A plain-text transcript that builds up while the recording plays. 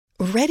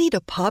Ready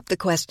to pop the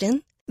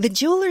question? The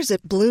jewelers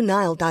at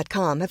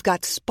BlueNile.com have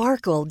got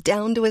sparkle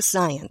down to a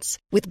science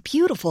with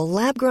beautiful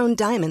lab-grown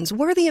diamonds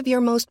worthy of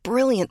your most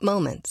brilliant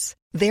moments.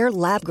 Their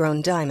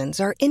lab-grown diamonds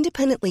are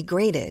independently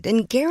graded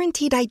and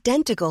guaranteed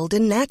identical to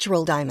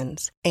natural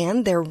diamonds,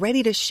 and they're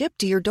ready to ship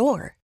to your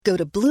door. Go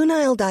to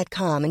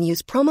BlueNile.com and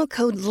use promo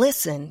code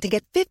LISTEN to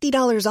get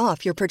 $50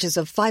 off your purchase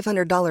of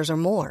 $500 or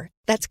more.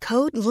 That's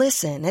code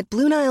LISTEN at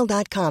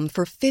BlueNile.com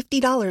for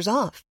 $50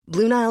 off.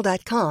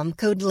 BlueNile.com,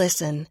 code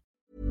LISTEN.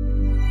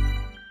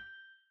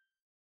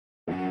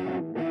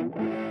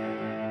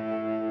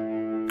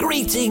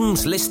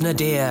 Greetings, listener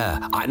dear.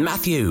 I'm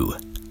Matthew.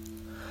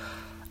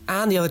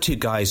 And the other two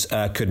guys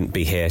couldn't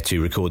be here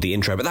to record the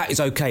intro, but that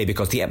is okay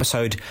because the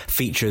episode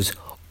features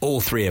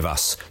all three of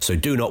us, so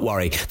do not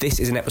worry. This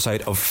is an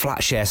episode of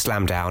Flatshare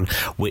Slamdown,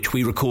 which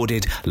we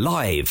recorded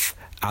live,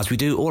 as we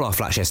do all our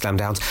Flatshare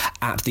Slamdowns,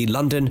 at the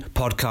London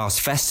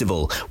Podcast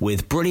Festival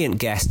with brilliant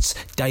guests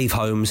Dave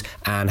Holmes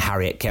and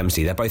Harriet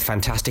Kemsley. They're both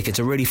fantastic. It's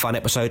a really fun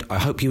episode. I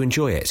hope you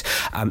enjoy it.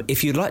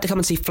 If you'd like to come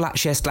and see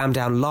Flatshare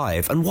Slamdown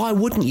live, and why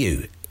wouldn't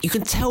you? You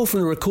can tell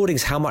from the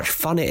recordings how much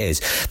fun it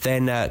is.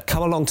 Then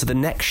come along to the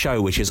next show,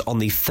 which is on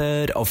the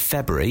 3rd of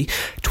February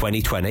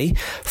 2020.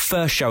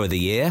 First show of the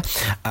year.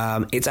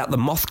 It's at the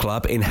Moth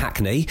Club in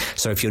Hackney.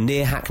 So if you're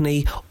near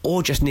Hackney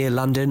or just near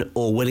London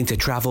or willing to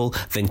travel,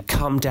 then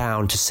come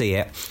down to see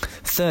it.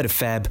 3rd of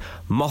Feb,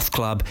 Moth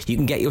Club. You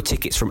can get your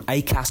tickets from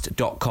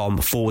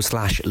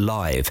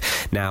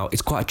acast.com/live. Now,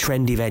 it's quite a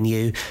trendy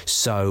venue,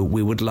 so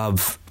we'd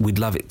love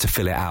it to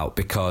fill it out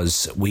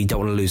because we don't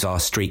want to lose our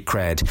street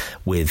cred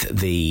with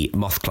the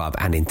Moth Club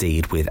and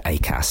indeed with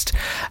Acast.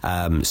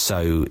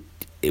 So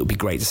it would be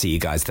great to see you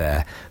guys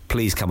there.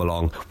 Please come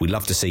along. We'd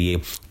love to see you.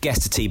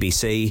 Guest to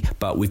TBC,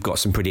 but we've got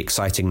some pretty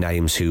exciting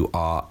names who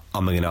are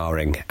umming and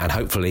ahhing, and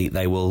hopefully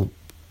they will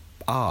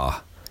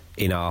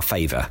in our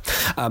favour.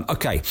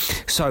 Okay,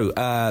 so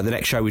the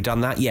next show we've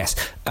done that. Yes,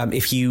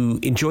 if you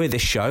enjoy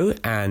this show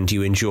and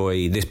you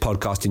enjoy this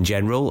podcast in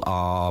general,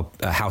 our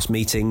house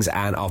meetings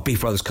and our Beef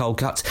Brothers Cold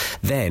Cuts,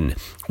 then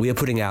we are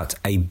putting out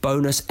a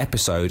bonus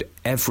episode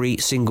every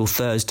single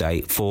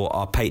Thursday for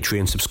our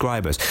Patreon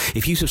subscribers.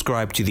 If you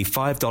subscribe to the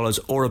 $5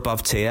 or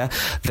above tier,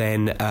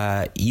 then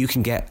you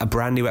can get a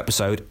brand new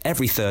episode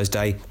every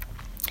Thursday.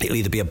 It'll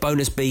either be a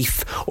bonus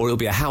beef, or it'll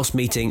be a house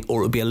meeting,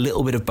 or it'll be a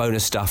little bit of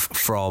bonus stuff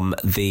from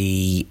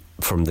the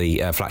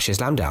Flatshare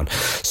Slamdown.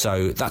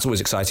 So that's always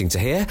exciting to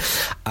hear.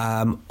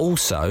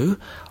 Also,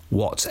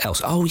 what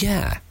else? Oh,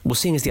 yeah. Well,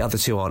 seeing as the other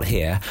two aren't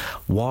here,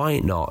 why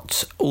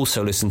not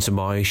also listen to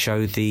my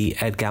show, the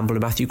Ed Gamble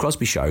and Matthew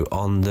Crosby Show,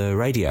 on the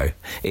radio?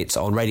 It's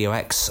on Radio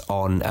X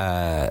on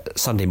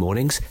Sunday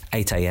mornings,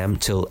 8 a.m.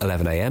 till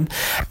 11 a.m.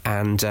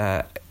 And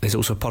there's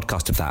also a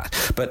podcast of that.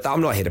 But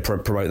I'm not here to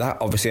promote that.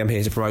 Obviously, I'm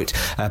here to promote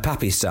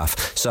Pappy's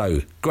stuff.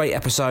 So, great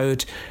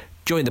episode.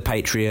 Join the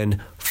Patreon,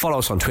 follow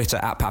us on Twitter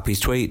at Pappy's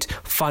Tweet,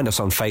 find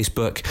us on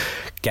Facebook,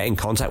 get in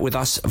contact with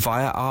us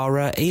via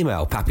our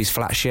email,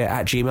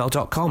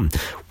 pappysflatshare@gmail.com.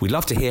 We'd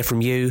love to hear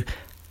from you.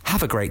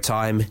 Have a great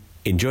time.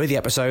 Enjoy the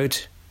episode.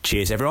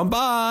 Cheers, everyone.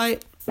 Bye.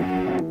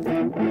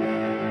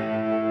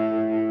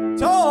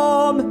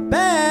 Tom!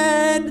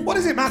 Ben! What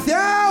is it, Matthew?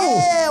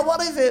 Yeah, what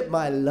is it,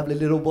 my lovely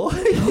little boy?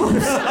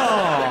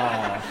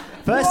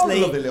 Firstly,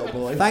 lovely little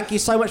boy. Thank you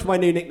so much for my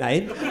new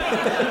nickname.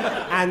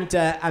 And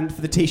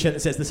for the T-shirt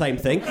that says the same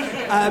thing.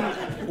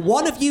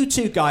 One of you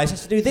two guys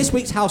has to do this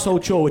week's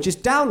household chore, which is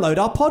download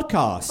our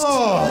podcast.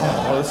 Oh,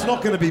 well, it's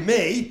not going to be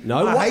me.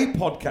 No, I hate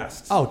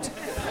podcasts. Oh.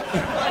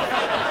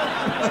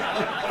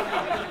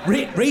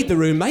 Read the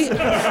room, mate.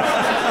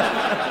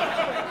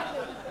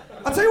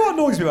 I'll tell you what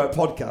annoys me about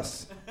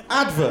podcasts.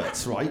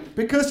 Adverts, right?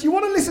 Because you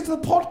want to listen to the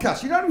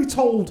podcast. You don't want to be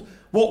told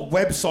what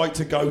website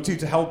to go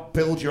to help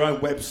build your own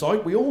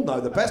website. We all know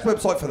the best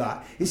website for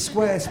that is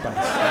Squarespace.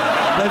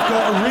 They've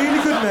got a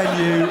really good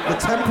menu. The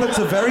templates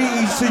are very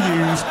easy to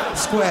use.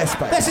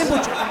 Squarespace.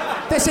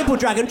 They're simple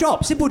drag and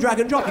drop. Simple drag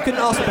and drop. You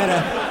couldn't ask for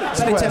better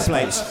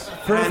templates.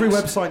 For every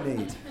website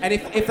need. And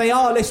if they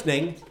are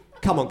listening,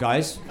 come on,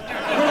 guys. We're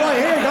right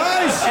here,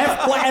 guys.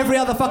 Every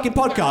other fucking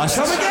podcast.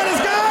 Come and get us,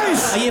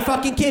 guys. Are you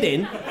fucking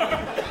kidding?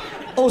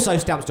 Also,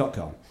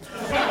 stamps.com.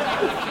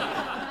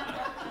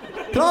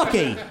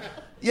 Clarky.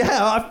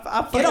 Yeah,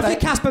 I get off your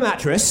Casper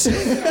mattress.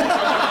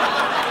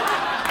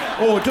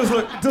 Oh, it does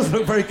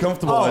look very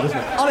comfortable, though, doesn't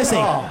it? Honestly.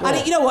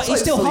 And you know what?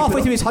 He's still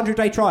halfway through his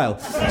 100-day trial.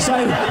 So,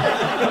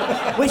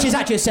 which is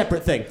actually a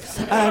separate thing.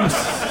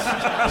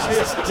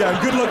 Yeah,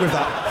 good luck with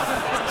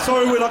that.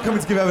 Sorry we're not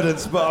coming to give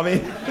evidence, but I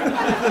mean...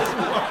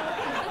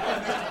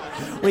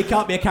 We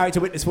can't be a character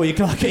witness for you,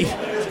 Clarky.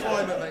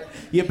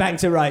 You're bang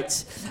to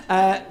rights.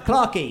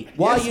 Clarky,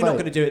 why are you not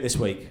going to do it this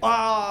week?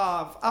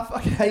 I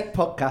fucking hate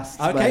podcasts,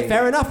 Okay, mate.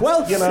 fair enough.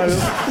 Well, you know,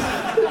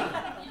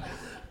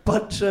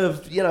 bunch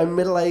of,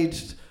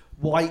 middle-aged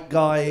white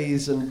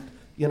guys and,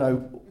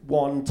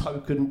 one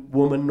token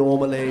woman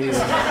normally.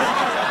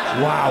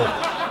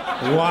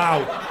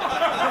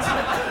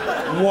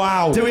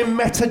 Wow. Doing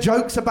meta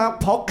jokes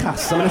about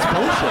podcasts. I mean, it's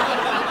bullshit.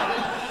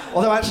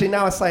 Although, actually,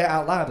 now I say it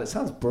out loud, it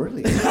sounds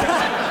brilliant.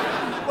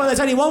 Well, Well, there's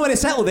only one way to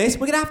settle this.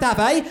 We're going to have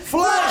a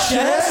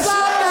Flatshare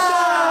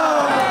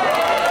Slamdown!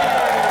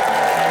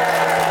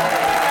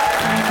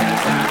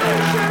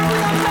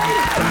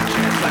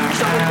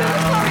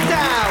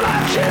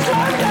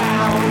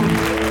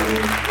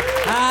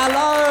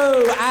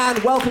 Hello and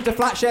welcome to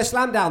Flatshare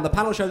Slamdown, the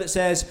panel show that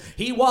says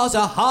he was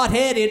a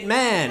hard-headed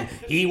man,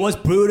 he was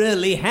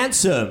brutally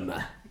handsome,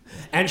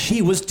 and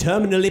she was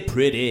terminally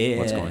pretty.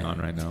 What's going on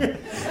right now?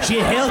 She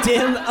held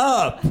him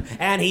up,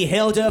 and he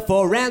held her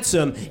for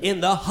ransom in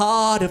the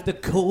heart of the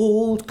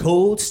cold,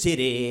 cold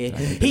city.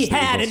 He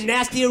had a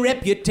nasty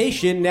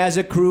reputation as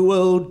a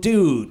cruel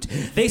dude.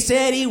 They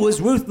said he was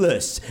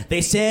ruthless.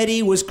 They said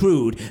he was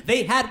crude.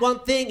 They had one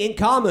thing in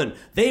common.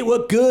 They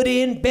were good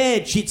in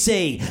bed, she'd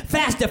say.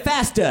 Faster,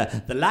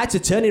 faster, the lights are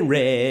turning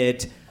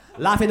red.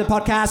 Life in the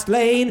podcast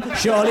lane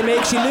surely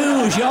makes you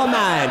lose your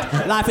mind.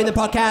 Life in the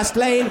podcast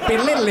lane,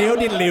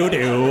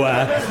 diddle-oo-diddle-oo-doo.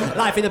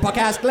 Life in the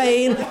podcast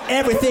lane,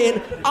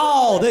 everything,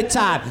 all the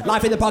time.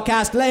 Life in the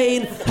podcast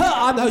lane.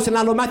 I'm the host and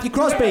landlord, Matthew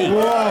Crosby. Whoa.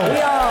 We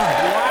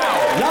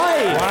are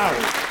live. Wow.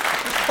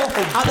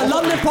 At the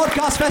London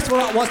Podcast Festival,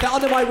 was they're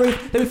under my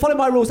roof. They will follow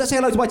my rules. Let's say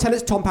hello to my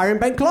tenants, Tom Parry and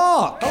Ben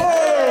Clark.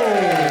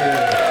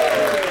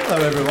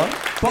 Hello, everyone.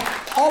 But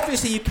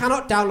obviously, you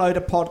cannot download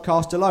a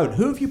podcast alone.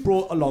 Who have you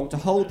brought along to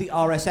hold the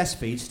RSS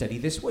feed steady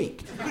this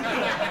week?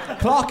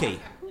 Clarky.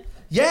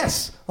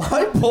 Yes,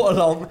 I brought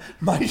along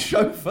my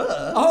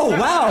chauffeur. Oh,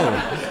 wow.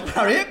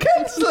 Harriet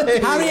Kemsley.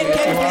 Harriet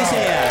Kemsley's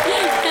here.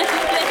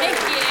 Thank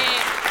you.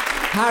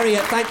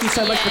 Harriet, thank you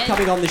so much for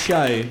coming on the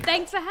show.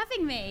 Thanks for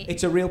having me.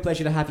 It's a real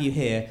pleasure to have you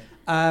here.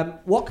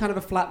 What kind of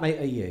a flatmate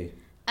are you?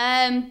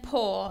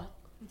 Poor.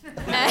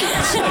 And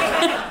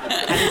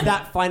is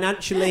that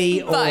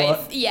financially or...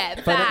 Both, yeah,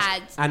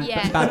 bad. And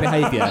yeah. bad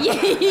behaviour? Yeah.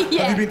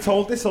 Have you been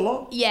told this a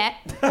lot? Yeah.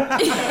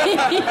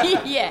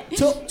 Yeah.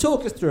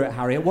 Talk us through it,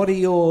 Harriet. What are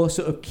your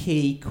sort of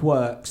key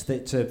quirks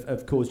that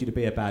have caused you to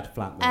be a bad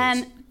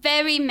flatmate?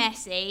 Very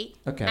messy.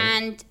 Okay.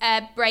 And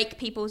break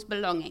people's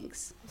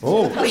belongings.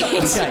 Oh, Which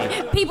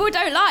okay. people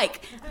don't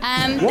like.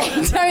 They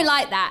don't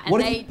like that. And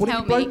What they have tell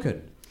you me.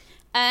 broken?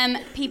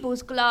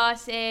 People's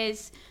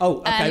glasses. Oh,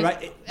 okay,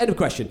 right. End of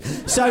question.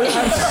 So,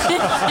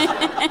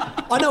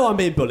 I know I'm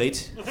being bullied.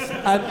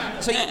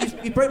 So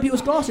you broke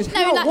people's glasses.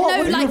 No, How? like- What?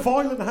 no, Are you like- a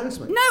violent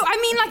housemate? No, I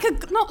mean like a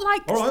not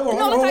like All right,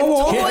 not like I've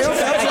tortured.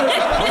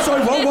 I'm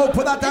sorry, whoa,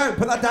 put that down,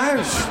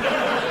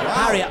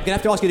 Harriet, I'm going to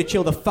have to ask you to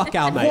chill the fuck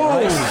out, mate. Whoa,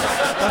 Right?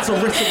 that's a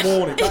written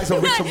warning. That is a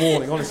written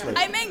warning, honestly.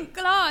 I meant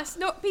glass,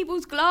 not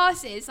people's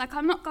glasses. Like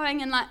I'm not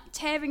going and like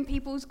tearing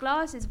people's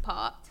glasses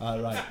apart.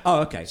 Right.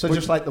 Oh, okay. So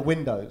just like the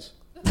windows.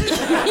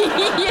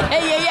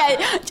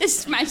 yeah.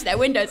 Just smash their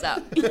windows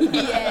up.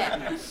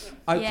 Yeah.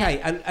 Okay,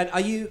 Yeah. and are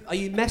you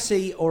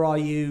messy or are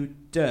you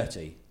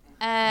dirty?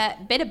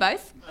 Bit of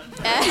both.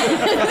 Yeah.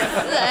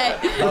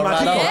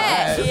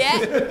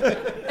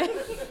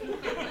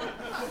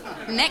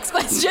 Next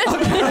question.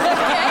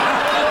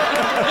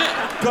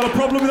 Got a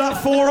problem with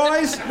that 4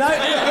 eyes? No.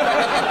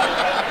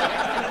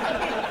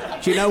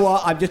 Do you know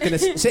what? I'm just going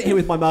to sit here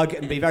with my mug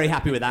and be very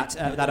happy with that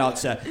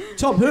answer.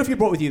 Tom, who have you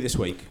brought with you this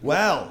week?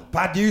 Well,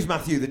 bad news,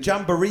 Matthew. The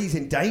Jamboree's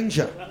in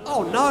danger.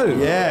 Oh, no.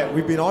 Yeah,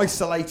 we've been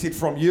isolated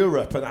from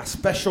Europe and our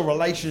special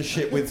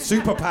relationship with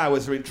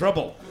superpowers are in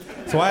trouble.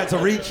 So I had to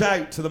reach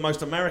out to the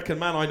most American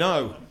man I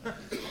know.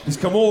 He's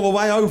come all the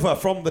way over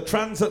from the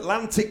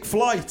transatlantic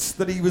flight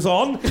that he was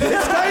on. It's Dave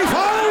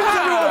Holmes,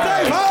 everyone!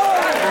 Dave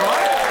Holmes!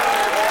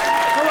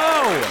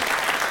 Hello.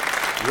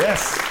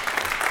 Yes.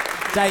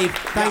 Dave,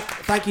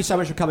 thank you so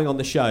much for coming on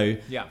the show.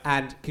 Yeah.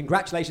 And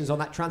congratulations on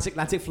that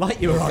transatlantic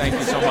flight you were on. Thank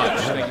you so much.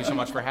 Thank you so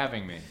much for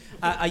having me.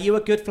 Are you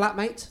a good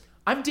flatmate?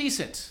 I'm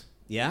decent.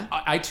 Yeah?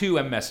 I too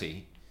am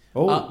messy.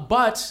 Oh.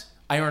 But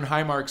I earn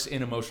high marks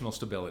in emotional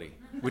stability,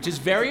 which is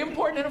very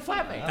important in a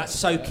flatmate. That's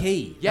so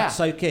key. Yeah. That's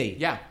so key.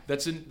 Yeah,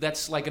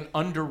 that's like an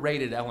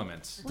underrated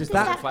element. What Does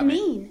does that that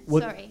mean?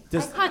 Would- Sorry,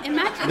 does- I can't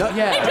imagine. No,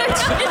 Yeah.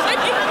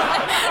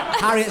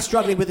 Harriet's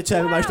struggling with the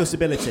term emotional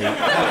stability.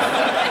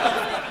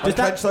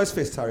 Unclench those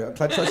fists, Harry.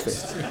 Unclench those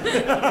fists.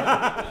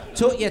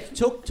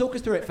 Talk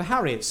us through it for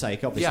Harriet's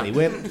sake, obviously.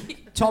 Yeah.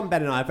 Tom,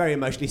 Ben and I are very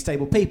emotionally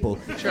stable people.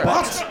 Sure.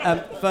 But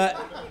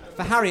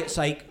for Harriet's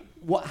sake,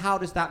 how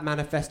does that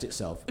manifest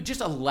itself?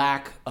 Just a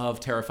lack of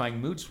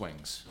terrifying mood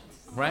swings,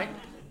 right?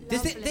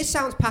 This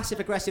sounds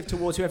passive-aggressive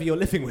towards whoever you're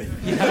living with.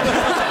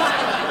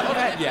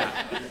 Yeah.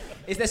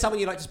 Is there someone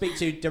you'd like to speak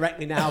to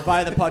directly now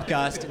via the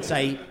podcast and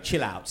say,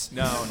 chill out?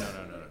 No.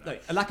 No,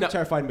 a lack of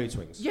terrifying mood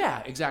swings.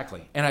 Yeah,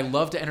 exactly. And I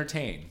love to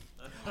entertain.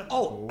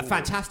 Oh,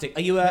 fantastic.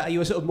 Are you a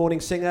sort of morning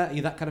singer? Are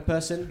you that kind of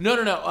person?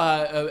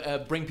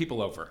 No. Bring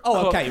people over.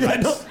 Oh, okay, Cook,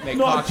 right. Make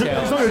Not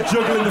cocktails. going to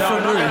juggle in the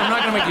front room. I'm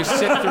not going to make you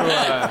sit through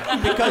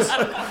Because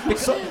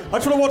So, I just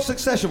want to watch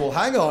Succession. Well,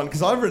 hang on,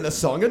 because I've written a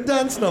song and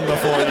dance number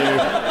for you.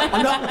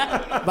 I'm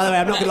not. By the way,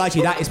 I'm not going to lie to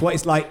you. That is what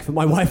it's like for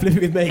my wife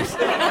living with me.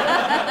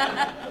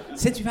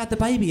 Since we've had the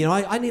baby,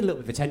 I need a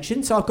little bit of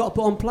attention, so I've got to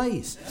put on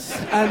plays.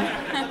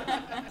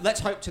 Let's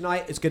hope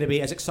tonight is going to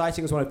be as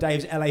exciting as one of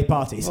Dave's LA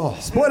parties. Oh.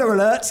 Spoiler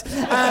alert.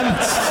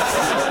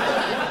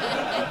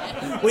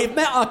 We've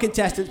met our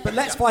contestants, but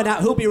let's find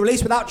out who'll be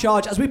released without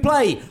charge as we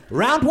play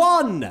round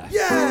one.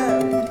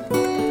 Yeah!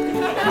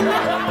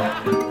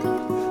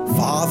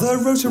 Father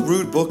wrote a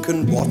rude book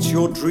and what's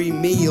your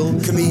dream meal?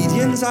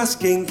 Comedians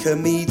asking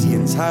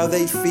comedians how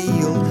they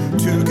feel.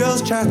 Two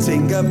girls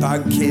chatting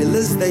about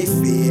killers they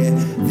fear.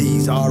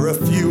 These are a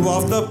few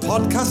of the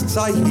podcasts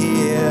I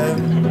hear.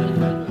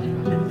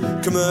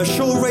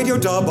 Commercial radio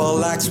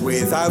double acts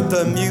without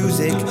the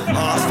music.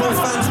 Arsenal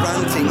fans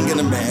ranting and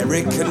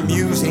American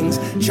musings.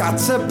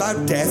 Chats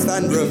about death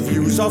and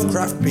reviews of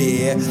craft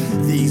beer.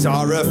 These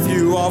are a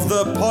few of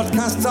the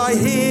podcasts I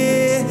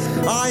hear.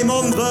 I'm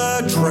on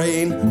the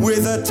train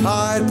with a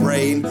tired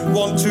brain,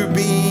 want to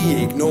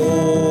be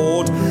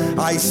ignored.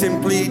 I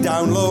simply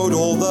download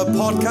all the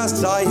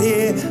podcasts I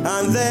hear,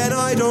 and then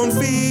I don't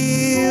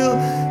feel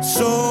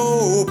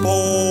so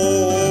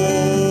bored.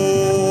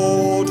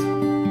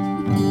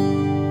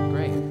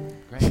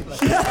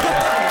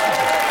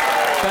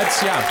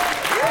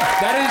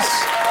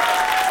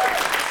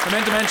 I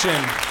meant to mention,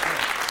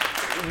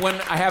 when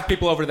I have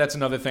people over, that's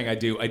another thing I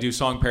do. I do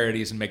song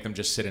parodies and make them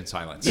just sit in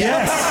silence.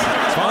 Yes!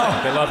 It's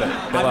fun. They love it.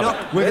 They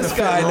love it. This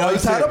guy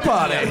knows how to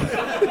party.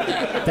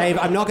 Dave,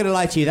 I'm not going to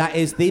lie to you, that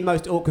is the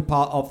most awkward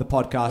part of the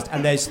podcast,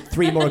 and there's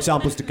 3 more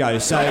examples to go,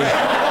 so...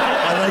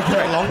 And they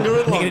get longer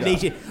and longer.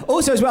 Need you.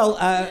 Also, as well,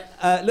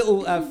 a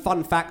little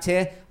fun fact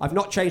here. I've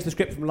not changed the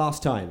script from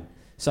last time.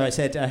 So I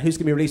said, who's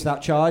going to be released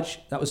without charge?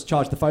 That was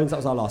Charge the Phones. That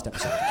was our last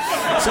episode.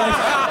 So,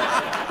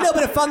 a little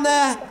bit of fun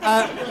there.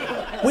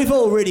 We've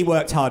all really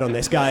worked hard on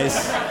this, guys.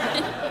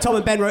 Tom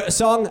and Ben wrote a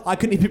song. I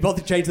couldn't even be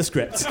bothered to change the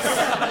script.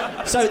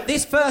 So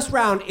this first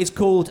round is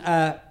called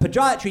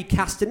Podiatry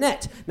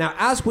Castanet. Now,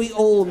 as we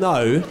all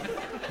know...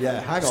 Yeah,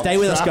 hang on. Stay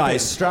with us,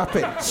 guys. Strap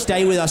in.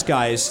 Stay with us,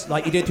 guys,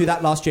 like you did through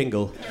that last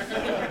jingle.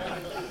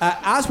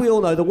 As we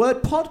all know, the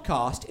word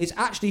podcast is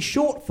actually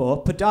short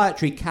for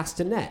Podiatry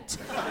Castanet.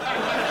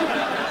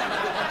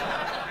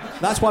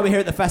 That's why we're here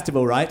at the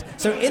festival, right?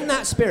 So in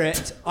that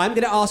spirit, I'm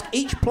going to ask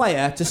each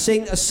player to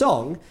sing a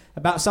song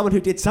about someone who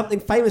did something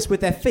famous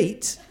with their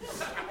feet.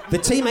 The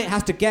teammate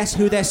has to guess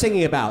who they're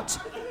singing about.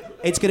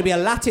 It's going to be a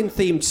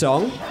Latin-themed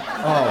song.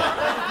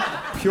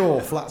 Oh, pure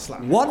flat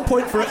slap. 1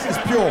 point for... This is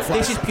pure flat.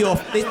 This is pure...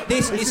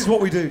 This is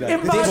what we do,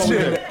 Dave.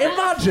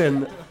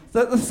 Imagine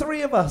that the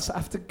 3 of us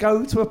have to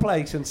go to a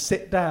place and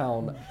sit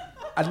down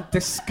and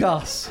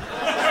discuss.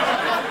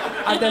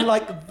 And then,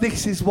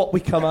 this is what we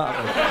come out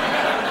of.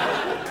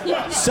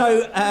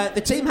 So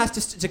the team has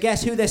to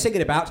guess who they're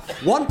singing about.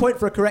 1 point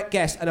for a correct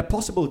guess and a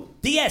possible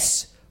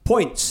DS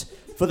points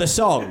for the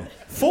song.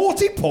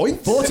 40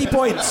 points? 40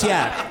 points,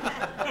 yeah.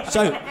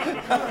 So,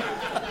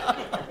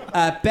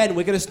 Ben,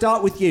 we're going to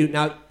start with you.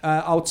 Now,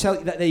 I'll tell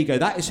you that. There you go.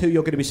 That is who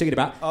you're going to be singing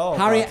about. Oh,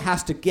 Harriet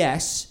has to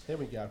guess. Here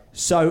we go.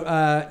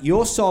 So,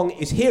 your song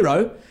is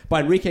Hero by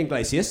Enrique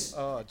Iglesias.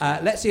 Oh,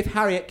 let's see if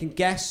Harriet can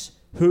guess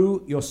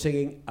who you're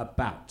singing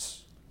about.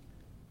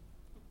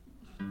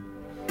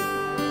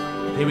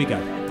 Here we go.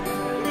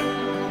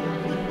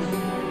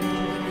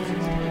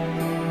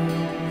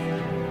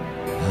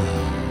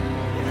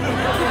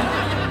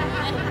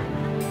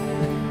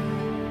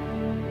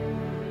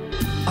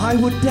 I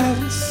would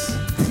dance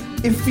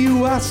if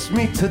you asked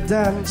me to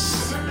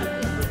dance,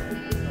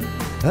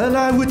 and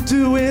I would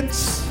do it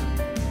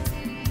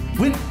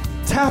with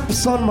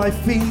taps on my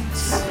feet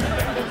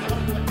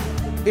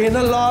in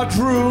a large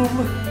room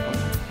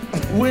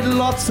with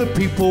lots of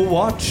people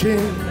watching,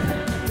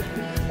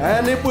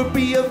 and it would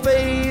be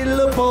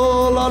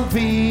available on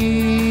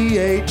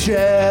VHS.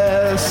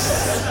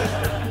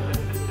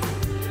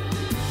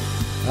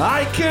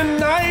 I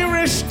can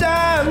Irish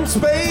dance,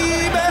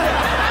 baby.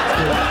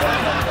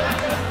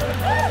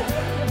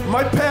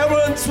 My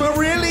parents were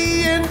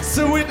really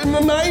into it in the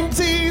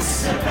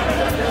 90s.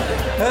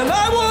 And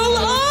I will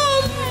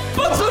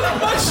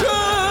unbutton my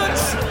shirt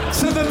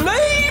to the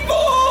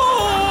navel.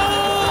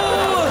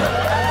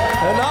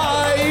 And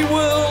I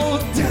will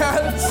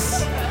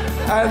dance.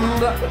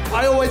 And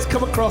I always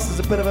come across as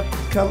a bit of a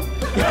cunt.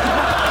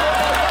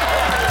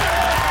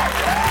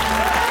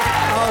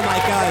 Oh my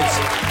God.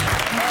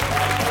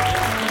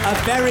 A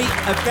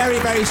very,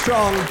 very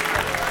strong...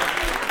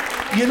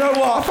 You know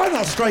what? I find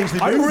that strangely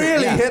I moving.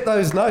 really hit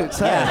those notes,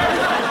 hey?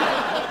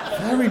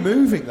 Yeah. Very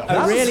moving, though.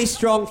 A really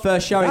strong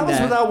first showing That was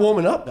there. without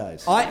warming up,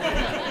 guys.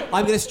 I'm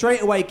going to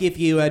straight away give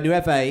you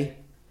Nueve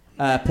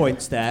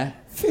points there.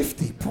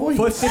 50 points.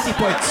 For 50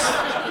 points.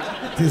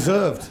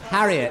 Deserved.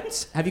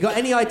 Harriet, have you got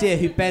any idea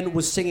who Ben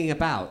was singing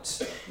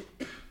about?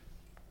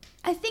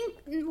 I think,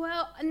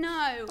 well,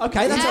 no.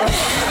 Okay, that's all right.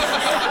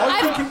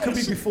 I think it could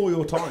be before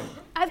your time.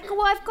 I've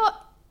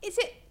got, is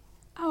it,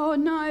 oh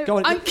no. Go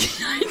on. I'm going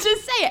to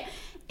just say it.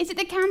 Is it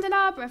the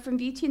candelabra from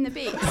Beauty and the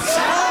Beast? What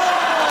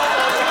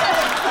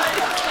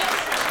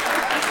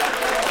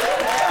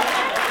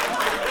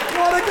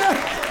again?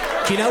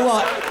 Do you know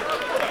what?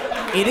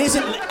 It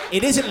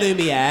isn't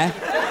Lumiere,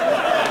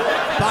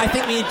 but I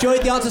think we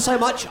enjoyed the answer so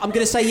much, I'm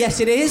going to say yes,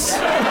 it is.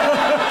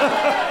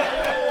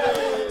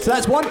 So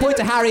that's 1 point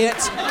to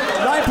Harriet,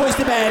 9 points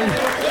to Ben.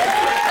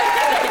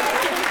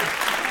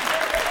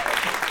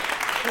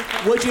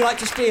 Would you like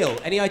to steal?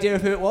 Any idea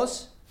of who it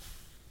was?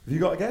 Have you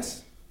got a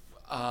guess?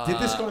 Did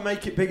this guy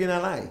make it big in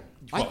LA?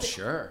 Well,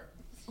 sure.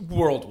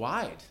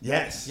 Worldwide.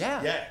 Yes.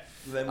 Yeah. Yeah.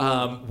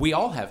 Then We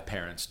all have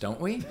parents,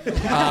 don't we?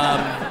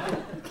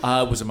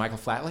 Was it Michael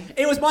Flatley?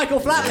 It was Michael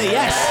Flatley,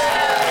 yes.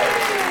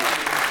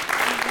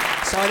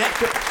 So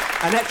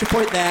an extra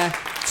point there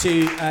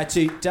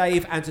to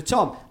Dave and to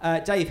Tom.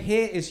 Dave,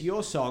 here is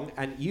your song,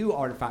 and you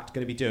are in fact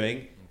going to be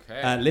doing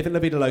 "Livin' La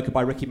Vida Loca"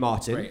 by Ricky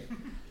Martin. Great.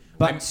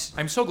 But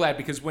I'm so glad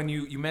because when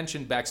you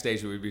mentioned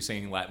backstage we would be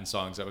singing Latin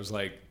songs, I was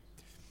like,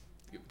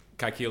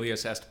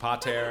 Caecilius est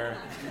pater.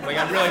 Like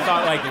I really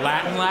thought like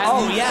Latin.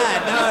 oh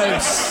yeah, no.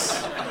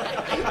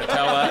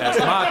 Patella est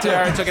mater.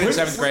 I took it in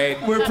 7th grade.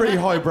 we're a pretty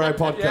highbrow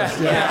podcast.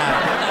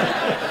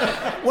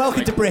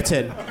 Welcome to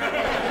Britain.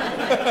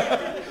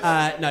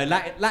 No,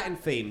 Latin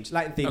themed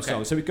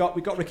song. So we've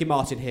got Ricky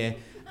Martin here,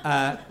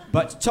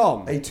 but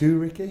Tom. A2,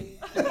 Ricky.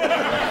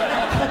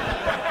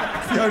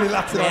 It's the only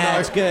Latin I know. Yeah,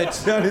 it's good.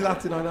 It's the only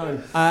Latin I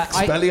know.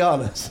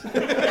 Expelliarmus.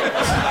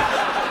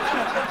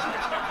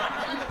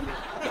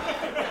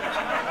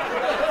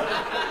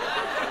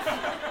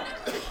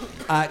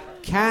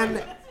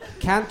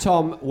 Can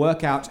Tom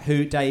work out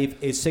who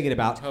Dave is singing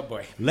about? Oh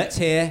boy. Let's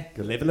hear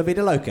 "Livin' La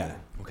Vida Loca."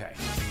 Okay.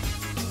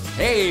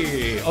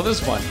 Hey. Oh,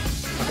 this is fun.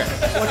 Okay.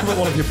 Like I'm at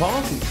one of your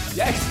parties.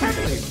 Yeah,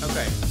 exactly.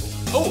 Okay.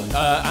 Oh,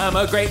 I'm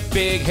a great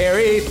big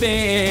hairy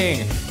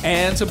thing,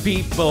 and some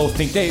people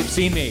think they've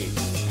seen me.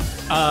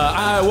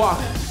 I walk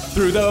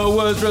through the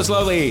woods real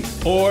slowly,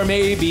 or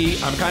maybe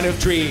I'm kind of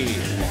tree.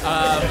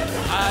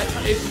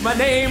 My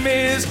name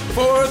is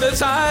for the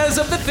size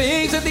of the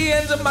things at the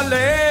ends of my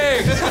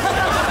legs.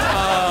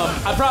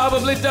 I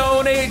probably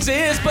don't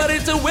exist, but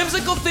it's a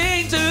whimsical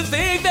thing to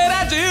think that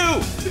I do.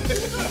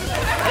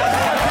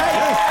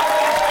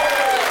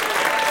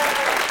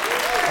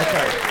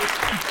 Okay.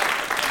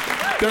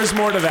 There's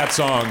more to that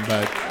song,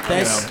 but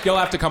you'll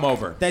have to come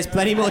over. There's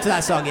plenty more to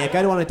that song. Yeah,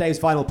 go to one of Dave's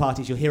final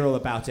parties. You'll hear all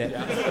about it.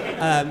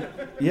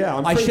 Yeah,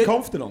 I'm pretty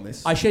confident on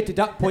this. I should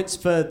deduct points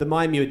for the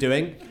mime you were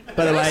doing.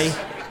 By the way,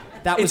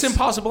 It's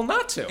impossible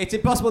not to. It's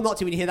impossible not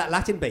to when you hear that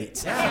Latin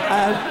beat.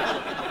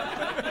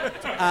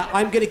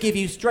 I'm going to give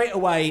you straight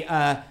away.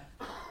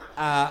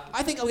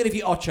 I think I'm going to give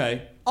you ocho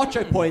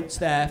points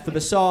there for the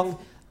song.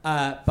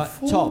 But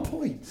 4 Tom,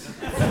 points.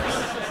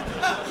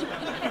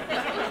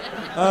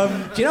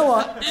 do you know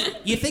what?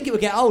 You think it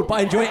would get old, but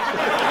I enjoy it.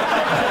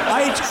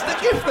 It's the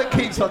gift that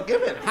keeps on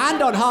giving.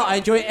 Hand on heart, I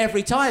enjoy it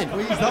every time.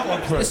 Squeeze that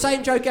one through. The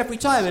same joke every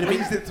time. And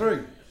Squeezed it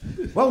through.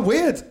 Well,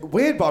 weird,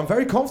 but I'm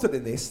very confident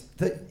in this,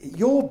 that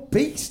you're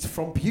Beast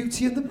from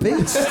Beauty and the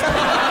Beast.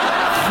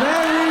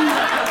 Very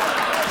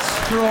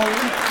strong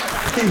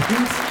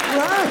themed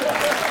rap.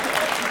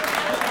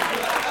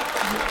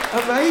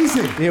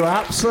 Amazing. You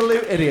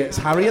absolute idiots.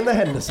 Harry and the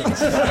Hendersons.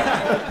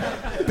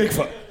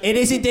 Bigfoot. It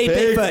is indeed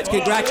Bigfoot.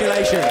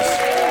 Congratulations.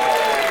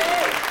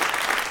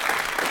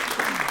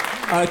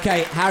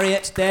 Okay,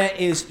 Harriet, there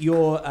is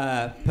your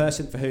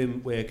person for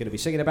whom we're going to be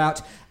singing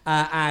about.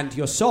 And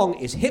your song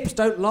is "Hips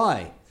Don't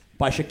Lie"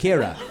 by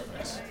Shakira.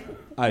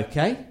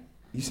 Okay.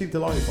 You seem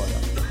delighted by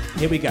that.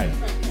 Here we go.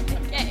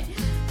 Okay.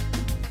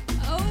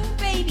 Oh,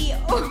 baby.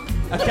 Oh.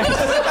 Okay.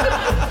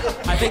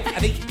 I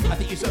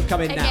think you sort of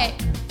come in Okay.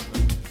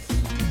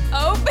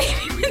 Oh,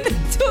 baby, when they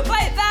talk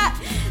like that,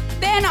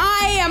 then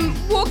I am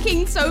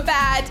walking so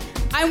bad.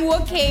 I'm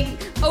walking.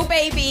 Oh,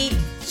 baby.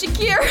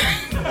 Shakira.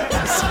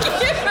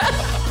 Shakira.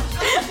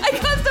 I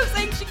can't stop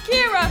saying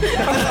Shakira. I'm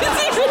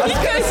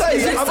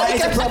going to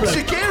get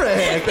Shakira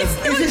here. It's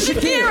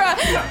Shakira.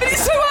 But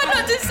it's so hard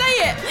not to say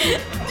it.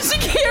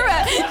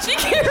 Shakira.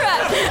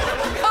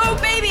 Oh,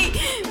 baby.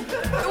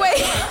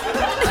 Wait.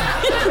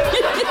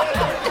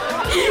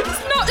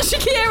 It's not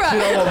Shakira. You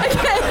know what?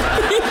 Okay.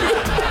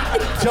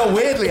 So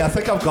weirdly, I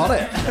think I've got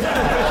it.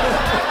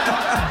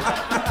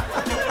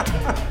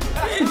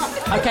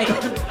 Okay.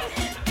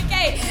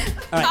 Okay.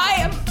 Right. I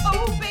am.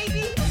 Oh,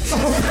 baby.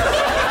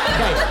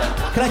 Okay.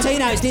 Can I tell you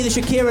now, it's neither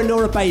Shakira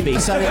nor a baby.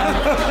 So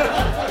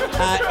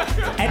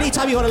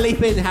anytime you want to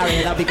leap in,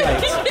 Harriet, that'd be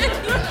great.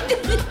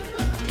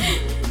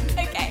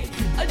 Okay.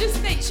 I'll just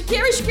say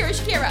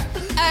Shakira.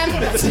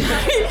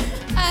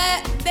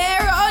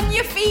 They're on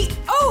your feet.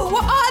 Oh,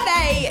 what are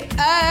they?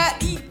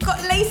 You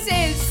got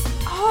laces.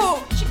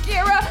 Oh,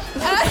 Shakira.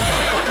 I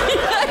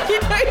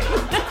don't know.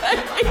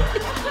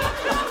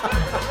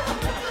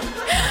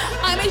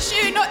 I'm a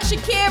shoe, not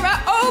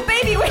Shakira. Oh,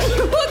 baby, when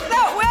you walk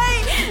that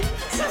way.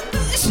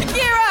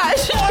 Shakira.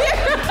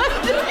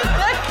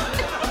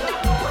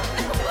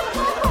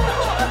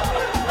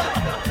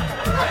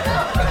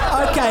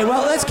 Okay,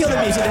 well, let's kill the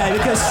music there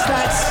because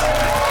that's...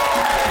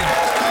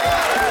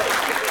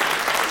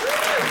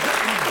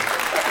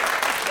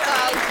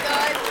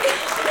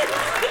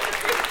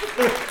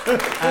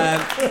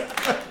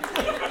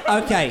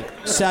 Okay,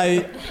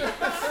 so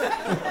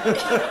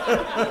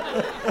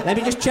let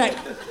me just check.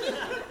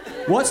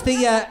 What's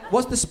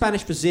the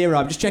Spanish for zero?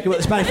 I'm just checking what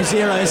the Spanish for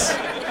zero is.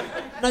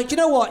 No, do you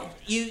know what?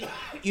 You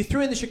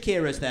threw in the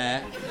Shakiras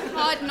there.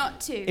 Hard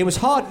not to. It was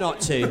hard not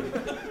to.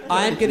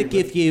 I am going to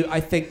give you,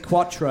 I think,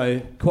 quattro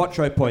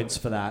points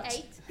for that.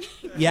 8.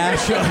 Yeah,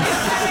 sure.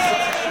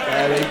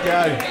 There you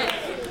go.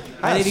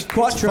 I needed It's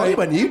quattro. funny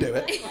when you do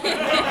it.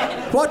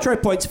 Quattro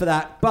points for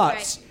that, but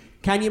Right.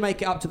 can you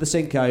make it up to the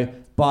Cinco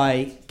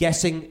by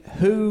guessing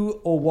who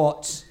or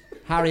what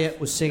Harriet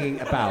was singing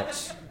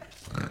about?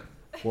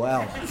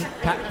 Well,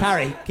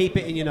 Parry, keep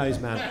it in your nose,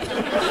 man.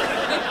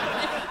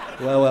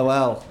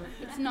 well.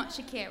 It's not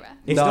Shakira.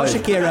 It's No. not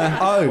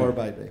Shakira. Or a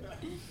baby.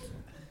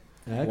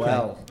 Okay.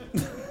 Well,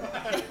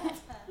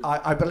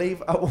 I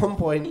believe at one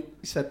point you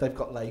said they've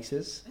got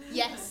laces.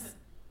 Yes.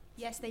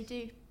 Yes, they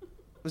do.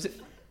 Was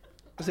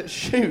it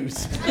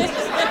shoes?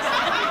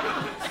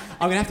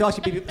 I'm going to have to ask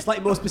you to be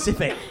slightly more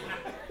specific.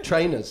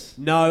 Trainers.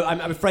 No,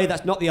 I'm afraid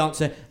that's not the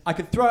answer. I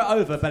could throw it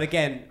over, but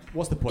again,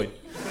 what's the point?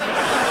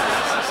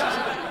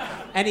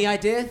 Any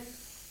idea?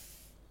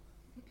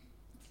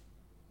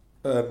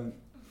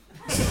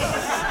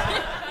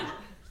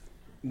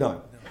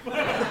 No.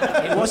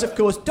 It was, of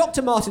course,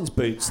 Dr. Martens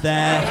boots.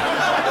 They're,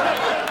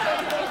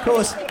 of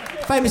course,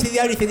 famously the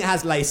only thing that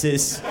has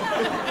laces.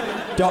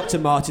 Dr.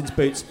 Martens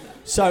boots.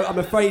 So I'm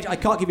afraid I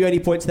can't give you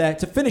any points there.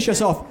 To finish us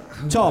off,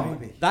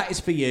 Tom, that is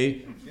for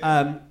you.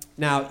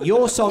 Now,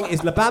 your song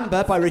is La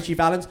Bamba by Richie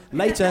Valens.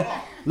 Later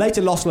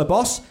Los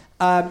Labos.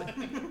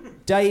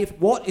 Dave,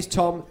 what is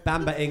Tom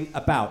Bamba-ing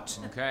about?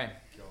 Okay.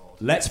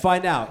 Let's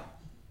find out.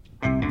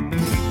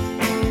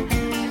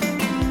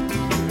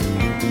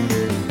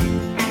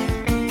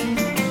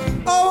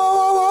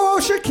 Oh,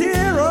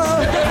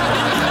 Shakira!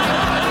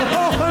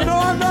 Oh, no,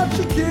 I'm not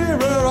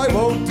Shakira. I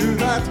won't do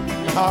that.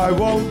 I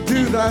won't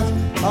do that.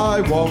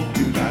 I won't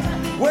do that.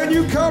 When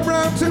you come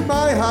round to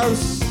my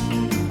house,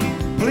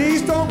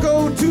 please don't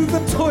go to the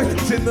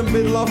toilet in the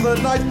middle of the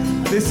night.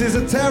 This is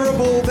a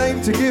terrible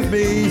name to give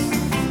me.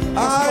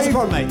 What's the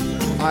problem, mate?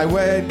 I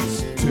went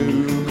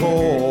to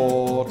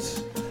court.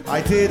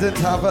 I didn't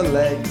have a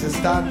leg to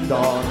stand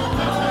on.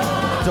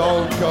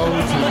 Don't go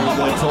to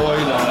the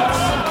toilet.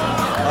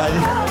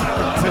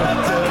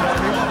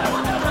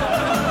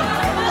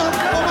 What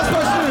am I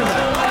supposed to do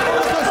then?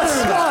 What am I supposed to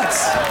do then?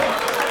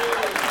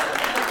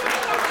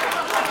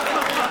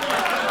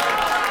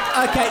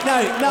 Okay, no.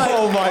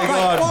 Oh my Right,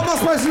 God. What am I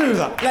supposed to do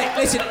then?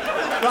 Listen,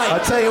 right. I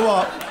tell you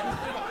what,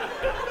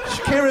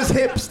 Shakira's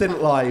hips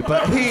didn't lie,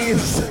 but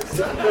his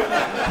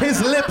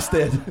lips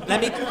did.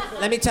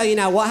 Let me tell you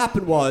now, what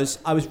happened was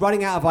I was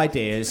running out of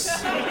ideas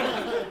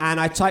and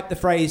I typed the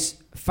phrase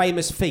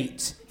famous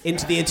feet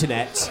into the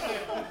internet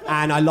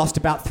and I lost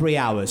about 3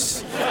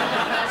 hours.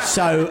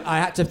 So I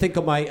had to think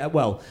on my,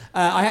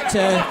 I had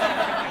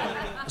to...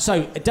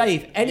 So,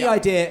 Dave, any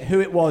idea who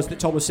it was that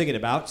Tom was singing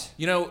about?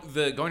 You know,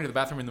 the going to the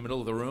bathroom in the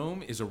middle of the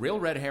room is a real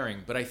red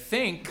herring, but I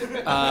think,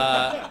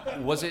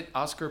 was it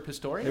Oscar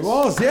Pistorius? It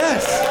was,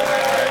 yes.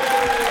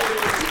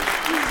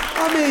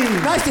 I mean...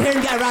 Nice to hear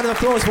him get a round of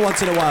applause for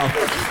once in a while.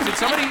 Did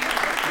somebody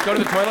go to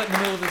the toilet in the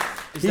middle of the...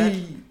 Is that...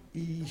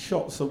 He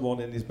shot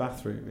someone in his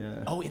bathroom,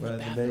 yeah. Oh, in the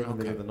bathroom, In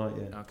the middle of the night,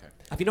 yeah. Okay.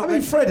 Have you not I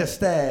mean, read Fred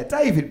Astaire,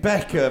 David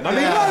Beckham. I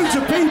mean, loads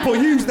of people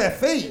use their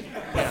feet.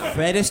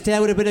 Fred Astaire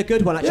would have been a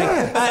good one, actually.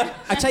 Yeah.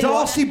 I tell you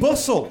Darcy what,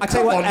 Bussell. I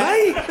tell you Come what, on,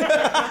 mate.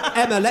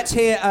 Emma, let's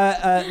hear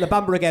La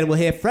Bamba again. We'll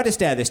hear Fred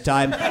Astaire this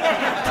time,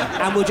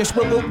 and we'll chop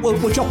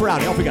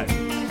around it. Off we go.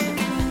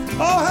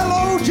 Oh,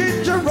 hello,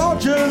 Ginger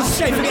Rogers.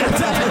 Shame, forget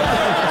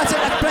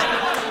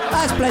that.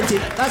 That's plenty.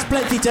 That's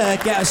plenty to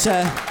get us.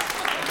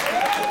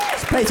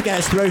 It's plenty to get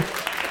us through.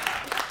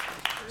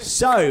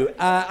 So,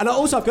 and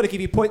also I've got to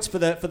give you points for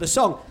the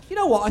song. You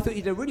know what? I thought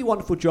you did a really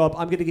wonderful job.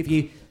 I'm going to give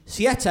you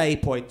 7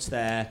 points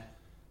there.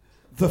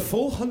 The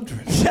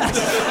 400.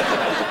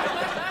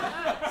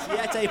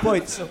 7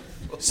 points.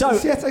 So,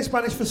 Siete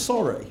Spanish for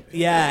sorry.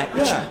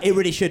 yeah, it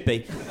really should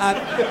be.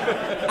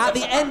 At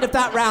the end of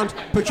that round,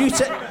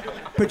 producer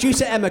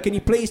Emma, can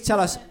you please tell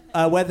us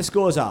where the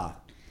scores are?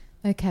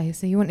 Okay,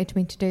 so you wanted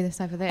me to do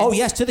this over there? Oh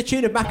yes, to the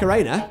tune of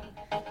Macarena.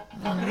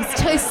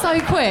 It's so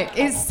quick.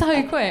 It's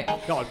so quick.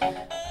 Go on.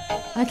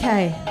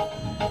 Okay.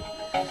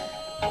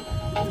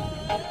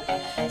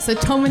 So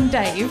Tom and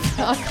Dave,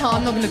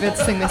 I'm not going to be able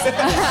to sing this. 18.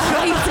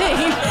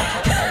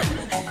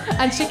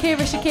 And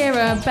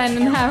Shakira, Ben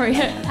and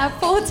Harriet at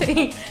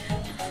 14.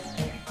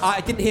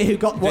 I didn't hear who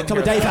got what Tom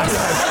and Dave had.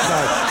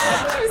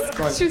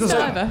 She was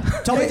driver.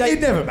 Tom and It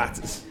Dave. never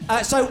matters.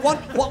 So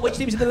which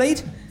team's in the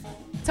lead?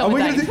 Tom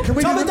and Dave.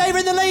 Tom and Dave are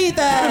in the lead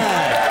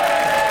there.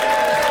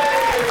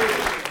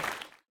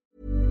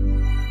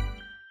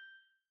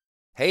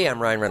 Hey,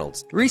 I'm Ryan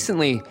Reynolds.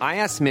 Recently, I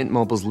asked Mint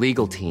Mobile's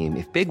legal team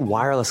if big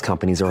wireless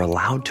companies are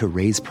allowed to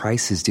raise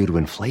prices due to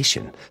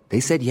inflation. They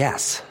said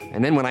yes.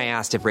 And then when I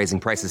asked if raising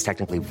prices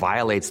technically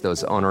violates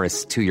those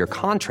onerous 2-year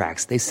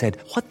contracts, they said,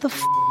 "What the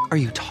f*** are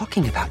you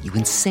talking about, you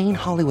insane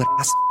Hollywood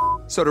ass?"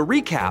 So to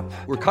recap,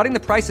 we're cutting the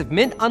price of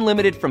Mint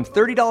Unlimited from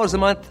 $30 a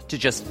month to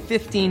just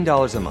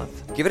 $15 a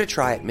month. Give it a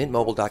try at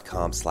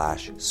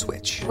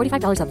mintmobile.com/switch.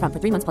 $45 up front for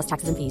 3 months plus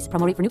taxes and fees.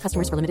 Promo rate for new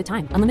customers for limited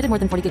time. Unlimited more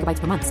than 40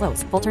 gigabytes per month.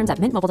 Slows full terms at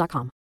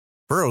mintmobile.com.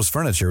 Burrow's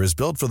furniture is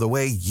built for the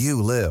way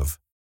you live.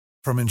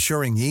 From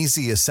ensuring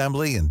easy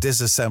assembly and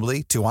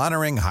disassembly to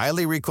honoring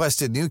highly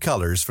requested new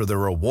colors for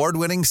their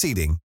award-winning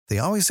seating, they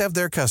always have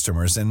their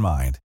customers in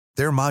mind.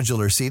 Their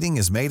modular seating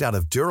is made out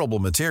of durable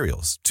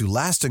materials to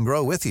last and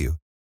grow with you.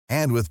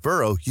 And with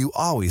Burrow, you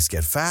always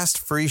get fast,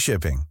 free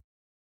shipping.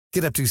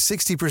 Get up to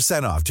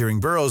 60% off during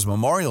Burrow's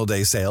Memorial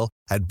Day sale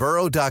at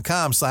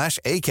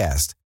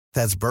burrow.com/ACAST.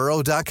 That's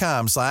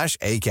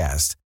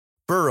burrow.com/ACAST.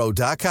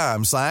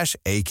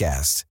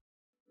 burrow.com/ACAST.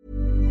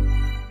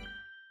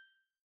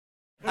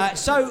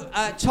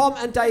 Tom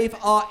and Dave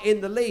are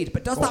in the lead,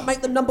 but does that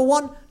make them number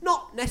one?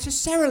 Not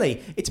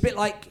necessarily. It's a bit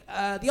like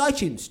the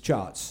iTunes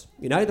charts,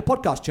 the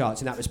podcast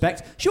charts in that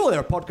respect. Sure, there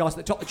are podcasts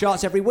that top the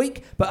charts every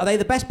week, but are they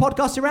the best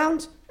podcasts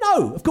around?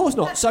 No, of course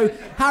not. So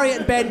Harriet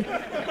and Ben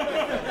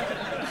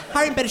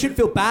shouldn't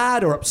feel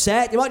bad or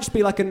upset. It might just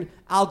be like an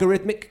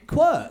algorithmic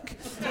quirk.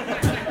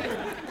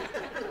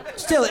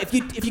 Still, if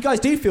you guys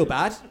do feel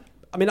bad,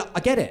 I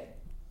get it.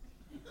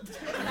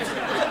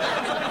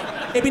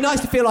 It'd be nice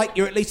to feel like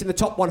you're at least in the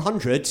top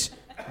 100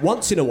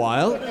 once in a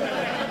while. We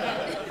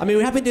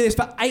have been doing this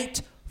for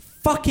 8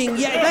 fucking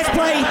years. Let's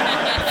play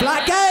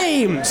Flat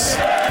Games!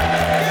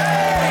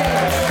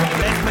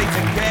 Let's play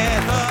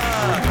together.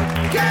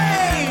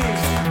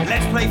 Games!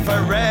 Let's play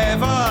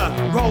forever.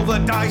 Roll the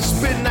dice,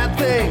 spin that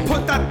thing,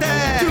 put that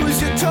there. Do as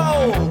you're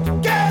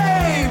told.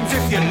 Games!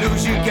 If you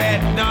lose, you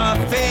get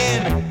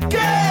nothing.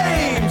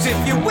 Games!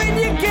 If you win,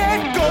 you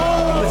get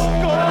gold.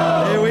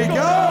 Here we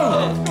go.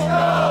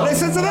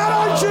 Listen to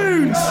that,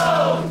 iTunes.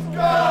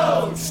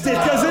 Go!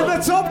 Stickers in the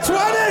top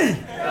 20.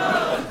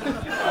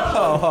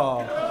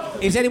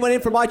 Is anyone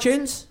in from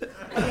iTunes?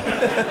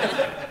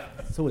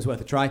 It's always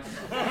worth a try.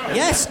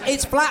 Yes,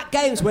 it's Flat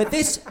Games, where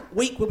this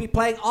week we'll be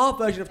playing our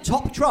version of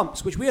Top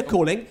Trumps, which we are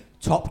calling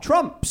Top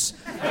Trumps.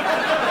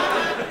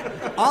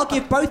 I'll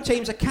give both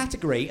teams a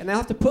category, and they'll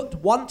have to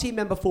put one team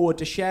member forward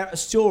to share a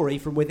story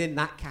from within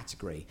that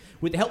category.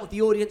 With the help of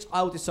the audience,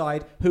 I will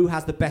decide who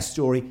has the best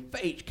story for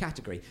each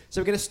category. So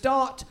we're going to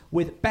start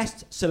with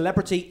Best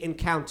Celebrity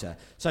Encounter.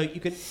 So you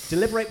can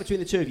deliberate between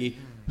the two of you.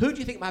 Who do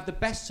you think might have the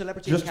best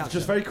celebrity encounter?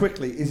 Just very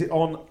quickly, is it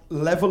on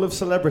level of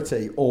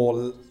celebrity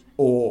or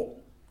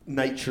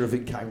nature of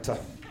encounter?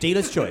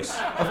 Dealer's choice.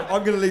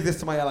 I'm going to leave this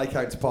to my LA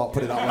counterpart,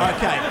 put it that way.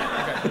 Okay.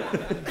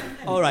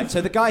 All right,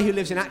 so the guy who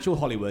lives in actual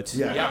Hollywood.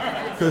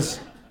 Yeah. Because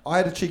I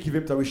had a cheeky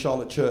Vimto with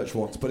Charlotte Church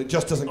once, but it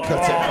just doesn't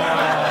cut it.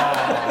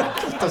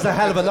 That was a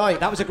hell of a night.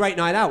 That was a great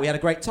night out. We had a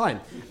great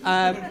time.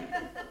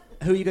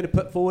 Who are you going to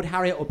put forward,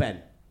 Harriet or Ben?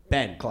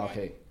 Ben.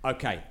 Clarky.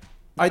 Okay.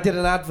 I did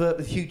an advert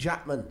with Hugh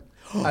Jackman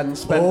and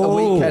spent a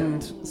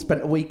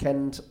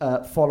weekend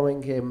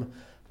following him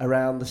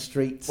around the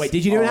streets. Wait,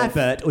 did you do an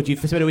advert, or did you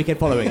spend a weekend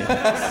following him?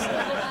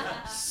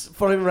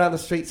 Following him around the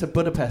streets of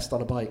Budapest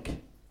on a bike.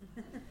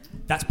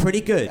 That's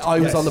pretty good. I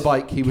was on the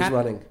bike, he was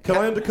running. Can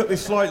I undercut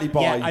this slightly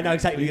by... Yeah, I know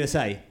exactly what you're going to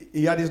say.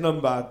 He had his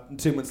number, and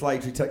 2 months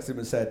later he texted him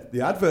and said, "The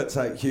advert's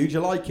out, Hugh, do you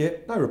like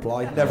it?" No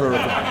reply, never a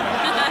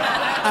reply.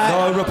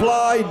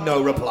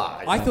 No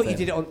reply. I thought you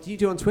did it on... Did you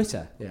do it on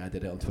Twitter? Yeah, I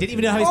did it on Twitter. Didn't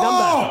even know his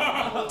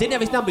number. Didn't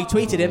have his number, he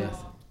tweeted him.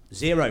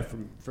 0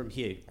 from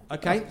Hugh.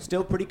 Okay,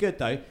 still pretty good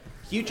though.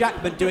 Hugh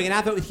Jackman, doing an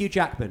advert with Hugh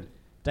Jackman.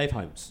 Dave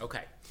Holmes.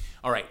 Okay.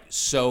 All right.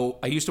 So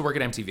I used to work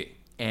at MTV.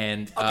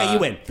 And okay, you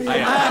win.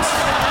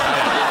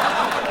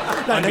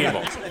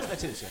 Unbeatable.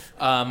 Let's do this.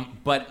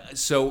 But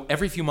so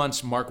every few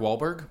months, Mark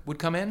Wahlberg would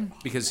come in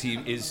because he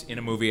is in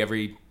a movie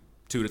every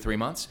 2 to 3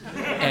 months.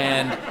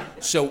 And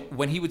so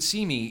when he would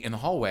see me in the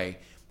hallway,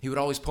 he would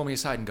always pull me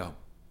aside and go,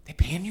 "They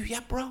paying you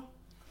yet, bro?"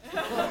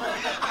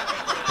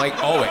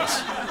 Like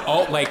always.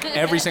 Like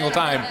every single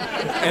time.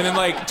 And then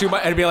like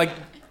I'd be like,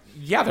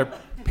 "Yeah, they're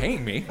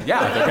paying me.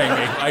 Yeah, they're paying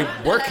me. I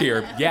work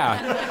here. Yeah."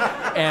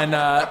 And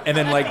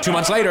then like 2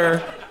 months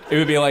later, it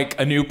would be like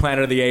a new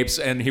Planet of the Apes,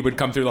 and he would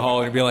come through the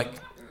hall and he'd be like,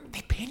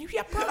 "They paying you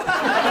yet, bro?"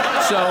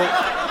 So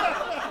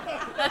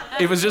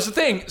it was just a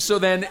thing. So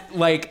then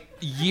like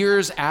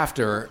years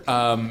after,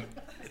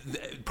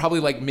 probably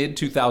like mid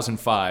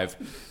 2005,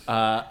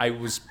 I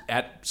was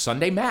at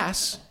Sunday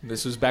Mass.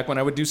 This was back when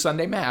I would do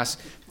Sunday Mass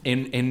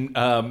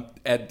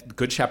at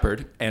Good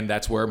Shepherd, and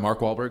that's where Mark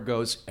Wahlberg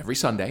goes every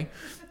Sunday.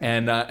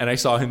 And I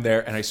saw him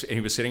there, and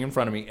he was sitting in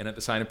front of me, and at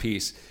the sign of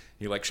peace,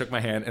 he like shook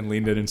my hand and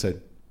leaned in and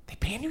said, "They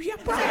paying you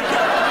yet, bro?" And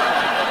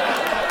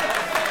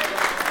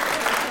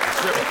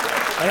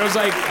I was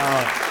like,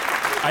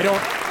 I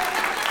don't.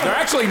 They're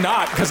actually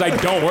not, because I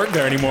don't work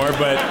there anymore.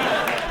 But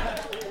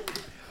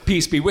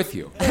peace be with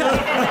you.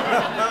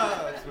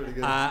 That's really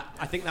good.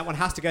 I think that one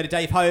has to go to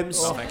Dave Holmes.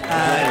 Oh, thank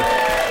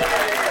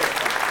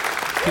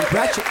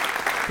you.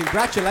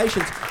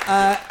 Congratulations.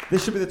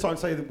 This should be the time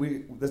to say that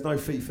there's no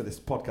fee for this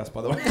podcast,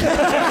 by the way.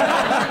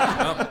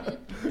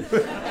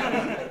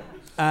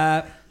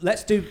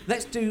 Let's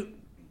do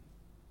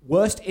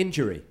worst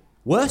injury.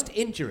 Worst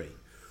injury.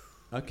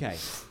 Okay.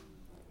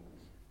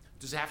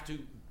 Does it have to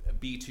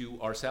be to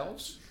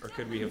ourselves, or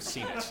could we have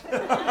seen it?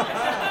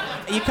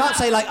 You can't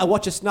say like I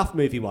watched a snuff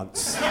movie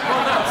once.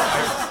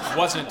 I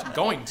wasn't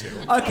going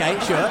to. Okay,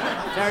 sure,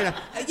 fair enough.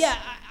 Yeah,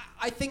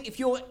 I think if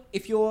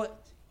you're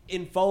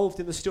involved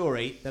in the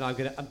story, then I'm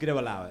gonna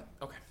allow it.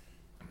 Okay.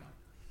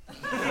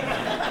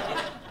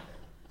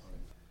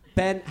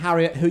 Ben,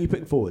 Harriet, who are you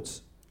putting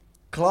forwards?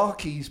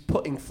 Clarkie's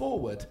putting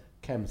forward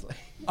Kemsley.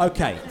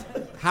 Okay.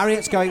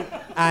 Harriet's going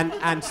and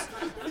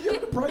You're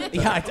on a break.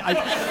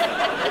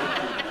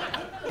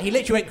 he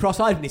literally went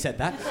cross-eyed when he said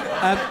that.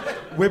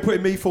 We're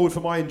putting me forward for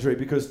my injury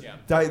because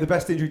the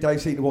best injury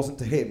Dave's seen wasn't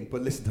to him,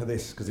 but listen to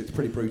this because it's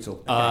pretty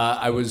brutal.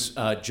 I was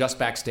just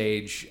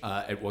backstage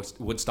at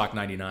Woodstock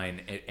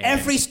 99.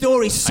 Every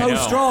story's so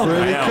strong.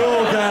 Really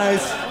cool,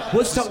 guys.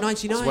 Woodstock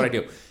 99. That's what I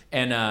do.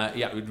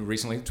 And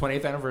recently,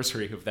 20th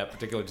anniversary of that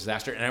particular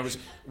disaster. And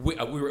we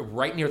were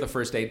right near the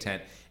first aid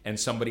tent, and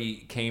somebody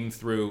came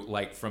through,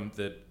 like, from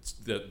the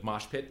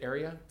mosh pit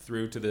area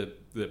through to the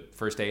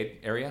first aid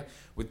area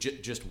with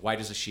just white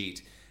as a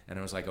sheet. And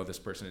I was like, oh, this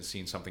person has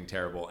seen something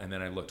terrible. And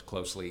then I looked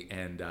closely,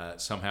 and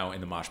somehow in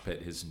the mosh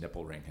pit, his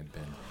nipple ring had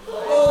been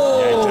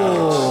yanked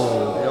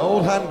out. The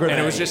old hand grenade.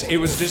 And it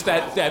was just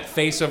that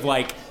face of,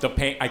 like, the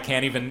pain. I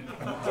can't even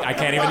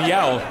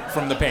yell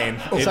from the pain.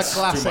 It's a too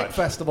classic much.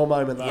 festival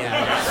moment, though.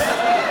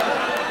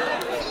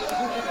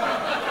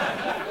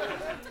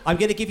 I'm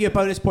going to give you a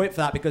bonus point for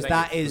that because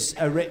that is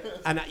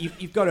and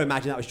you've got to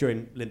imagine that was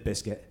during Limp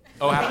Bizkit.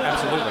 Oh,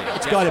 absolutely.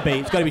 It's got to be.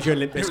 It's got to be during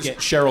Limp Bizkit.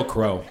 Sheryl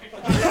Crow.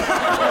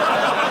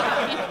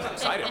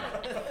 Excited.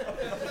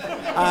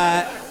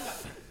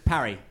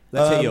 Parry,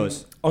 let's hear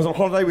yours. I was on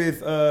holiday with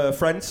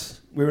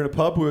friends. We were in a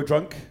pub. We were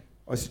drunk.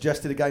 I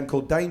suggested a game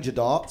called Danger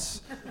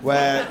Darts,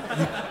 where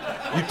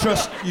you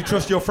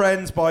trust your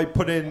friends by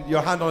putting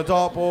your hand on a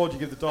dartboard. You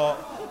give the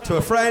dart to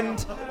a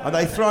friend, and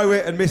they throw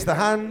it and miss the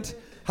hand.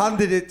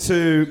 Handed it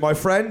to my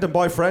friend, and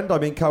by friend I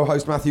mean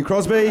co-host Matthew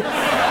Crosby.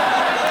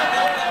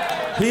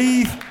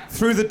 He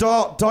threw the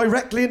dart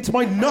directly into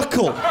my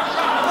knuckle.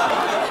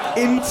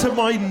 Into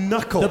my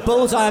knuckle. The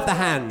bullseye of the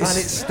hand. And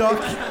it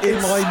stuck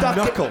in my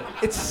knuckle.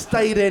 It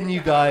stayed in, you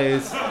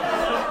guys.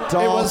 Dart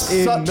it was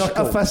in such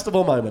knuckle. a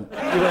festival moment.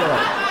 You were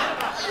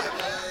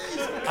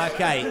right.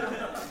 Okay.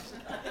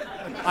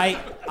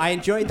 I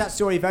enjoyed that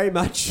story very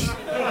much.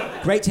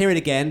 Great to hear it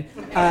again.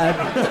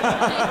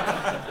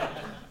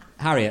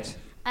 Harriet.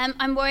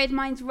 I'm worried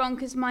mine's wrong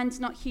because mine's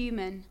not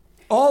human.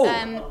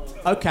 Oh,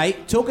 okay.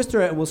 Talk us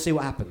through it and we'll see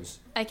what happens.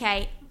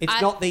 Okay.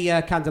 It's not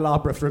the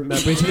candelabra from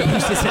Bridge of the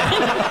Beast, is it?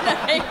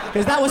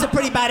 Because that was a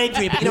pretty bad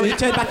injury, but you know, he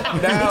turned back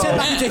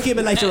into a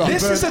human later on.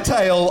 This is a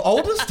tale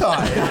old as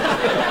time.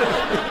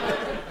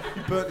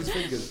 He burnt his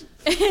fingers.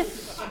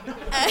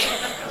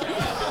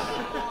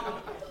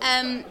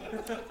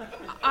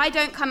 I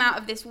don't come out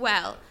of this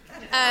well.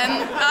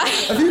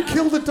 Have you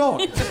killed a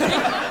dog?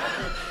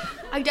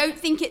 I don't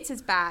think it's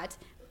as bad,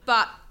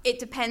 but it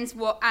depends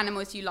what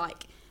animals you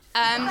like.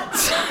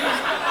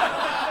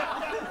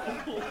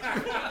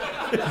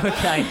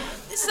 Okay.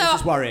 So this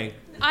is worrying.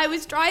 I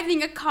was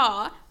driving a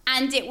car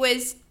and it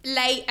was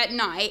late at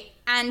night,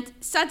 and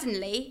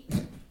suddenly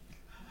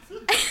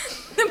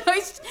the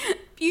most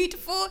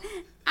beautiful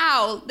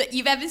owl that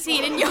you've ever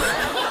seen in your life.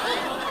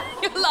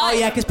 Oh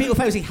yeah, because people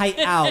famously hate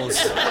owls.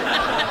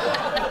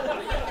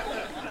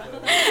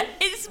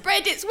 It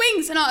spread its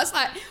wings and I was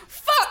like,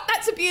 fuck,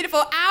 that's a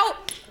beautiful owl.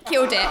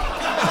 Killed it.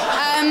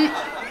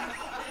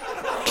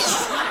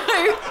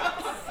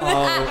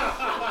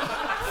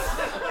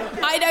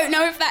 I don't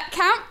know if that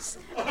counts.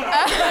 But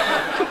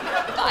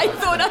I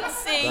thought I'd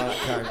see.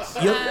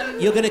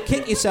 You're going to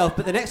kick yourself,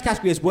 but the next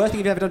category is worst thing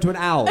you've ever done to an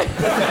owl. So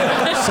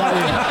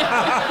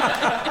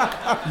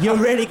you're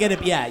really going to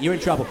be, you're in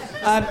trouble.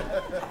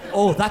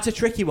 That's a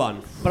tricky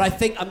one. But I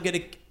think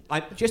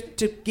just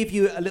to give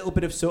you a little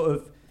bit of sort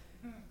of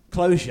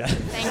closure.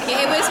 Thank you.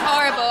 It was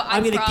horrible.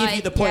 I'm going to give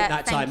you the point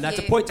that time. That's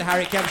a point to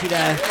Harriet Kemsley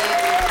there.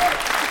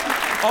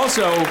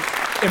 Also,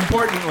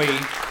 importantly,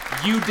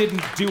 you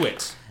didn't do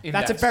it.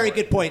 That's a very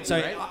good point.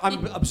 So right?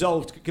 I'm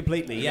absolved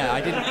completely. Yeah,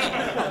 I didn't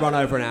run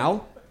over an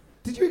owl.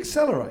 Did you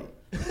accelerate?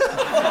 You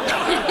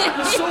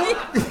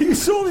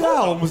saw the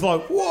owl and was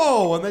like,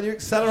 whoa, and then you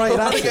accelerated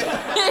out.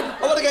 I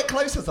want to get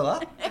closer to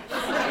that. No,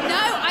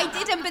 I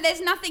didn't, but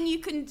there's nothing you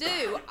can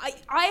do.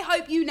 I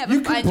hope you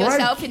never find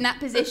yourself in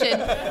that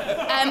position.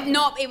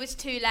 It was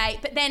too late.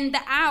 But then the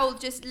owl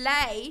just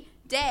lay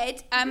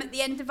dead at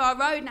the end of our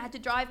road and I had to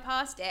drive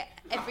past it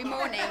every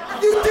morning.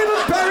 You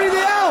didn't bury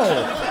the owl!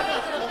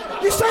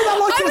 You say that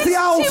like it was the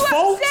owl's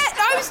fault?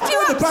 I was too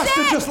upset! The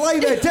bastard just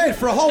lay there dead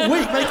for a whole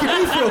week, making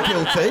me feel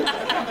guilty.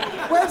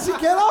 Where did he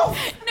get off?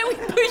 No, we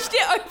pushed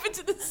it over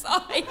to the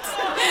side.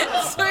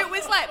 So it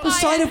was like the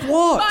side of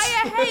what? By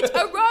a hedge,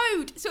 a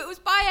road. So it was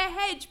by a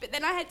hedge, but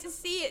then I had to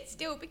see it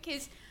still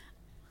because...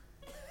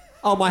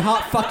 Oh, my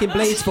heart fucking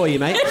bleeds for you,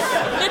 mate.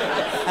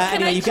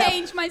 Can I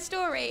change my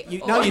story?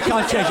 No, you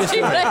can't change your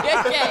story.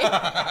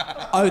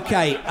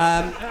 Okay.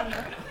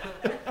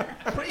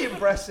 Pretty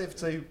impressive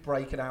to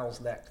break an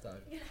owl's neck, though.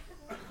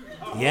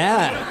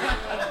 Yeah.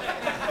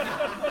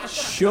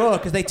 Sure,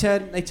 because they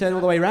turn all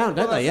the way around,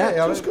 don't they?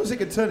 Yeah. Just because he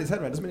can turn his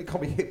head around doesn't mean it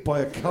can't be hit by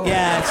a car.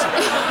 Yeah.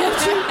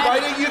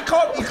 Right, you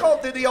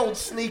can't do the old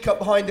sneak up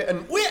behind it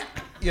and whip,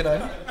 you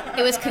know.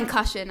 It was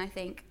concussion, I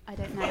think. I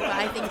don't know, but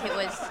I think it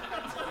was.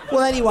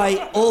 Well, anyway,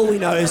 all we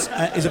know is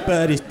a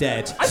bird is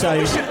dead.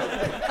 I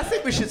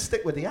think we should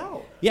stick with the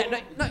owl.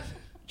 Yeah, no. Do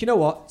you know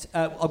what?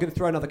 I'm going to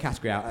throw another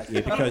category out at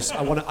you because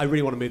I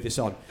really want to move this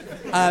on.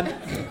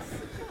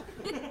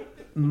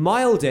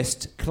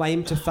 Mildest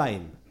claim to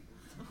fame.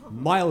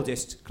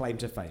 Mildest claim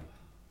to fame.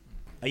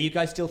 Are you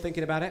guys still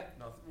thinking about it?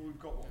 No, we've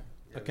got one.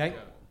 Okay.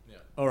 Yeah.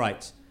 All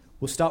right.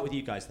 We'll start with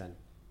you guys then.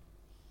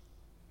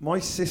 My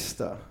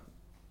sister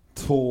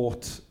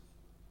taught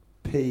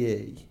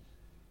PE.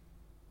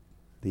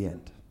 The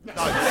end.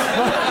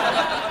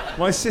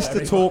 My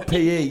sister taught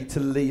PE to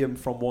Liam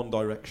from One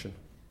Direction.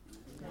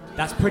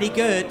 That's pretty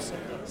good.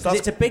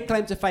 It's a big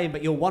claim to fame,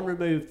 but you're one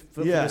removed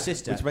from your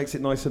sister. Which makes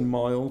it nice and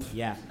mild.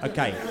 Yeah,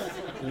 okay.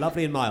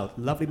 Lovely and mild.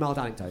 Lovely mild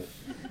anecdote.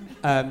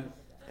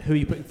 Who are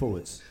you putting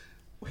forwards?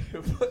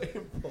 We're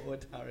putting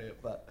forward Harriet,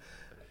 but...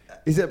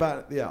 Is it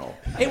about the owl?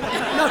 No,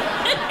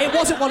 it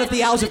wasn't one of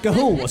the owls of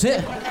Gahul, was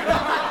it?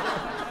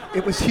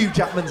 It was Hugh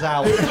Jackman's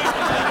owl.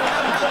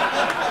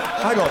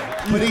 Hang on.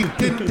 But he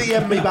didn't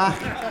DM me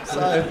back,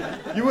 so...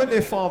 You weren't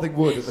near Farthing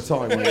Wood at the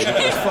time, were you? It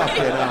was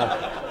fucking hell.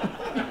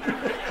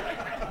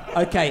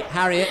 Okay,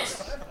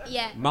 Harriet.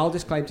 Yeah.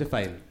 Mildest claim to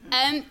fame.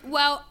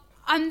 Well,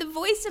 I'm the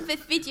voice of a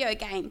video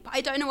game, but I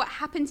don't know what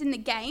happens in the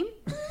game.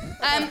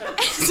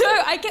 So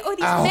I get all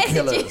these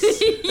messages.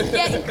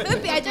 Yeah, it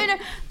could be. I don't know.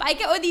 But I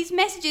get all these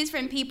messages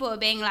from people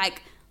being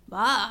like,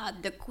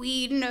 the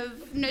Queen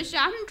of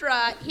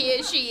Nashandra,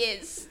 here she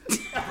is.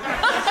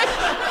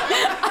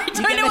 I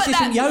don't know what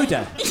that... from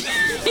Yoda.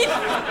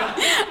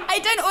 I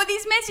don't know all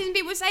these messages and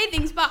people say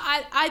things, but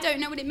I don't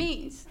know what it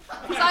means.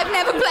 Because I've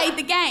never played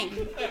the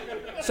game.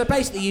 So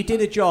basically, you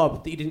did a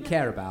job that you didn't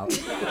care about.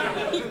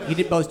 You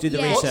didn't bother to do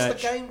the research.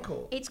 What's the game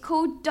called? It's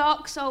called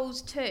Dark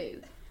Souls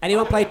 2.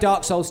 Anyone played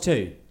Dark Souls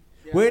 2?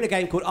 Yeah. We're in a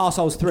game called Our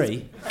Souls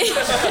 3.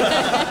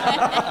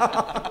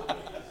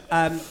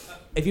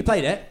 Have you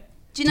played it?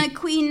 Do you know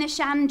Queen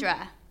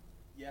Nashandra?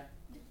 Yeah.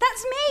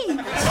 That's me.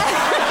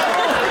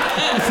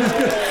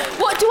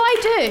 What do I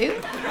do?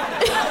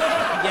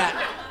 Yeah.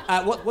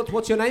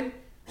 What's your name?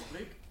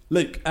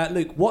 Luke.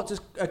 Luke, what does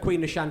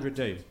Queen Nashandra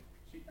do?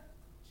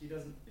 She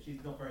doesn't.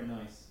 She's not very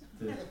nice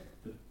to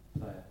the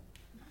player.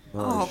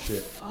 Oh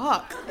shit.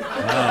 Fuck.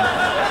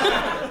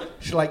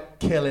 She's like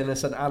kill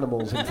innocent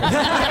animals in front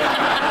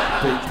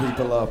Beat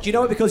people up. Do you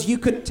know what? Because you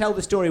couldn't tell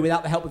the story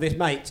without the help of his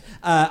mate.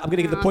 I'm going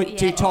to give the point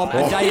to Tom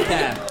and Dave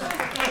there.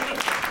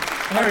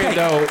 Harriet,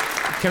 though,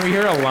 can we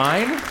hear a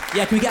line?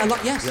 Yeah, can we get a line?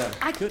 Yes. Yeah.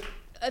 I could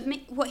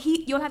admit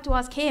you'll have to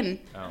ask him.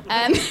 Oh.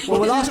 Well,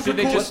 we'll ask. Did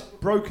they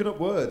just broken up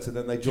words and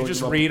then they joined? You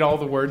just read all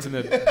the words in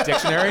the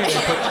dictionary and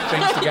put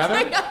things together?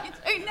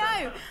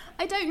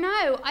 I don't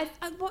know.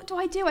 What do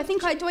I do?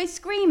 Do I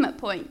scream at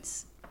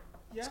points?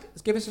 Yeah.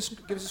 Give us a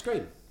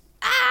scream.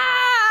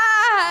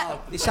 Ah!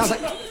 Oh, it sounds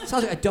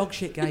like a dog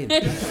shit game.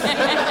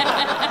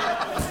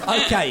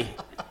 Okay.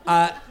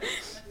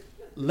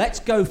 Let's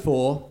go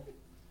for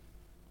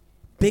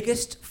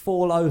biggest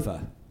fall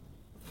over.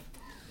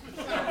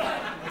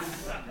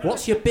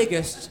 What's your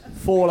biggest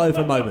fall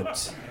over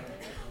moment?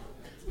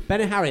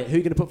 Ben and Harriet, who are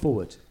you going to put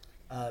forward?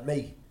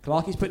 Me.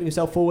 Clarky's putting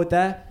himself forward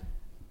there.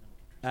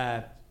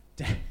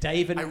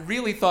 Dave and... I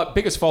really thought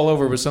biggest fall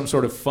over was some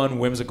sort of fun,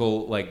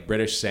 whimsical, like,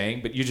 British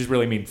saying, but you just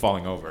really mean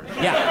falling over.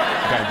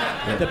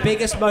 Yeah. Okay. The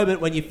biggest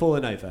moment when you've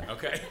fallen over.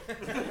 Okay.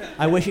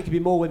 I wish it could be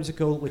more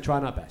whimsical. We're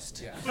trying our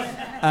best.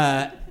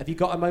 Yeah. Have you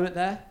got a moment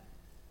there?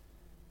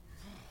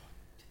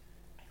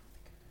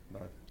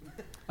 No.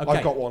 Okay.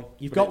 I've got one.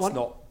 You've got one? It's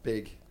not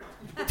big.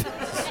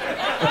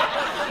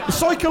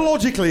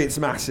 Psychologically, it's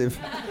massive,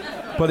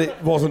 but it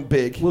wasn't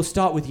big. We'll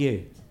start with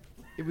you.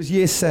 It was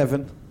year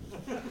 7.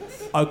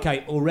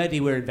 Okay, already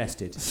we're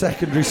invested.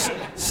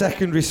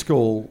 Secondary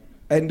school,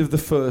 end of the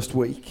first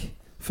week.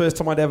 First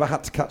time I'd ever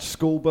had to catch a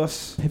school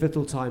bus.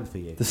 Pivotal time for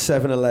you. The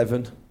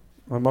 7-Eleven.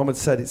 My mum had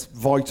said it's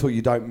vital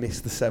you don't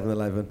miss the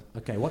 7-Eleven.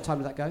 Okay, what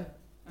time did that go?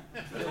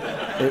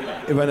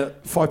 It went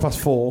at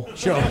 4:05.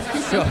 Sure.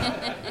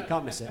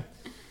 Can't miss it.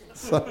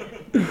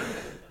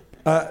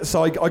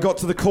 So I got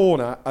to the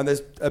corner and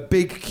there's a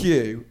big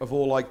queue of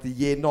all like the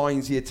year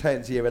 9s, year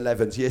 10s, year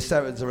 11s. Year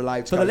 7s are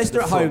allowed to For go the listener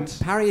to at the home,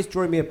 front. Parry is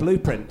drawing me a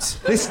blueprint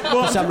for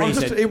some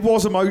reason. It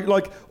was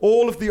like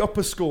all of the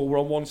upper school were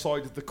on one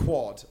side of the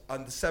quad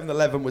and the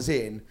 7-Eleven was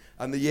in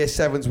and the year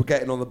 7s were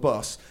getting on the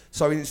bus.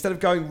 So instead of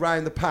going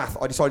round the path,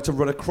 I decided to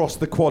run across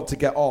the quad to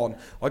get on.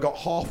 I got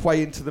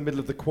halfway into the middle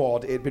of the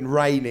quad. It had been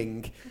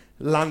raining,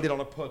 landed on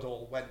a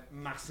puddle, went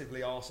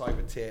massively arse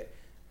over tit.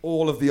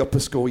 All of the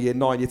upper school, year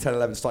 9, year 10,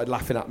 11, started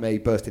laughing at me,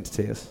 burst into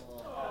tears.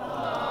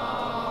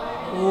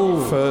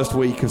 Ooh. First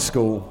week of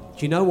school.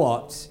 Do you know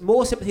what?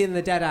 More sympathy than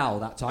the dead owl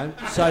that time.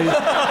 So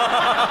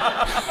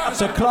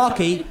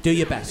Clarky, do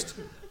your best.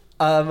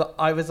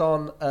 I was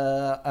on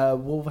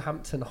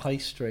Wolverhampton High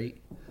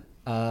Street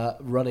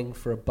running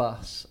for a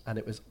bus and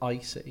it was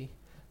icy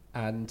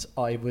and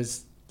I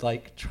was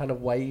like trying to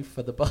wave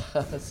for the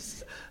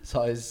bus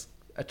so I was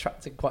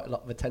attracting quite a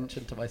lot of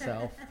attention to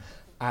myself.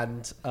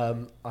 And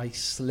I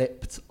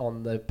slipped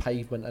on the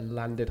pavement and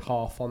landed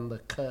half on the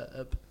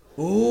curb.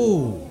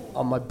 Ooh.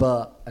 On my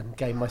butt and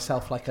gave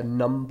myself like a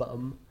numb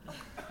bum.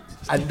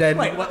 And then...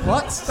 Wait,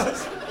 what? Is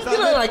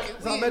that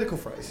a medical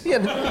phrase? Yeah.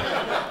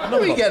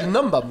 No, you get a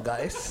numb bum,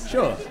 guys.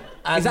 Sure.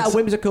 Is that a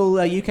whimsical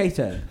UK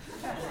term?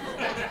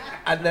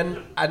 And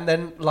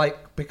then,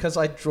 like, because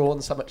I'd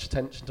drawn so much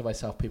attention to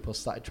myself, people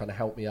started trying to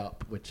help me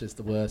up, which is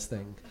the worst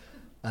thing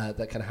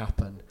that can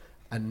happen.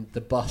 And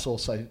the bus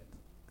also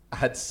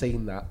had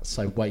seen that,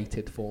 so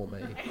waited for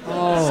me.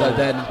 Oh. So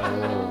then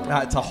I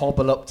had to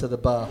hobble up to the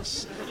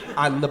bus,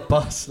 and the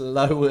bus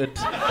lowered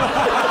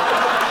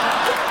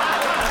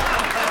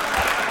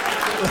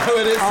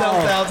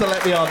itself down to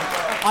let me on.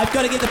 I've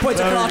got to give the point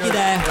to Clarky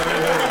there.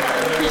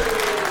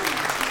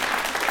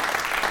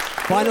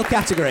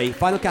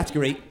 Final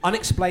category,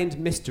 unexplained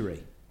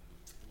mystery.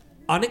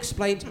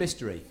 Unexplained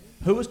mystery.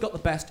 Who has got the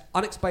best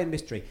unexplained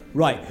mystery?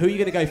 Right, who are you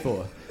going to go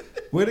for?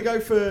 We're going to go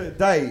for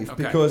Dave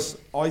because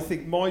I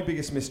think my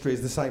biggest mystery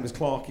is the same as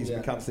Clarky's. We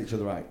cancel each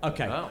other out.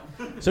 Okay. Oh.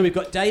 So we've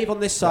got Dave on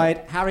this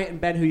side, Harriet and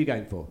Ben, who are you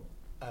going for?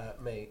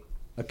 Me.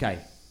 Okay.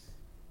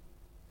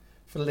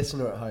 For the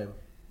listener at home,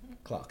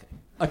 Clarky.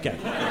 Okay.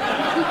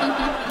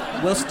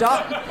 We'll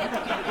start...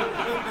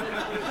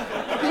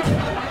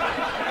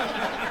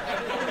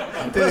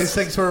 Do these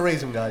things for a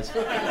reason, guys.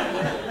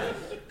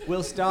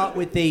 We'll start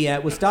with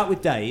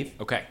Dave.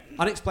 Okay.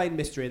 Unexplained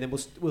mystery, and then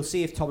we'll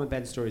see if Tom and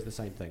Ben's story is the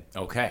same thing.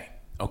 Okay.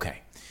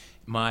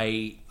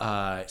 My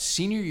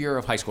senior year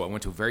of high school, I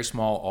went to a very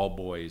small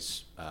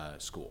all-boys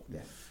school.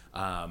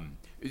 Yeah.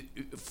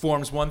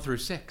 Forms 1 through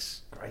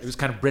 6. It was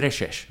kind of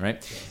Britishish,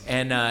 right?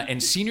 Yeah.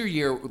 And senior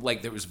year,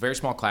 like there was a very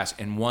small class,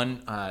 and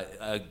one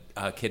a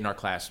kid in our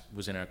class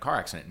was in a car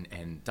accident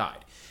and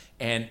died.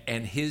 And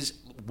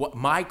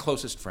my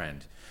closest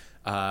friend.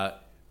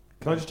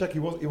 Can I just check? He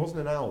wasn't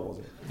an owl, was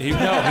he? He did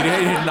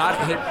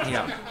not hit.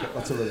 Yeah.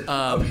 That's a relief.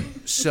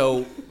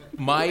 So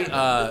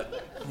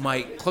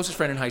my closest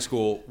friend in high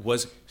school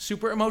was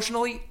super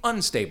emotionally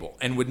unstable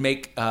and would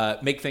make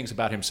things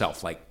about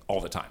himself like all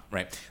the time,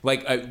 right?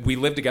 Like we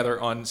lived together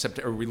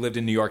we lived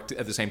in New York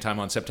at the same time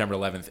on September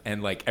 11th,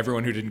 and like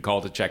everyone who didn't call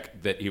to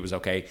check that he was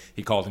okay,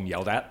 he called and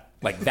yelled at.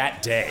 Like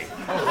that day.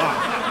 Oh,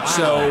 wow.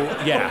 So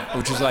yeah,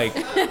 which is like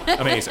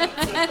amazing.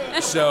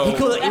 So he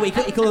called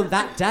him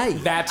that day.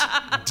 That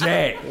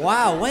day.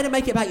 Wow, way to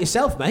make it about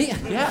yourself, mate.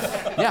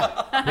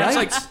 Yeah. Right? It's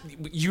like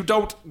you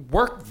don't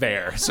work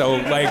there, so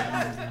like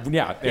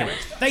yeah. Anyways.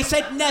 They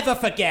said never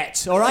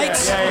forget. All right.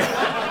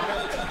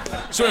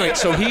 Yeah. So anyway,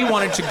 so he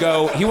wanted to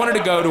go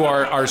to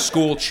our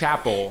school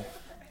chapel.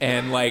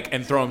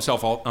 And throw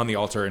himself on the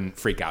altar and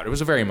freak out. It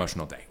was a very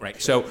emotional day,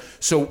 right? So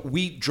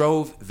we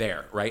drove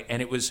there, right?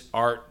 And it was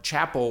our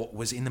chapel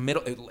was in the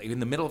middle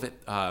of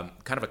it, kind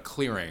of a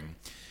clearing,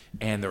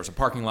 and there was a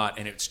parking lot,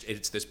 and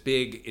it's this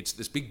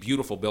big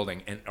beautiful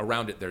building, and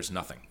around it there's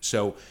nothing.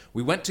 So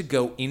we went to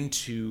go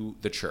into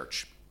the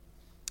church,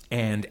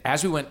 and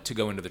as we went to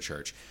go into the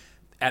church,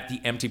 at the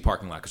empty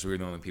parking lot because we were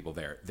the only people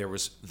there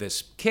was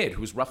this kid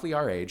who was roughly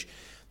our age.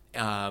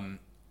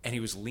 And he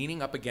was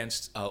leaning up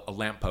against a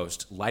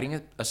lamppost,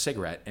 lighting a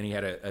cigarette, and he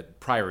had a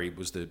Priory,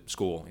 was the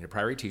school, and a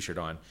Priory t-shirt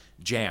on,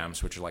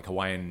 Jams, which are like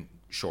Hawaiian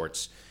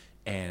shorts,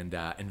 and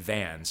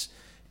Vans,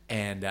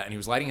 and he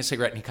was lighting a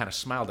cigarette, and he kind of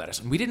smiled at us,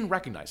 and we didn't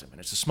recognize him. And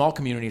it's a small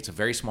community, it's a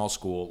very small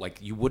school, like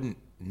you wouldn't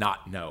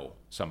not know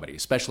somebody,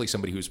 especially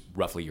somebody who's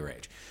roughly your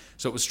age.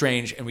 So it was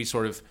strange, and we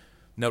sort of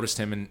noticed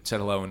him and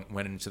said hello and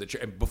went into the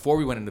church. And before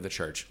we went into the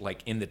church,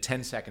 like in the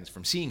 10 seconds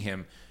from seeing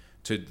him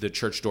to the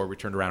church door, we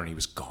turned around and he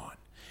was gone.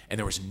 And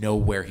there was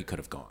nowhere he could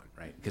have gone,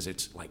 right? Because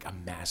it's like a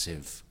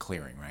massive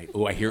clearing, right?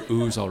 Oh, I hear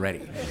oohs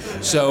already.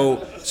 So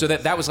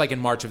that was like in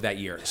March of that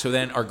year. So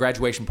then our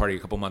graduation party a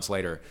couple months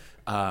later,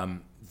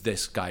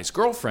 this guy's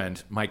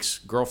girlfriend, Mike's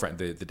girlfriend,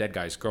 the dead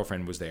guy's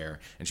girlfriend was there,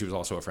 and she was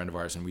also a friend of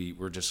ours, and we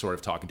were just sort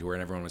of talking to her,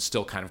 and everyone was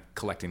still kind of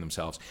collecting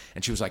themselves.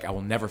 And she was like, I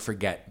will never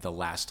forget the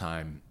last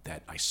time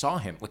that I saw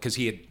him, because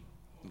he had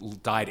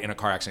died in a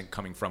car accident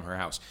coming from her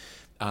house.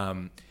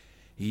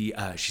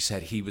 She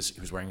said he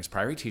was wearing his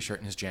Priory t-shirt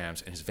and his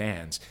Jams and his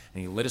Vans,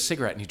 and he lit a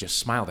cigarette and he just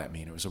smiled at me,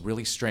 and it was a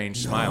really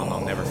strange smile, and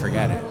I'll never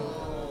forget it.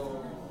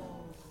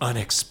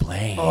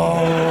 Unexplained.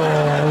 Oh,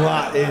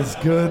 that is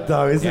good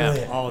though, isn't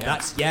it? Oh,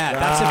 that's a...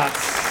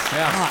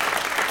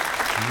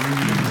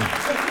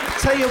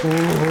 Tell you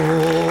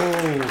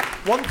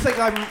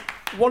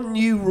one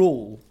new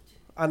rule,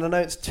 and I know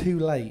it's too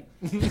late.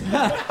 It's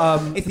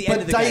the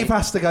end of the Dave game.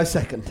 has to go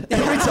second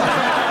every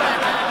time.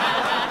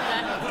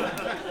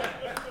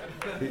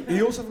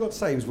 He also forgot to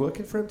say he was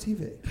working for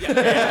MTV.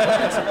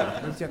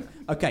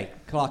 Okay,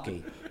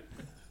 Clarky,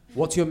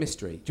 what's your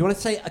mystery? Do you want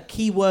to say a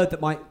key word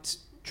that might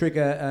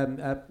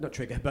trigger, not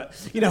trigger, but,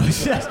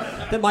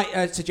 that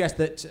might suggest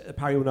that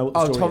Parry will know what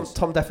the story is?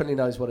 Tom definitely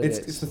knows what it is.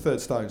 It's the Third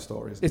Stone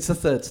story, isn't it? It's the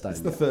Third Stone.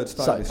 It's the Third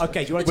Stone. So,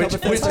 okay, do you want to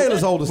tell the tale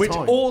as old as which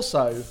time?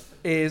 Also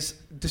is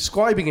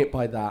describing it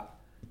by that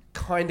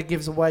kind of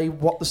gives away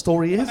what the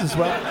story is as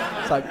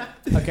well. So,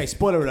 okay,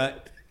 spoiler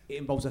alert. It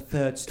involves a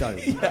third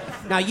stone. Yeah.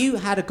 Now, you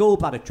had a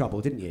gallbladder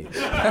trouble, didn't you?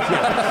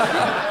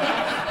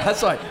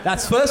 That's right.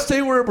 First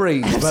two were a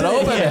breeze, but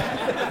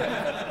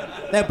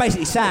They were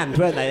basically sand,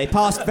 weren't they? They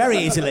passed very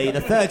easily.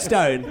 The third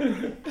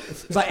stone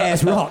was like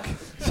Ayers Rock.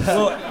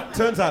 Well,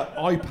 turns out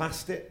I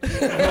passed it.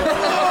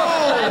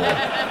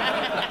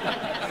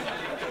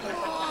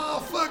 Oh,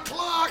 for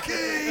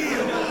Clarky!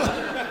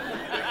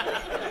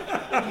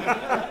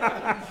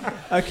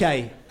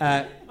 Okay.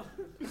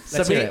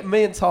 So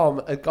me and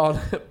Tom had gone,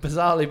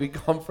 bizarrely, we'd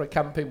gone for a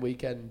camping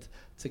weekend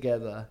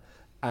together.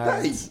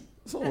 And Hey, it's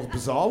not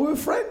bizarre, we were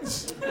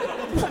friends.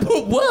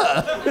 But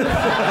were?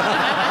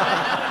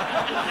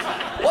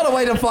 What a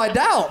way to find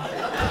out.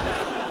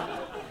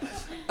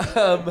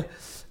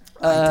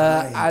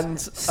 And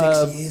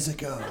 6 years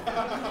ago.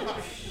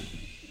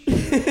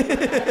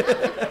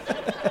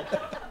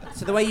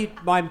 So the way you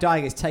mime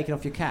dying is taking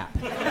off your cap.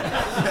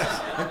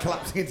 And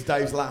collapsing into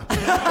Dave's lap.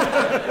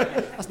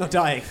 That's not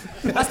dying.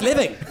 That's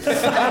living.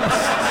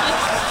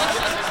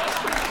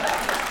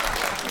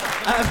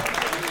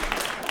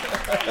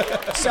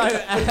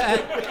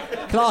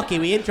 Clarky,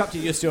 we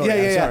interrupted your story.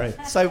 Yeah. Sorry.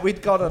 So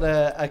we'd gone on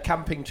a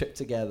camping trip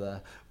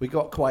together. We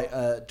got quite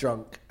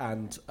drunk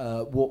and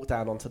walked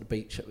down onto the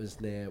beach that was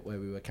near where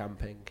we were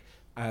camping.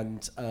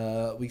 And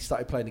we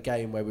started playing a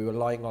game where we were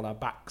lying on our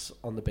backs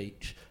on the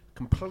beach,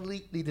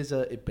 completely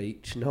deserted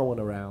beach, no one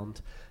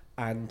around.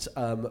 And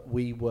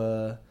we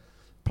were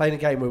playing a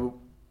game where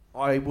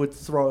I would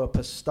throw up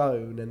a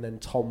stone and then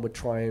Tom would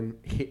try and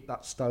hit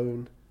that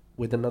stone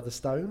with another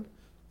stone,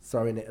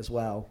 throwing it as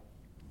well.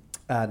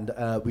 And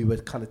we were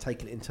kind of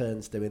taking it in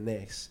turns doing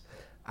this.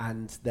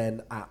 And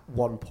then at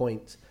one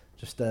point,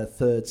 just a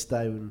third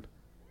stone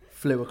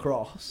flew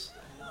across.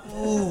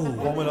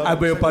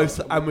 And we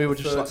were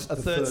just like, a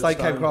third stone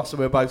came across and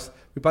we both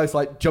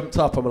like jumped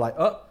up and we're like,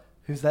 oh,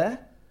 who's there?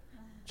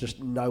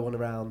 Just no one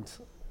around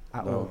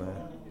at all.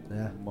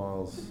 Yeah.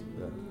 Miles.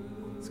 Yeah.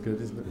 It's good,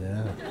 isn't it?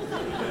 Yeah.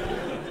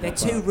 They're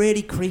two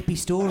really creepy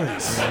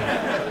stories.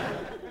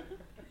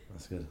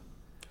 That's good.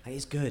 It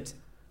is good. Do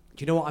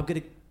you know what I'm going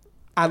to...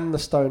 And the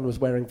stone was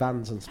wearing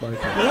Vans and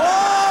smoking.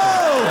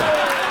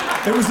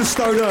 Whoa! It was the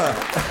stoner.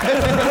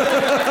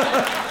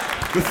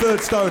 The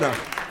third stoner.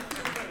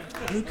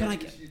 Who can I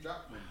get?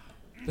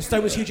 The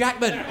stone was Hugh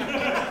Jackman.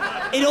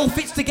 It all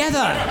fits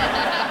together.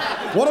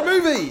 What a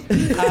movie!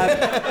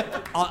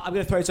 I'm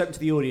going to throw this open to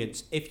the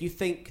audience. If you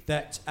think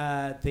that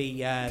But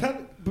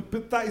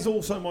that is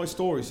also my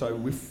story,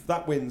 so if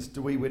that wins,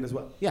 do we win as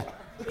well? Yeah.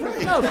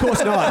 No, of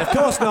course not. Of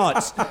course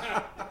not.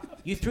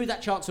 You threw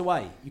that chance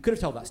away. You could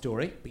have told that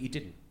story, but you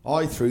didn't.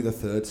 I threw the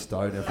third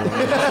stone,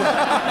 everyone.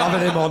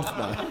 Having him on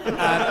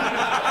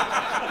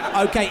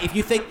now. Okay, if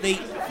you think the...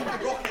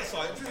 Rocket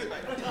science, is it,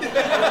 mate?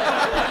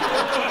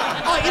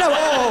 Oh, you know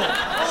what?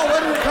 Oh,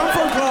 where did it come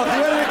from, Clark?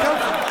 Where did it come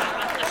from?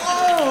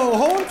 Oh,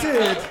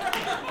 haunted.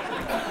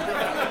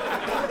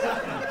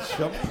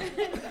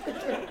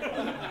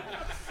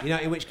 You know,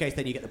 in which case,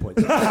 then you get the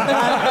points.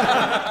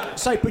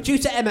 So,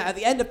 producer Emma, at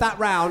the end of that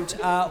round,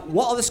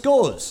 what are the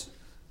scores?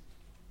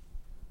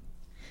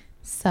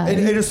 So.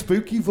 In a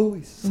spooky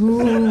voice.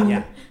 Ooh.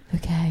 Yeah.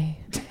 Okay.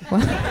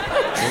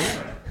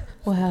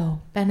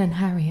 Well, Ben and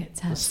Harriet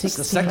have 16.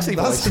 The sexy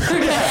voice.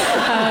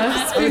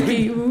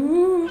 Spooky.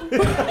 Ooh.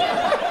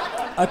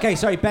 Okay,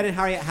 sorry, Ben and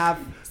Harriet have...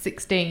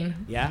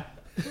 16. Yeah?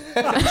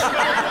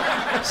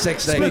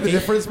 16. Split the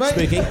difference, mate.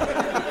 Spooky.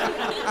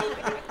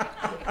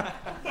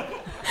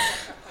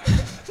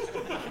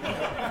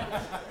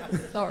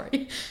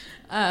 Sorry.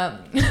 And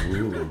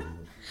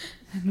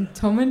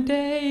Tom and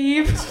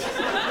Dave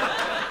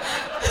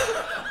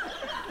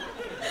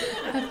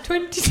have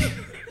 22.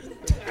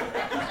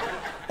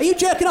 Are you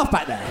jerking off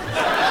back there?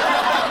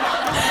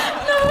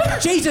 No.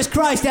 Jesus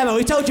Christ, Emma,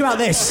 we told you about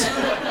this.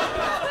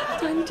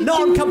 22.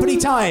 Not on company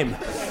time.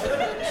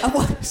 And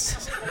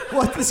what's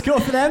the score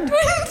for them?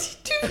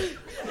 22.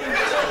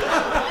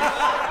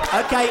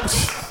 Okay.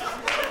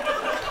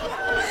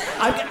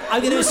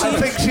 I'm going to assume...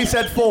 I think she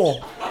said 4.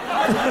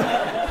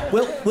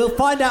 We'll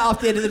find out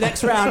after the end of the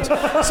next round. So...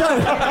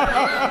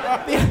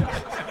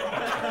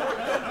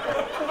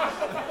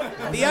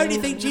 The only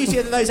thing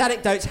juicier than those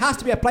anecdotes has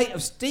to be a plate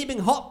of steaming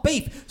hot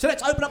beef. So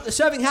let's open up the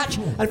serving hatch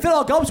and fill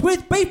our gobs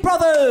with Beef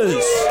Brothers.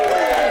 If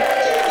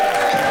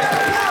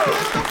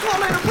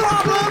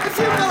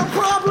you got a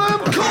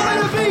problem, call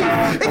it a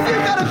beef. If you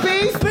got a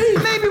beef,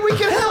 maybe we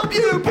can help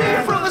you.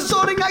 Beef Brothers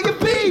sorting out your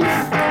beef.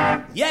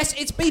 Yes,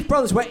 it's Beef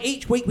Brothers, where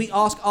each week we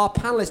ask our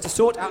panellists to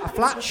sort out a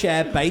flat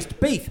share-based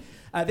beef.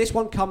 This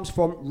one comes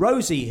from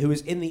Rosie, who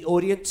is in the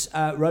audience.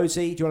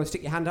 Rosie, do you want to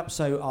stick your hand up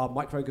so our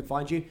microphone can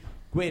find you?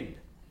 Gwyn.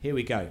 Here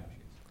we go.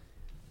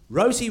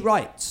 Rosie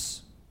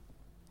writes,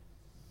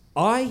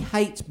 I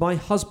hate my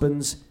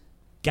husband's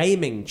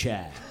gaming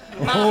chair.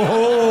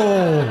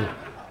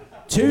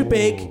 Too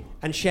big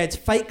and sheds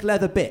fake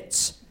leather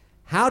bits.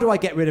 How do I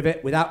get rid of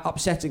it without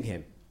upsetting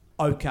him?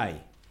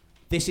 Okay,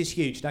 this is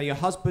huge. Now, your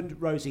husband,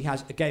 Rosie,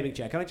 has a gaming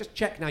chair. Can I just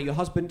check now, your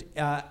husband,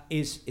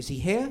 is he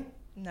here?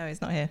 No,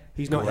 he's not here.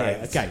 He's not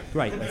here. Okay,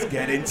 great. Let's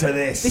get into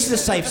this. This is a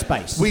safe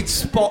space. We'd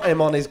spot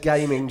him on his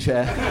gaming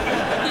chair.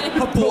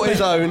 Brought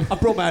his own. I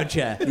brought my own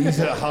chair. He's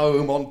at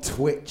home on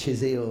Twitch,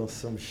 is he, or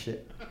some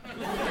shit?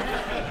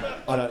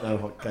 I don't know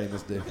what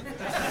gamers do.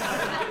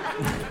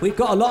 We've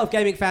got a lot of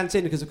gaming fans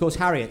in because, of course,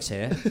 Harriet's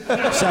here.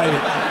 So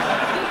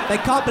they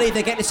can't believe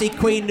they get to see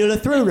Queen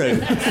Nulathuru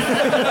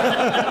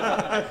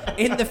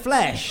in the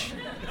flesh.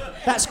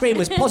 That scream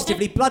was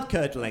positively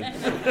blood-curdling.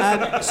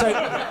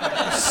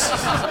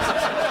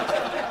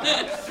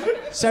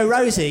 So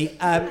Rosie,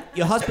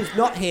 your husband's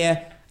not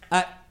here.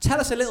 Tell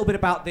us a little bit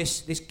about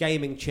this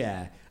gaming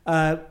chair.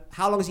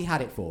 How long has he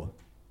had it for?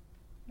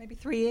 Maybe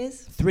 3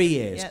 years. 3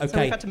 years, yeah, okay. So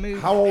we've had to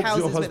move How old's houses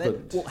your with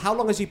husband? it. Well, how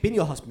long has he been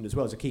your husband as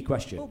well is a key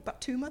question. Oh, about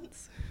 2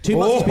 months. 2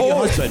 months he's been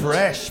your it's husband?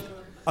 fresh.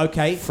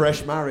 Okay.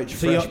 Fresh marriage,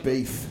 So fresh you're-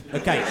 beef.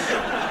 Okay.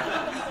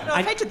 No,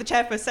 I've hated the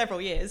chair for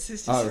several years.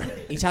 It's just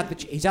He's had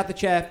the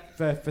chair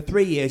for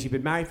 3 years. You've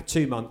been married for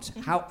 2 months.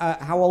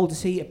 How old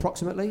is he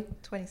approximately?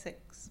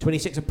 26.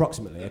 26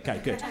 approximately. Okay,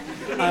 good.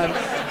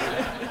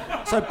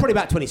 So probably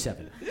about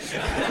 27.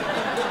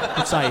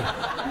 I'd say.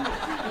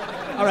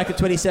 I reckon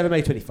 27,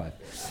 maybe 25.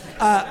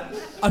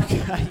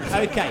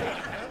 Okay.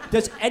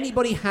 Does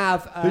anybody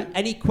have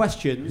any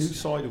questions? Whose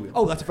side are we on?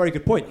 Oh, that's a very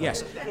good point.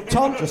 Yes,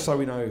 Tom. Just so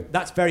we know.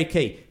 That's very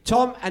key.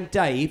 Tom and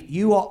Dave,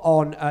 you are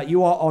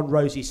on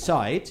Rosie's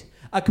side.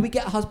 Can we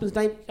get a husband's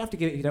name? You don't have to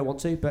give it if you don't want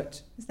to,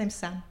 but His name's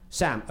Sam.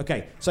 Sam.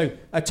 Okay. So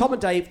Tom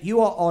and Dave,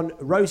 you are on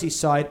Rosie's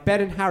side. Ben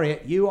and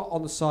Harriet, you are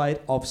on the side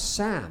of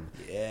Sam.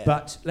 Yeah.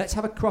 But let's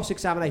have a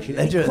cross-examination.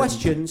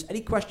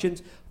 Any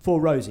questions for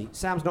Rosie?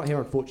 Sam's not here,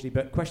 unfortunately,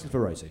 but questions for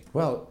Rosie.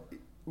 Well,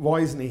 why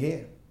isn't he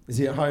here? Is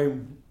he at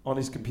home on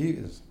his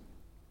computers?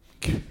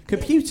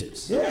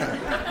 Computers?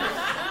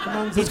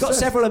 Yeah. He's got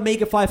several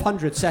Amiga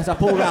 500 set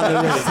up all around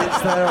the room.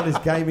 Sits there on his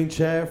gaming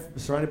chair,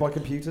 surrounded by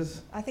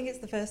computers. I think it's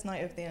the first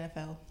night of the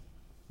NFL.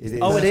 It is.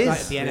 Oh, it is? Right,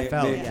 The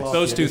NFL, Me and yes. Clark,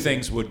 Those yeah, two it is.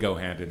 things would go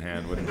hand in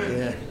hand, wouldn't they?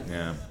 Yeah.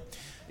 Yeah.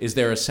 Is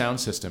there a sound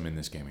system in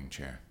this gaming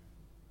chair?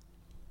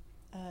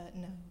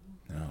 No.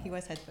 No. He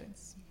wears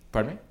headphones.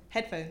 Pardon me?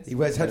 Headphones. He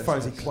wears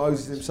headphones. He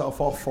closes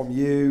himself off from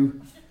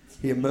you.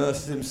 He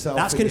immerses himself.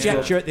 That's in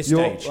conjecture at this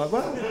stage.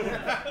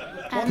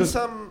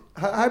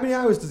 How many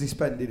hours does he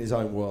spend in his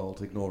own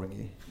world, ignoring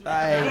you?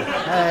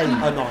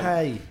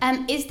 Hey.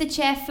 Is the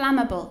chair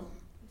flammable?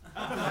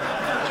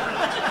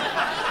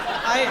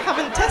 I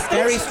haven't tested.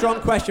 Very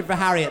strong question for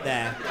Harriet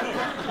there.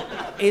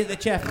 Is the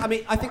chair? I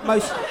mean, I think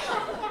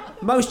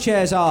most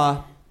chairs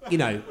are,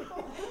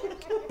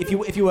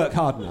 if you work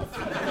hard enough.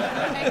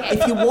 Okay.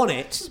 If you want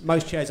it,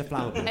 most chairs are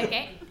flammable.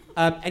 Okay.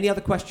 Any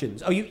other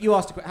questions? Oh, you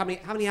asked how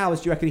many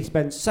hours do you reckon he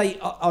spends, say,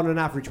 on an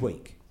average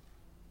week?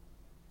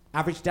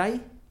 Average day?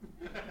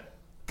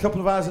 Couple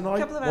of hours a night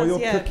Couple of while hours, you're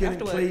yeah, cooking and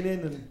after work.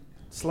 cleaning and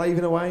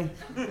slaving away.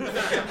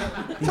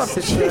 He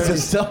sits there in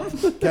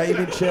his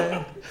gaming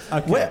chair.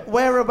 Okay.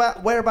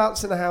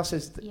 Whereabouts in the house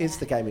is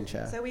the gaming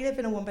chair? So we live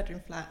in a one-bedroom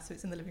flat, so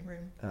it's in the living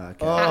room. Okay.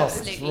 Oh,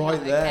 Absolutely it's right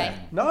not, there. okay.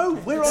 No,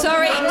 we're on.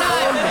 Sorry, no.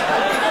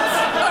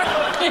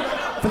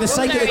 For the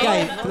sake of the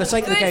game, Good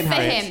for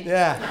Harriet. him.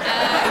 Yeah.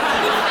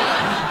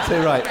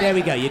 Too right. There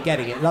we go. You're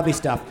getting it. Lovely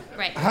stuff.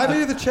 Great. How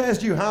many of the chairs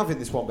do you have in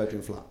this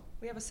one-bedroom flat?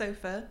 We have a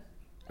sofa,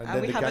 And and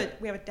then we the have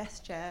ga- a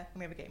desk chair, and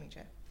we have a gaming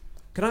chair.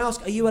 Can I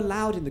ask, are you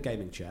allowed in the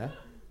gaming chair?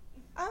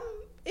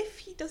 If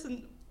he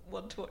doesn't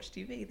want to watch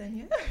TV, then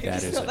yeah. That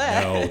He's is not a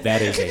there. no.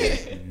 That is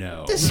a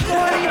no.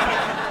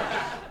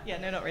 Yeah,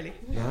 no, not really.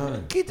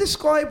 No. Can you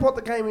describe what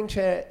the gaming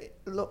chair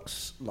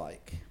looks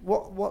like?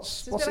 What's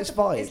So its it's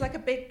vibe? It's like a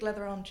big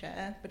leather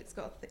armchair, but it's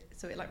got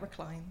so it like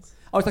reclines.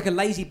 Oh, it's like a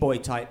lazy boy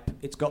type.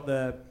 It's got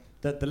the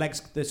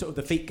legs, the sort of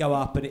the feet go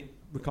up and it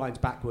reclines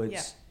backwards.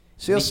 Yeah.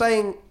 So you're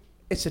saying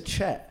it's a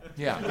chair?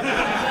 Yeah.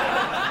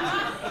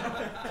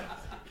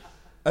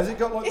 Has it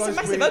got like It's a those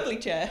massive weird, ugly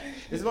chair.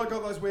 Has it like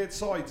got those weird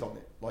sides on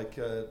it, like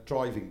a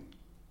driving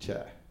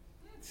chair?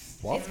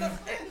 What?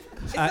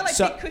 It's got like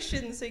so- big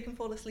cushions so you can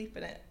fall asleep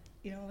in it.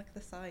 You know, like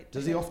the side.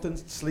 Does he often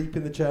sleep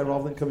in the chair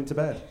rather than coming to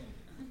bed?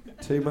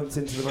 2 months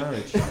into the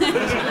marriage.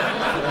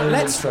 Very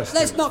interesting.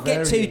 Let's not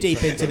get Very too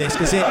deep into this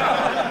because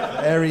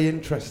Very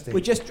interesting. we're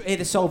just here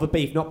to solve a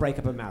beef, not break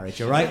up a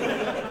marriage. All right.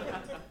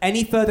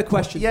 Any further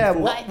questions? Yeah.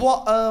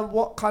 before-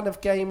 What kind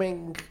of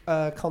gaming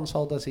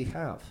console does he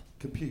have?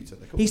 Computer.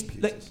 They're called He's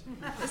computers.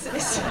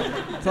 It's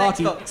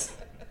Clarky. Xbox.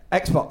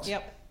 Xbox.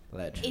 Yep.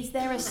 Ledge. Is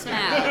there a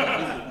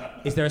smell?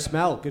 Is there a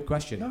smell? Good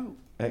question. No.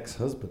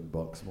 Ex-husband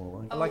box,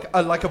 more like.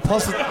 Like a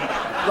positive,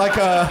 like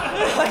a.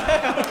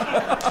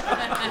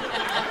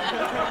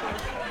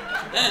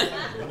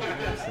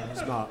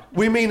 Smart.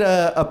 We mean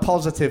a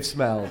positive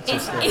smell.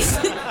 Does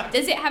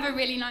it have a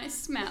really nice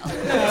smell?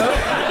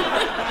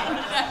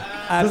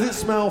 Does it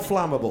smell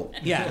flammable?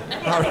 Yeah.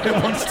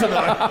 Harriet wants to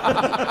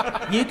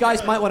know. You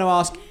guys might want to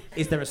ask,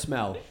 is there a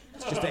smell?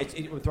 It's just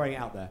we're throwing it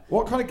out there.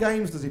 What kind of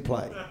games does he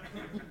play?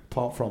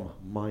 Apart from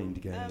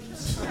mind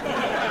games.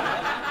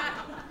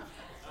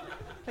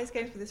 Plays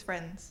games with his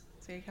friends,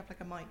 so you have like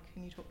a mic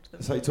and you talk to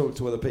them. So he talks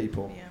to other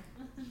people. Yeah.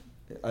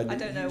 And I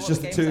don't know It's what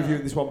just the the two games of you are.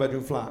 in this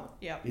one-bedroom flat.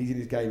 Yep. He's in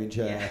his gaming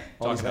chair, Yeah.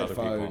 on his Talking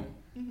to other headphone,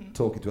 Mhm.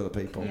 talking to other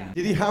people. Yeah.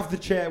 Did he have the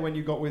chair when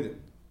you got with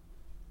him?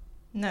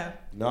 No.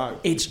 No.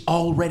 It's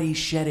already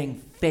shedding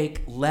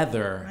fake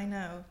leather. I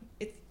know.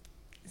 It's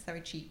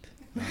very cheap.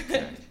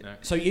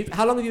 So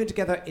how long have you been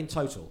together in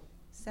total?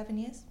 7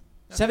 years.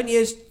 7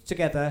 years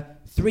together,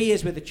 3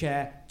 years with the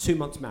chair, 2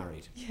 months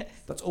married. Yes.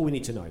 That's all we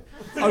need to know.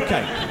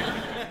 Okay.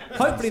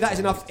 Hopefully that is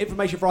enough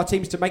information for our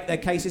teams to make their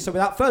cases. So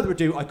without further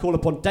ado, I call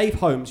upon Dave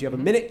Holmes. You have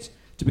a minute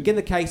to begin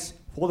the case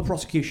for the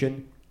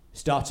prosecution,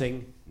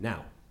 starting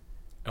now.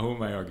 Who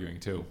am I arguing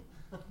to?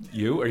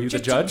 You? Are you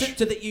Just the judge?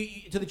 To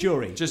the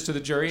jury. Just to the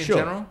jury in Sure.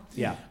 general?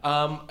 Yeah.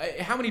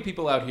 How many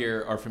people out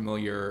here are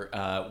familiar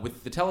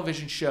with the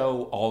television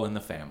show All in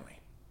the Family?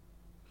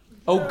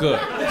 Oh, good.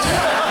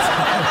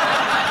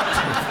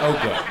 Oh,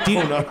 good.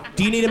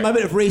 Do you need a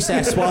moment of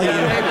recess while you...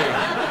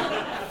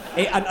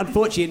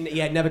 Unfortunately,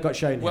 yeah, it never got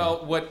shown here.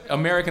 Well, what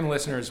American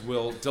listeners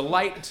will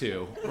delight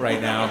to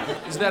right now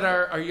is that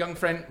our young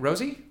friend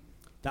Rosie?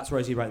 That's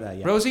Rosie right there,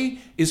 yeah.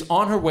 Rosie is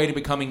on her way to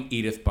becoming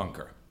Edith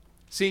Bunker.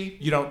 See,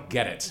 you don't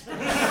get it.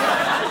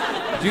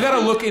 You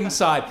gotta look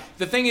inside.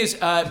 The thing is,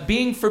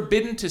 being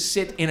forbidden to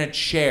sit in a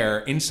chair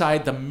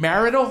inside the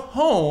marital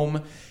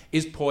home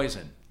is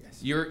poison.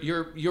 Yes.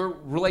 Your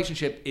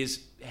relationship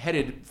is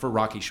headed for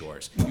rocky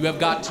shores. You have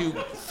got to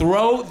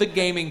throw the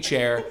gaming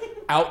chair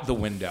out the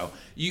window.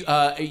 You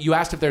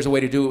asked if there's a way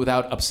to do it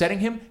without upsetting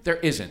him. There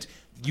isn't.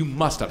 You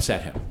must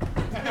upset him.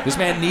 This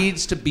man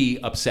needs to be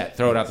upset.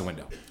 Throw it out the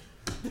window.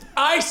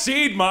 I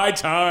cede my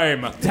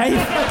time. Dave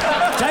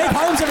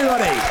Holmes,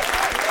 everybody.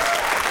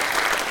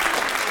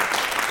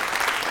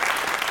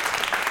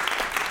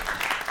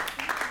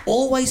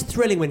 Always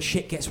thrilling when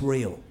shit gets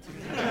real,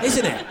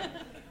 isn't it?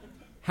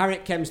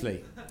 Harriet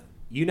Kemsley,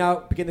 you now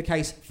begin the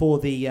case for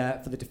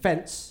the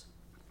defence.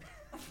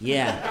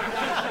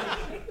 Yeah.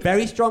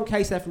 Very strong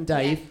case there from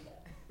Dave.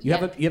 You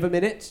have a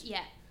minute.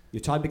 Yeah.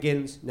 Your time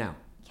begins now.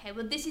 Okay,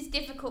 well, this is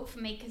difficult for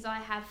me because I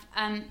have,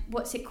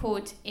 what's it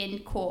called in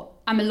court?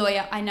 I'm a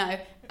lawyer, I know.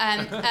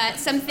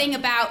 Something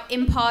about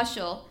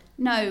impartial.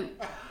 No.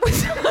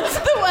 What's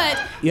the word?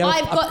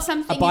 I've got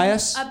something... A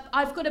bias?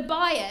 I've got a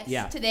bias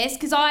to this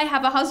because I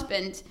have a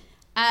husband.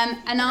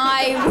 And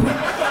I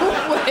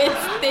with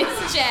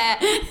this chair.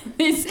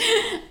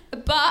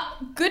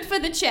 But good for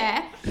the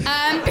chair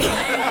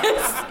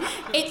because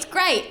it's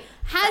great.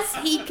 Has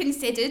he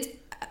considered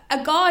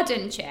a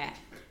garden chair?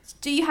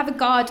 Do you have a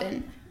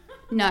garden?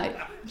 No.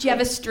 Do you have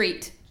a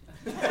street?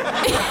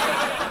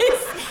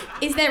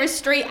 Is there a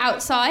street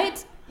outside?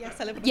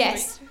 Yes, I live on a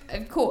street.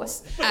 Of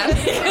course. Because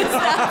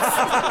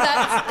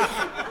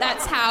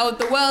that's how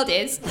the world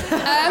is. So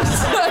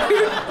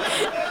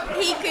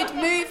he could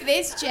move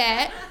this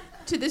chair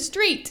to the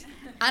street.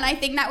 And I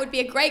think that would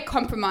be a great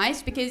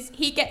compromise because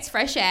he gets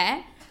fresh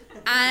air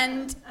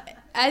and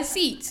a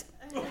seat.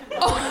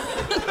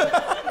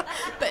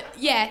 But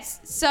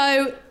yes,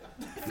 so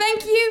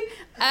thank you.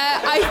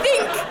 I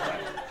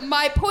think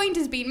my point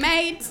has been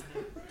made.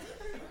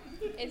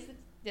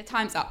 The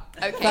time's up.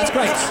 Okay. That's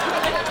great.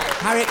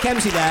 Harriet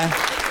Kemsley there.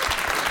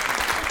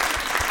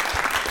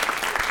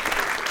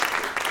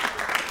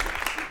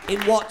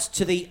 In what,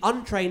 to the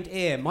untrained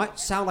ear, might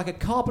sound like a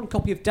carbon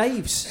copy of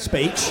Dave's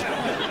speech.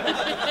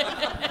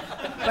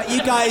 But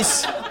you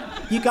guys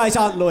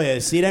aren't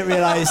lawyers, so you don't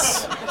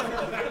realise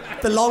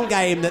the long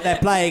game that they're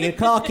playing. And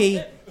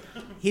Clarky,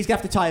 he's going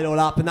to have to tie it all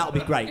up, and that'll be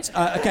great.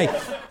 Okay,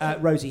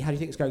 Rosie, how do you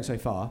think it's going so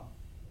far?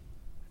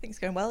 I think it's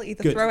going well.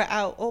 Either Good. throw it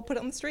out or put it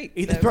on the street.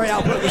 Either throw it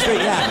out or put it on the street,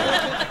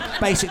 yeah.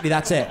 Basically,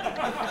 that's it.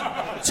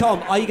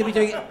 Tom, are you going to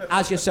be doing it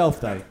as yourself,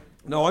 though?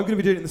 No, I'm going to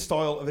be doing it in the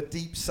style of a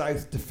Deep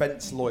South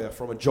defence lawyer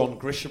from a John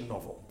Grisham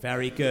novel.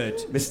 Very good.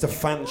 Mr.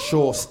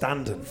 Fanshawe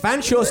Standen.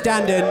 Fanshawe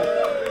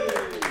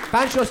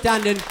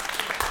Standen,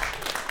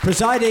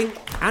 presiding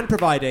and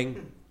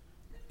providing.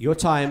 Your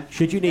time,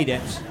 should you need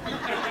it,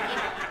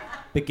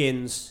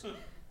 begins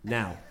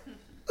now.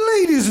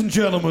 Ladies and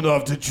gentlemen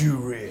of the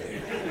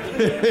jury,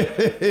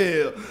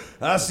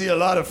 I see a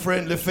lot of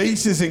friendly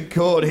faces in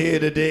court here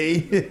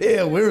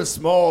today. We're a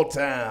small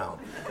town.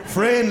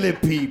 Friendly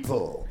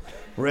people.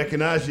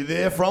 Recognize you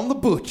there from the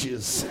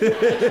butchers.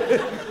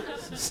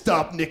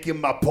 Stop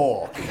nicking my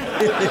pork.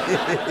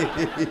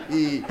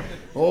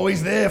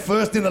 Always there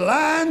first in the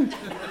line.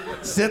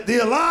 Set the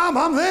alarm,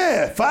 I'm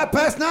there.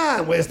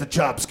 9:05. Where's the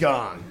chops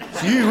gone?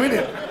 It's you,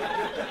 innit?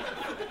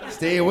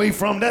 Stay away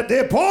from that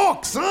there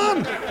pork,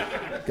 son.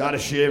 Gotta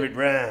share it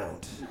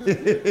round.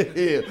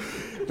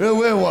 Well,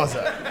 where was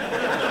I?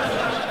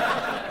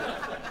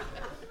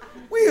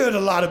 We heard a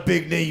lot of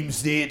big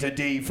names there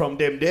today from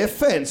them there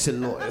fancy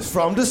lawyers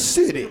from the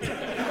city.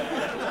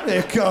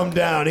 They come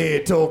down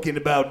here talking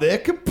about their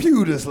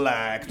computers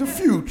like the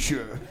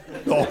future.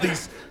 All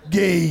these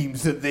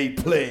games that they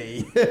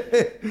play.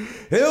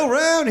 Hell,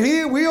 round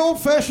here, we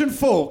old-fashioned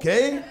folk,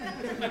 eh?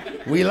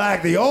 We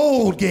like the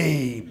old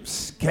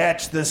games.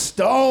 Catch the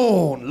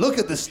stone. Look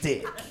at the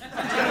stick.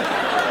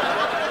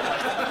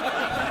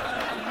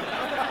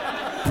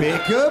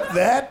 Pick up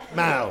that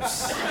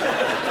mouse.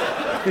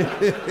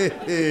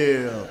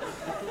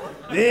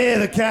 They're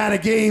the kind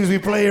of games we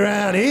play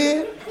around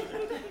here.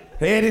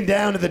 Heading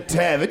down to the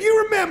tavern.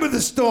 You remember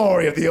the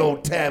story of the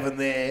old tavern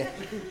there?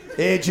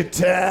 Edge of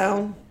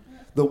town.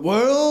 The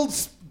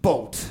world's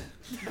boat.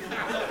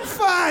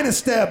 Fine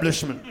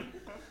establishment.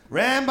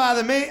 Ran by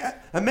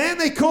a man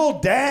they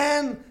called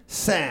Dan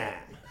Sam.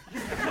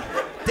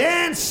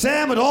 Dan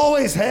Sam would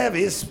always have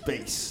his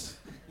space.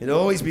 He'd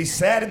always be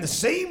sat in the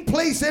same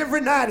place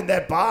every night in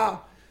that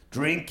bar,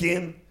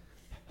 drinking,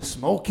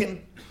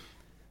 smoking,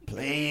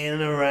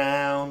 playing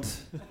around.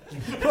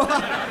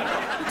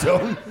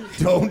 Don't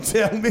tell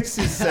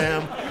Mrs.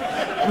 Sam.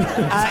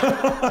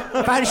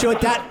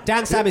 Fanshawe,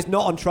 Dan Sam is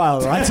not on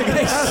trial, right?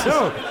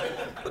 No.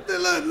 But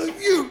look,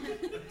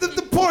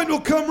 the point will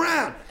come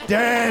round.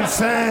 Dan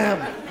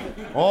Sam,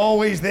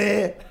 always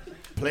there,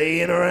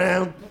 playing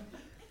around,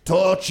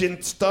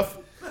 touching stuff.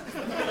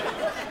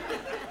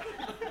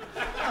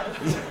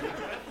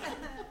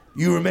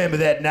 You remember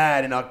that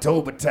night in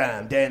October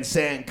time, Dan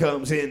Sam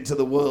comes into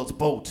the world's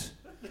boat.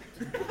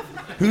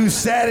 Who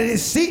sat in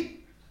his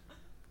seat?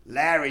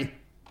 Larry.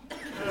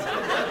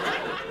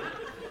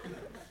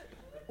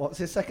 What's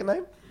his second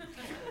name?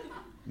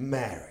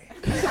 Mary.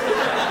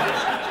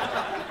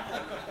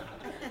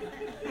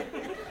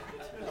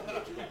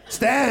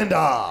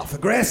 Standoff,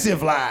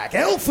 aggressive like,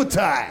 alpha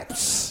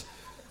types.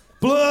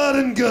 Blood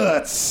and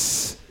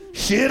guts.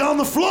 Shit on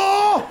the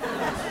floor.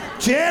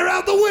 Chair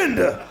out the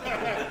window.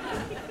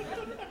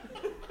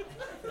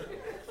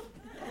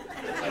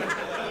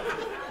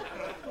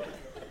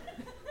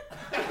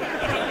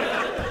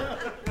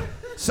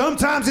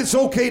 Sometimes it's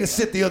okay to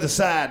sit the other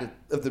side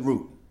of the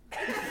room.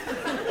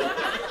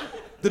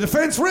 The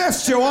defense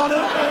rests, Your Honor.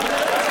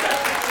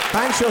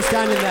 Fanshawe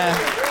standing there.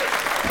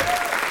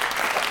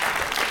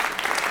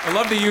 I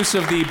love the use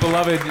of the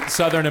beloved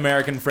Southern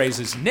American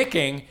phrases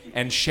 "nicking"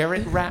 and "share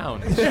it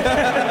round."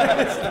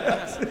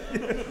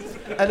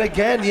 And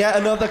again, yet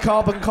another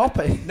carbon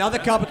copy. Another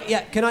carbon.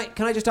 Yeah. Can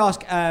I just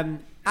ask,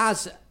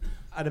 as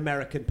an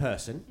American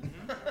person,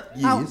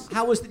 Yes.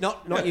 how was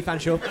not you,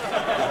 Fanshawe?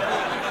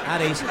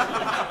 At ease.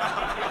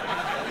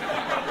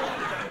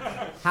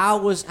 How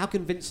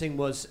convincing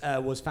was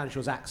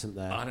Fanshawe's accent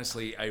there?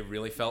 Honestly, I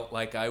really felt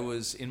like I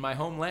was in my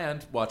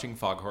homeland watching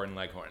Foghorn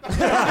Leghorn.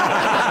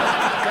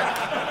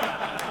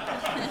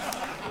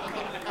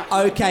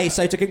 Okay,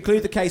 so to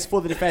conclude the case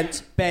for the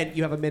defence, Ben,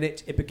 you have a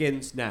minute. It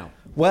begins now.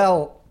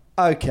 Well,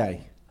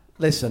 okay.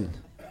 Listen.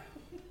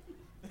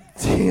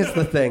 Here's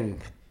the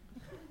thing.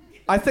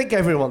 I think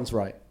everyone's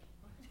right.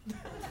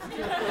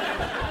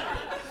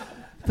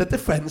 The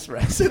defence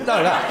rests. No.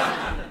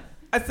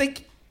 I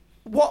think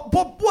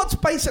what's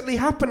basically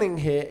happening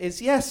here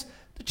is, yes,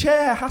 the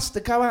chair has to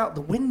go out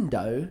the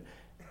window,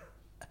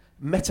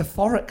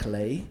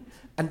 metaphorically,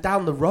 and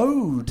down the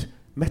road,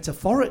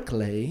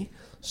 metaphorically,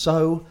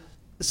 so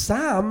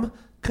Sam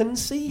can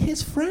see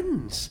his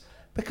friends.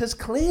 Because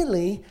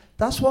clearly,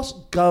 that's what's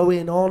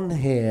going on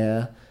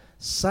here.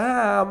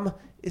 Sam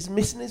is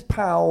missing his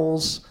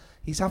pals.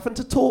 He's having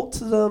to talk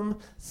to them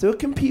through a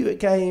computer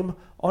game,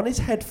 on his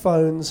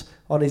headphones,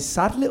 on his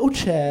sad little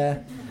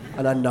chair.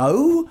 And I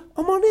know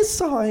I'm on his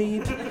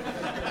side,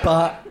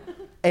 but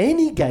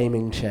any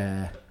gaming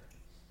chair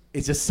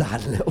is a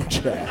sad little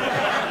chair.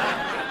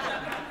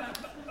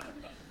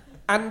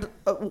 And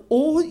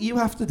all you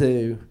have to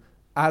do,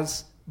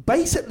 as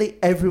basically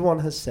everyone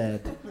has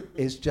said,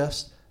 is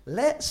just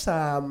let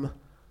Sam,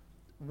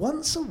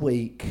 once a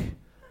week,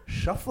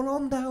 shuffle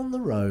on down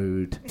the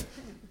road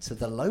to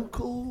the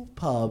local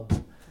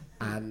pub,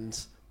 and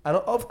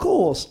of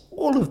course,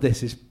 all of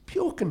this is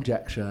pure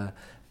conjecture,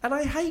 and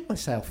I hate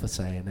myself for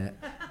saying it,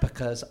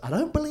 because I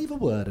don't believe a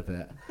word of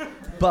it.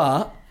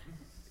 But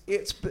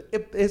it's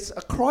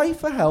a cry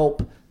for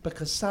help,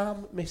 because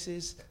Sam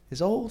misses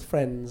his old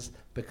friends,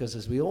 because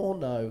as we all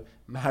know,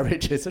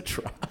 marriage is a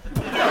trap.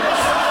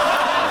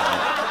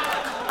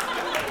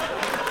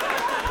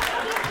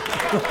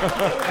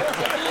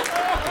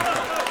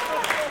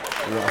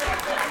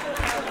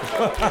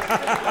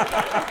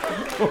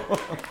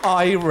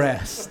 I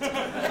rest.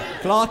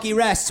 Clarky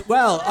rests.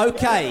 Well,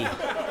 okay.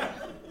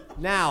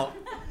 Now,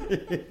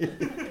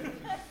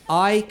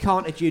 I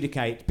can't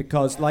adjudicate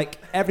because, like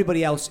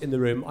everybody else in the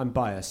room, I'm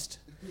biased.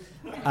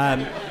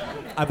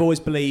 I've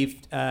always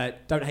believed,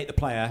 don't hate the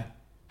player,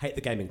 hate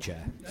the gaming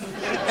chair.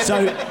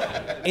 So,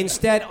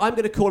 instead, I'm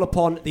going to call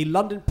upon the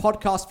London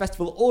Podcast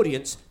Festival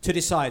audience to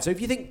decide. So if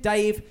you think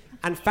Dave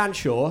and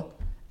Fanshawe,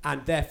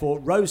 and therefore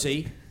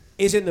Rosie,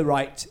 is in the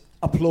right,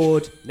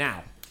 applaud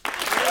now.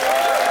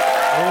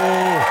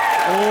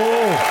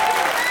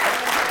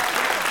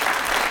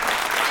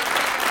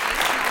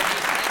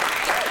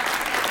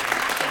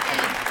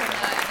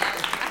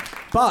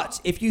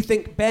 But if you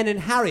think Ben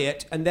and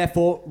Harriet, and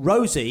therefore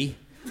Rosie,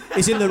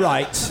 is in the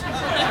right,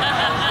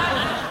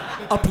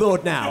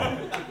 applaud now.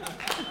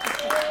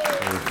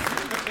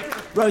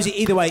 Rosie,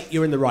 either way,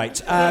 you're in the right.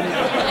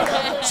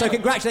 So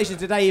congratulations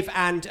to Dave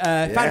and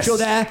Fanshawe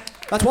there.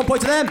 That's 1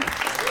 point to them.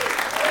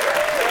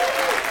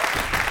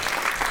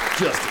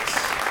 Justice.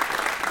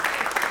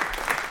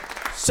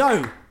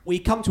 So, we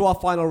come to our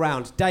final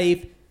round.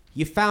 Dave,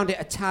 you found it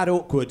a tad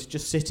awkward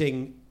just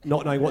sitting,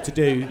 not knowing what to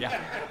do,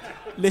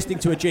 listening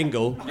to a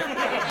jingle.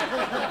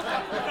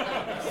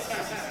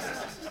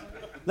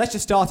 Let's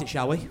just start it,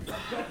 shall we?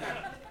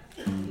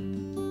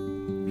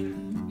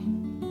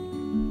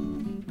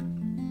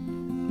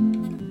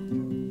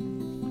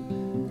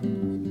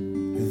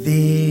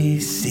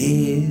 This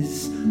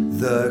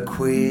the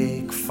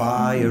quick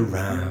fire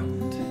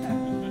round.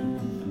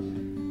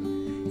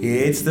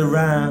 It's the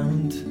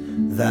round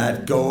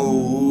that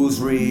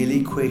goes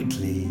really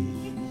quickly,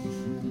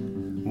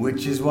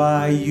 which is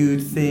why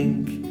you'd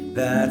think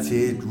that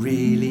it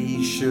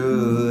really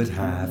should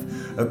have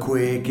a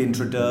quick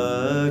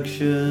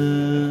introduction.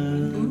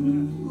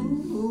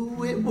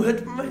 Ooh, it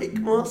would make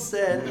more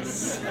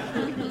sense.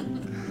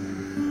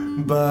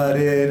 But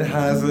it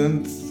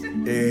hasn't.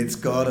 It's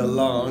got a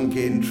long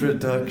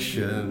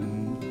introduction,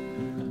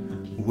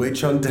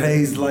 which on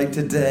days like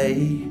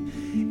today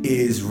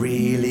is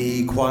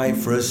really quite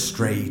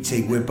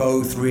frustrating. We're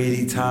both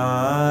really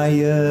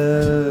tired.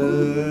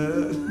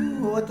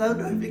 Oh, I don't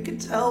know if you can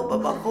tell,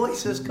 but my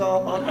voice has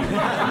gone.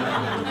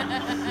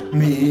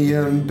 Me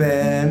and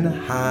Ben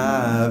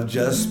have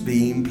just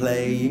been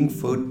playing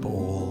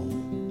football,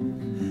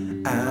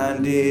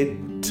 and it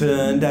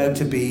turned out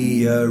to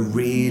be a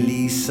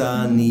really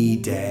sunny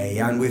day,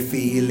 and we're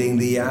feeling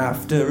the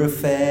after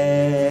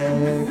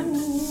effects.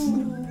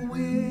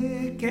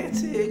 We're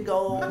getting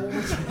old.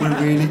 We're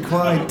really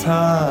quite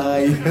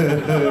tired,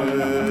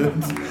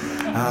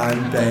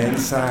 and Ben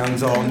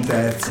sounds on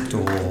death's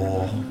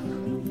door.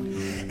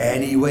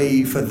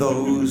 Anyway, for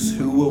those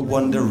who were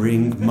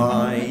wondering,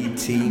 my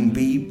team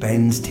beat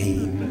Ben's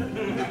team.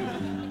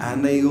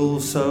 And they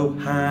also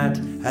had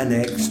an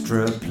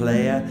extra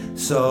player,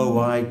 so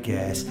I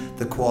guess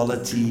the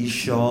quality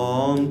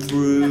shone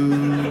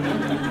through.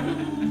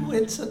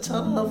 It's a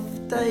tough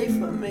day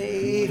for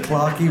me.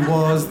 Clarky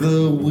was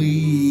the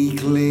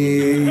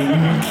weakling.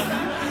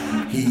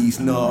 He's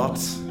not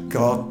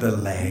got the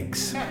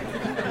legs.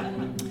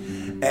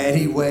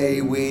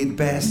 Anyway, we'd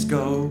best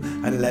go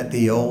and let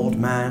the old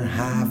man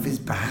have his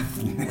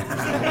bath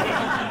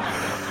now.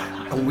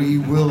 And we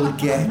will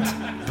get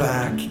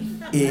back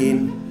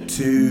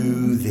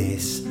into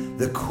this,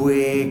 the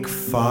quick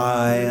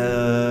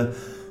fire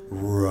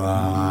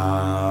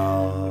round.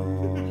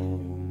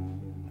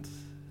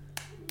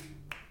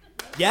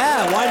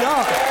 Yeah, why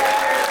not?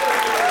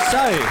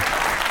 So,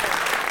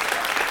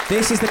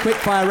 this is the quick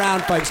fire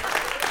round, folks.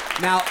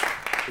 Now,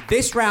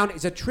 this round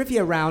is a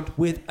trivia round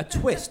with a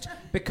twist.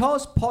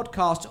 Because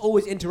podcasts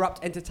always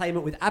interrupt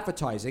entertainment with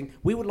advertising,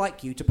 we would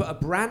like you to put a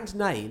brand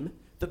name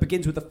that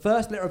begins with the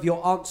first letter of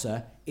your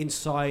answer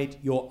inside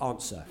your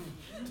answer.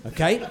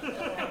 Okay?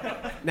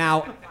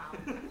 Now,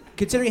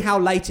 considering how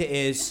late it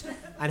is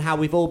and how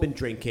we've all been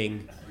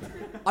drinking,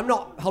 I'm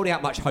not holding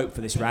out much hope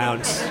for this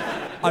round.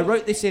 I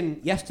wrote this in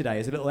yesterday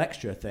as a little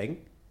extra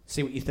thing.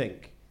 See what you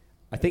think.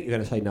 I think you're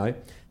going to say no.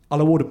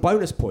 I'll award a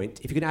bonus point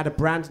if you can add a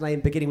brand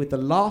name beginning with the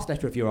last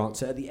letter of your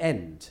answer at the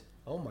end.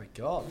 Oh my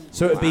God.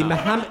 So it would be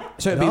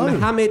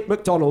Mohammed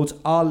McDonald's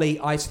Ali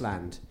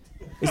Iceland.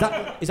 Is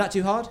that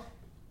too hard?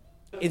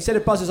 Instead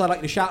of buzzers, I'd like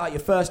you to shout out your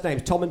first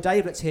names. Tom and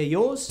Dave, let's hear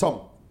yours.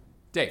 Tom.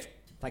 Dave.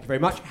 Thank you very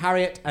much.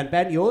 Harriet and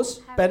Ben,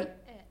 yours? Harriet.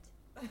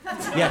 Ben?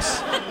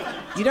 Yes.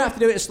 You don't have to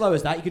do it as slow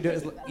as that. You can do it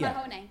as... My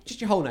whole name. Just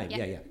your whole name,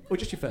 Yeah. yeah. Or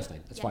just your first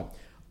name, that's fine.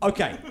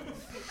 Okay.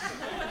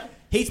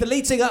 He's the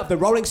lead singer of the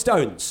Rolling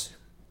Stones.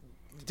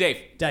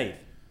 Dave.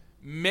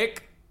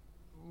 Mick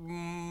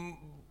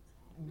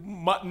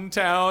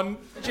Muttontown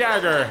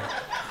Jagger.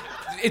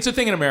 It's a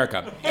thing in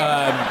America.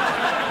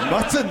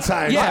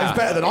 Muttontown? Yeah. Sounds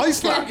better than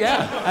Iceland.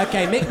 Yeah.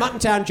 Okay, Mick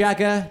Muttontown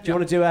Jagger. Do you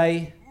want to do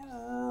a...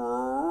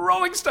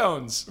 Rolling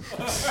Stones.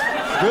 Good. It's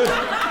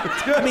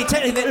good. I mean,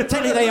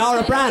 technically they are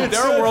a brand.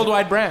 They're a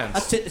worldwide brand.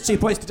 That's 2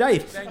 points to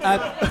Dave.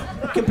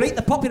 Complete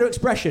the popular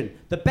expression.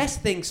 The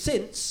best thing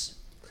since...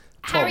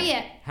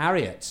 Harriet.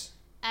 Harriet.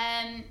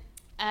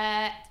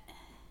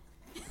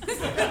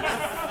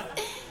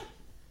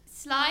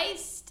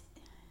 Sliced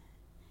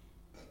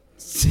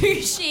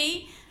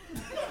sushi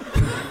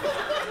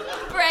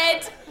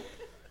bread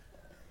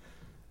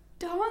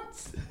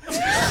dance.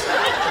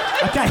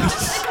 Okay.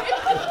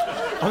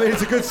 I mean,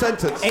 it's a good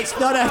sentence. It's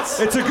not a...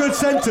 It's a good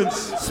sentence.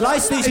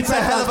 Slice sushi It's a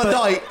bread hell dance. of a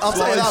night, I'll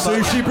tell you that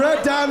much. Sushi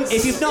bread dance.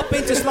 If you've not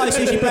been to Slice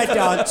Sushi Bread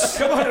Dance...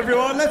 Come on,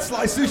 everyone, let's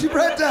slice sushi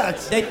bread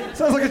dance.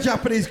 Sounds like a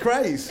Japanese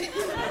craze.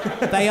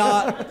 They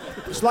are...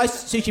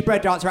 Slice Sushi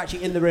Bread Dance are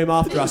actually in the room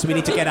after us, so we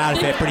need to get out of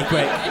here pretty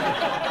quick.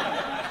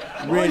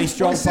 Really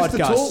strong My sister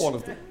taught podcast. one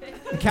of them.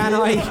 Can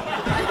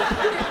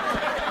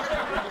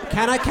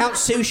I count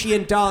sushi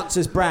and dance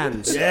as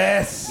brands?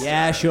 Yes.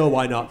 Yeah, sure,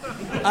 why not?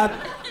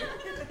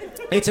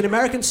 It's an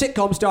American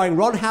sitcom starring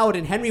Ron Howard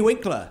and Henry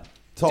Winkler.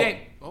 Tom. Dave.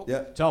 Oh.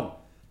 Yeah. Tom.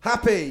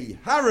 Happy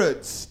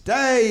Harrods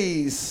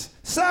Days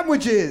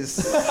Sandwiches.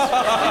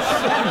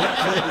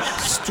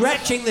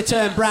 Stretching the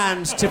term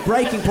brand to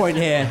breaking point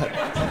here.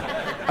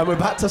 And we're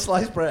back to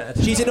sliced bread.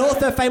 She's an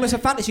author famous for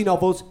fantasy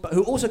novels, but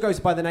who also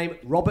goes by the name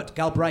Robert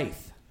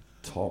Galbraith.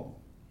 Tom.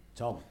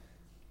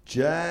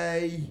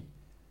 J.K.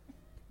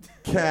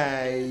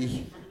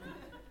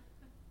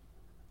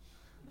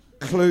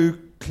 Ku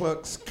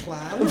Klux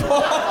Klan.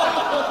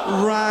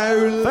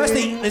 Rowling.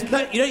 Firstly, you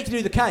don't need to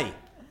do the K.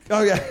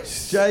 Oh yeah,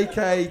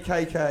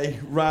 J.K.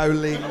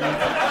 Rowling.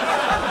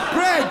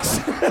 Greggs.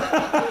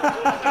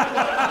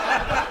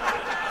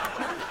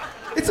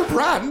 It's a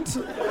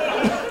brand.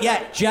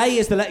 Yeah, J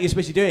is the letter you're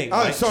supposed to be doing. Oh,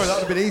 right? sorry, that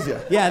would have been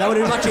easier. Yeah, that would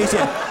have been much easier.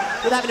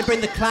 Without having to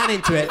bring the clan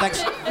into it.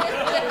 Thanks.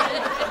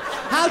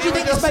 How do you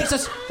think this makes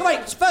us... Come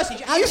on, firstly...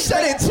 You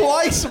said it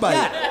twice, mate.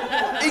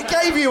 Yeah. He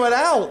gave you an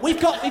out.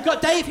 We've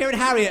got Dave here and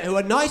Harriet, who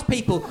are nice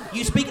people.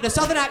 You speak in a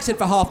southern accent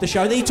for half the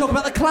show, and then you talk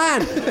about the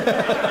clan.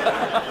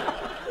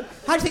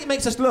 How do you think it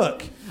makes us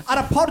look? At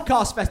a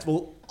podcast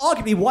festival,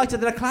 arguably whiter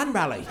than a clan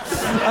rally.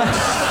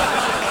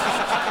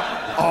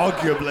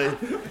 Arguably.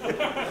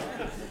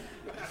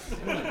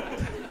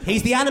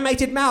 He's the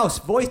animated mouse,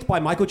 voiced by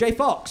Michael J.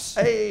 Fox.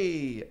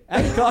 Hey.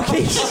 Hey,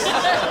 Clarky.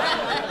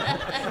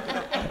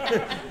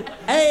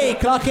 Hey,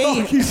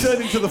 Clarky. He's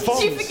turning to the Fox.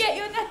 Did you forget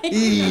your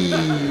name?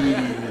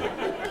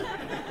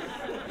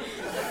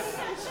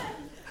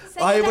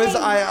 I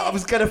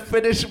was going to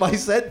finish my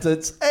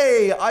sentence.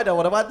 Hey, I don't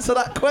want to answer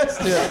that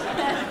question.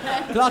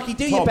 Clarky,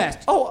 do your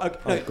best. Oh, okay.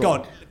 No, go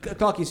on.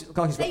 Clarky's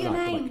Say your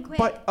name, quick.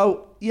 But I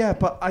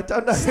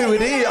don't know who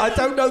it is. I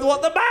don't know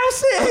what the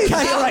mouse is.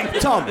 Okay, all right.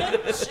 Tom.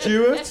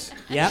 Stuart.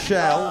 Yep.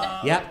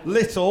 Shell. Yep.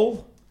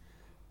 Little.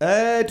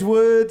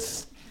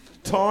 Edwards.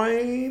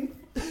 Time.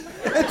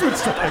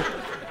 Edwards Time.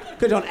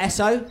 Good on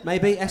Esso,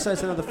 maybe.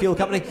 Esso's another fuel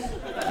company.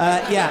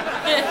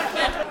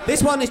 Yeah.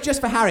 This one is just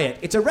for Harriet.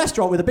 It's a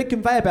restaurant with a big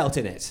conveyor belt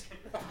in it.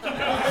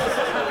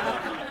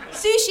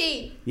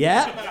 Sushi.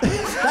 Yeah.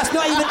 That's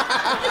not even...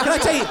 Can I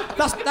tell you,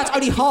 that's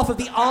only half of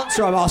the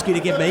answer I'm asking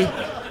you to give me.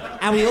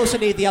 And we also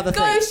need the other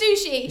thing. Go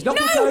sushi. It's not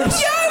no, called yo! Go.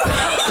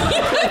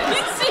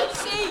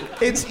 Sushi.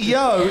 It's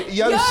yo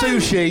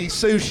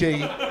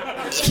sushi.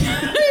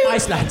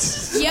 Iceland.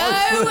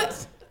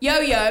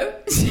 Yo,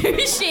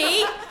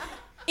 sushi,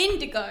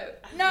 indigo.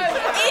 No,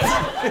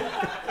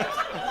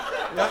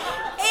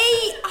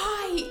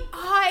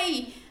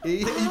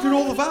 You did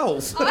all the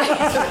vowels. What?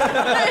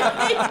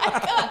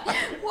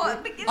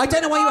 I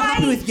don't know why you were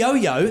happy with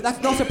Yo-Yo. That's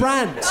not a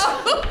brand.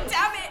 Oh,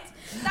 damn it.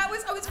 I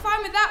was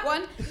fine with that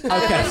one.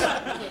 Okay.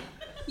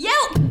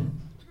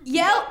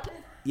 Yelp.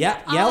 Yeah,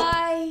 Yelp.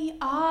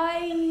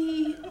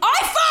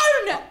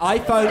 iPhone.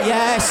 iPhone,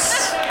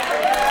 yes.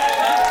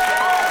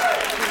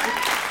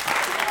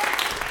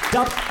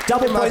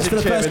 Double points for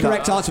the first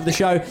correct answer of the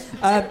show.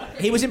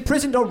 He was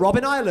imprisoned on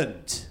Robben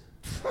Island.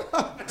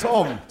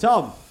 Tom.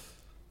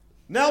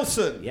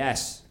 Nelson.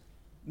 Yes.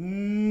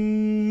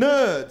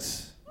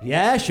 Nerds.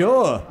 Yeah,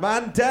 sure.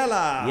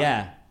 Mandela.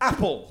 Yeah.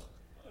 Apple.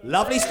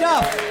 Lovely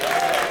stuff.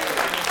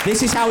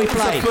 This is how we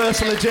play. It's the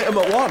first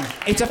legitimate one.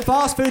 It's a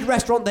fast food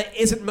restaurant that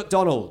isn't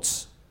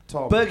McDonald's.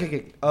 Tom. Burger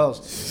King. Oh,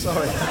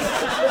 sorry.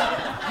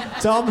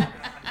 Tom.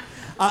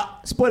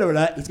 Spoiler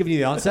alert, he's giving you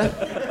the answer.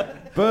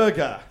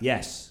 Burger.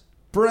 Yes.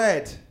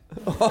 Bread.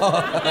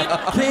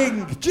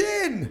 King.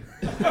 Gin.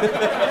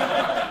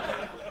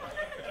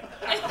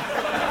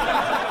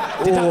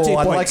 Deduct 2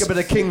 I'd points. like a bit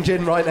of King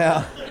Gin right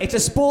now. It's a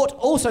sport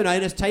also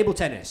known as table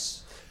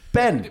tennis.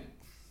 Ben.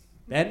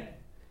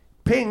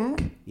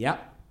 Ping. Yeah.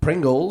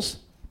 Pringles.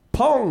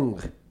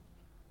 Pong.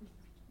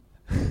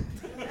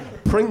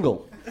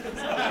 Pringle.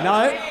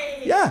 No.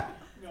 Yeah.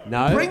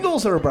 No.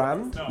 Pringles are a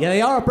brand. Yeah,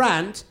 they are a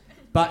brand,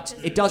 but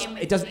it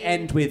doesn't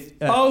end with.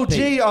 P. Oh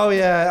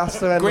yeah, that's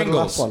the end of the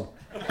last one.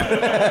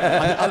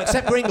 I'll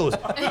accept Gringles.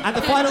 And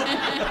the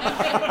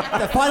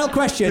final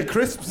question. The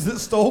crisps that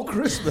stole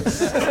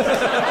Christmas.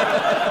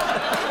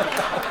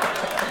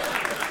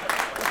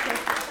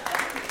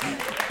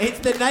 It's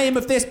the name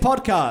of this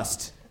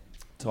podcast.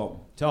 Tom.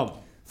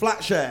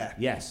 Flat share.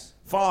 Yes.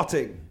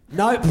 Farting.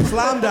 Nope.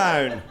 Slam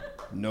down.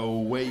 No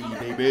way,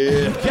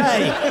 baby.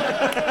 Okay.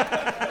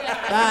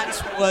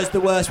 That was the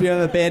worst we've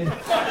ever been.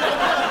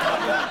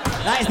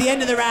 That is the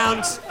end of the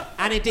round,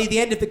 and indeed the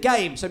end of the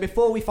game. So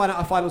before we find out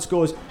our final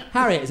scores,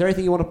 Harriet, is there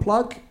anything you want to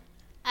plug?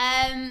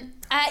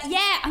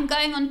 Yeah, I'm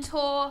going on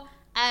tour.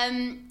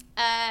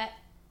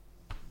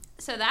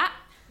 So that.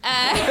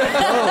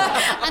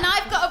 And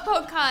I've got a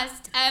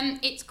podcast.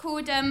 It's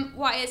called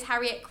Why Is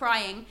Harriet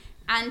Crying?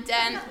 And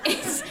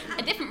it's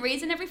a different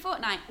reason every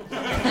fortnight.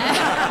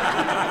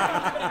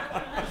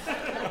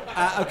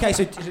 Okay,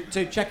 so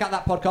to check out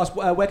that podcast,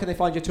 where can they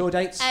find your tour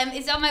dates?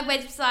 It's on my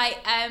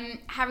website,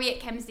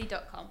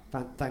 harrietkemsley.com.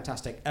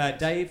 Fantastic.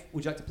 Dave,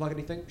 would you like to plug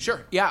anything?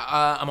 Sure. Yeah,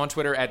 I'm on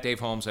Twitter at Dave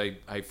Holmes.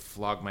 I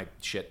flog my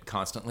shit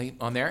constantly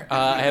on there.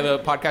 I have a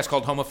podcast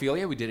called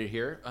Homophilia. We did it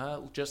here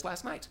just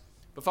last night.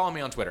 But follow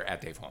me on Twitter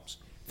at Dave Holmes.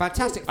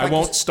 Fantastic. I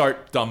won't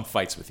start dumb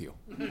fights with you.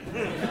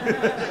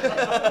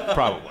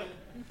 Probably.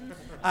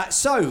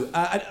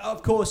 And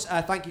of course,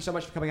 thank you so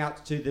much for coming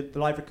out to the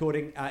live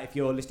recording. If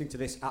you're listening to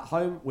this at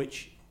home,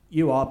 which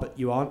you are, but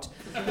you aren't,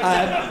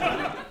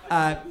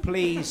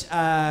 please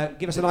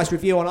give us a nice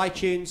review on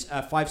iTunes.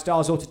 5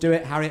 stars ought to do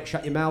it. Harriet,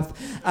 shut your mouth.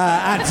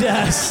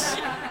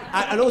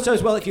 And also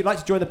as well, if you'd like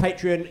to join the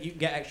Patreon, you can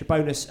get extra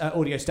bonus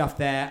audio stuff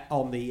there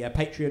on the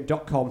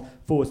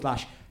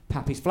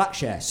patreon.com/Pappy's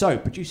Flatshare. So,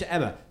 producer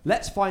Emma,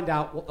 let's find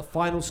out what the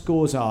final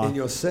scores are. In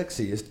your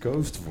sexiest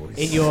ghost voice.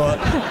 In your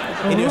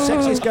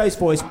sexiest ghost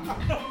voice.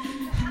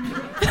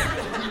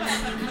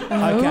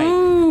 Okay.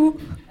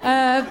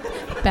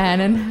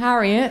 Ben and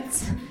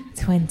Harriet,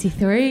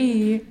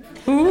 23.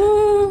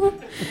 Ooh.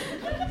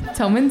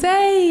 Tom and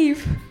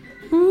Dave.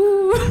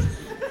 Ooh.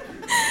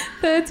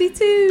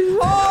 32.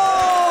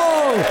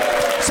 Oh!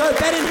 So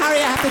Ben and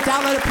Harriet have to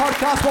download a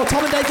podcast while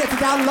Tom and Dave get to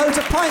down loads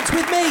of pints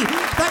with me.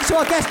 Thanks to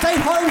our guests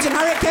Dave Holmes and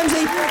Harriet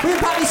Kemsley. We'll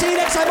probably see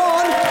you next time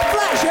on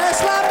Flatshare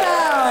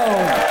Slamdown.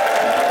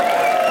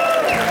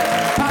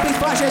 Pappy's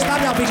Flatshare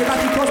Slamdown featured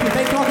Matthew Crosby,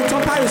 Ben Clark and Tom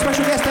Parry with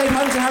special guests Dave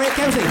Holmes and Harriet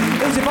Kemsley.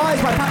 It was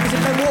advised by Pappy's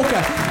and Ben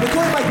Walker.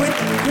 Recorded by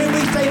Gwyn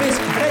Reese Davis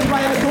and edited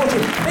by Emma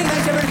Cortry. Big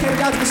thanks to everyone who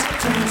came down to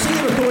see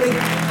the recording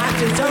and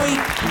to Zoe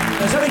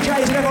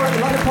Jays and everyone at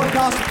the London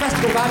Podcast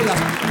Festival for having us.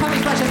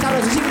 Pappy's Flatshare Slamdown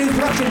is a super new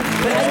production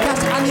for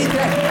Acast and the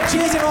internet.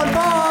 Cheers everyone,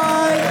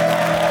 bye!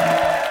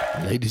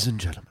 Ladies and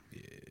gentlemen,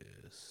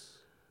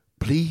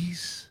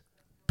 please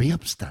be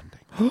upstanding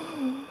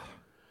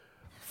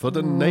for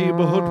the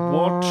Neighborhood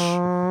Watch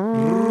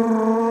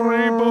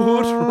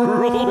Neighborhood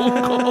Roll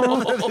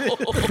Call.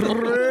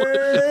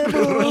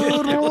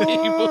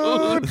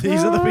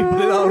 These are the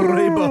people in our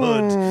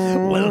neighborhood.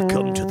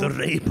 Welcome to the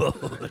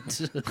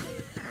neighborhood.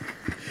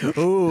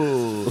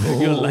 Oh,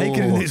 you're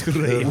liking this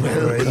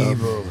neighborhood.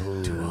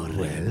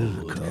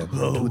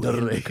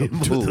 Welcome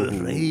to the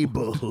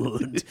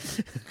neighborhood.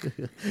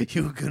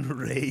 You can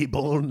rave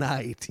all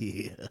night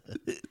here.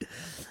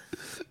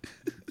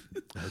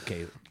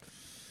 Okay.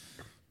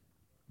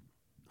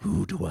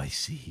 Who do I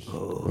see?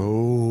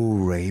 Oh,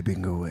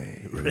 raving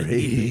away.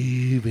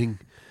 Raving.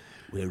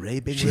 We're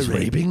raving. She's we're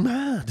raving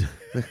mad.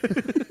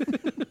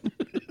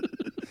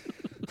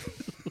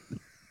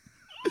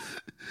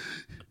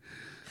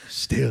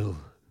 Still.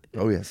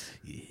 Oh, yes.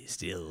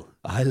 Still.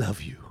 I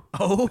love you.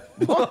 Oh.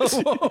 What?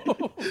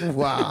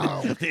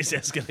 Wow. This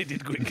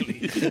escalated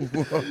quickly.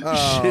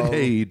 Wow.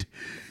 Sinead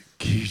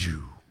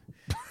Kiju.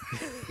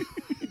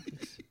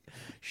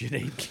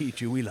 Sinead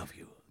Kiju, we love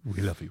you.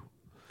 We love you.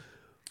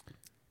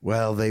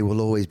 Well, they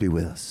will always be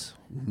with us.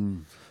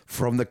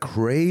 From the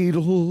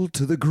cradle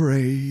to the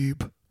grave.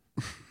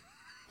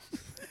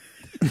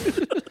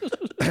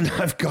 And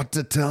I've got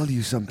to tell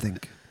you something.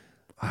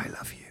 I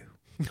love you.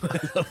 I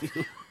love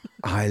you.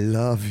 I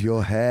love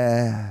your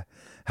hair.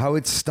 How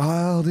it's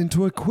styled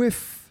into a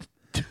quiff.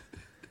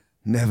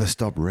 Never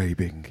stop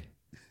raving.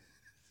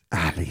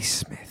 Ali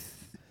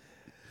Smith.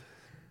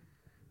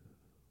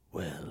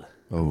 Well.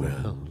 Oh,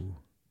 well.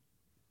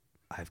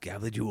 I've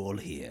gathered you all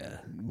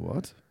here.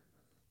 What?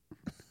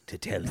 To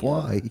tell you.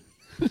 Why?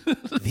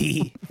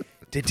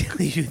 To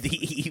tell you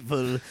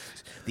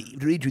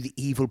read you the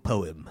evil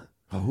poem.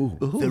 Oh.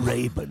 The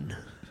Raven.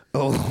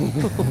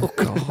 Oh,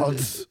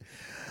 God.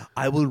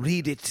 I will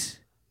read it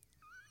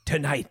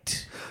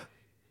tonight,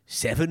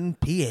 7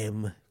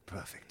 p.m.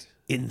 Perfect.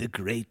 In the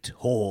Great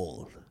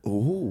Hall.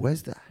 Oh,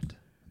 where's that?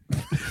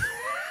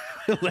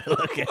 Well,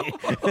 okay.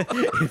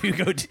 If you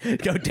go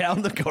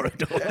down the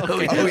corridor.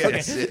 Okay. Oh,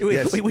 yes. Okay.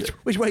 Yes. Wait,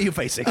 which way are you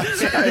facing?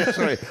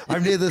 Sorry,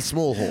 I'm near the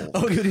small hall.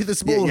 Oh, you're near the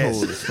small hall.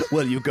 Yes.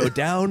 Well, you go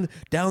down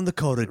the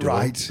corridor.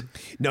 Right.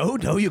 No,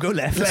 you go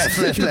left. Left.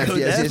 You Yes, go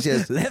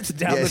yes. Left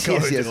down the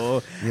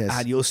corridor. Yes.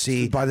 And you'll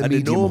see By the an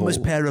medium enormous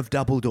hall. pair of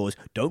double doors.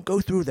 Don't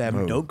go through them.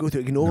 Oh. Don't go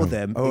through. Ignore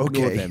them. Oh,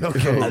 Ignore okay. them.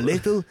 Okay.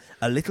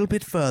 A little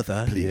bit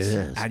further. Please.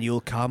 Yes. And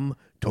you'll come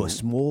to a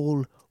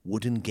small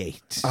wooden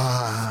gate.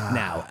 Ah.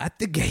 Now, at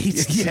the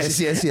gate,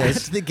 Yes.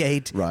 at the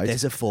gate, Right.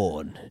 there's a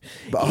faun.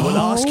 He will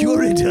ask you a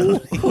riddle.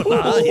 He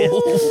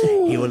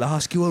will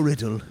ask you a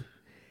riddle.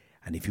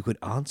 And if you could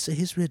answer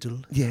his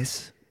riddle,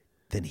 Yes.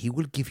 then he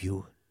will give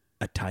you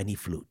a tiny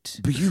flute.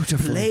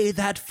 Beautiful. Play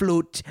that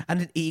flute,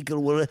 and an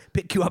eagle will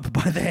pick you up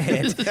by the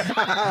head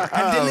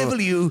and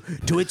deliver you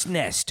to its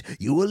nest.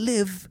 You will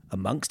live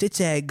amongst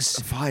its eggs.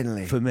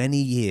 Finally. For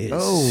many years.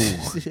 Oh,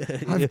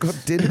 I've got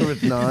dinner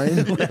at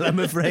 9. Well, I'm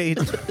afraid.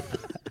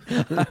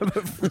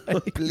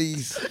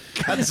 Please,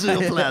 cancel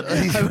your plan.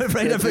 I'm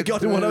afraid I've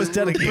forgotten what I was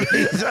telling you.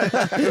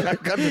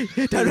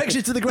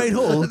 Directions to the Great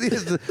Hall.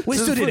 We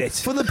stood in it.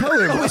 For the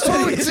poem. Oh, we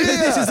stood in it. Dear.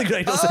 This is the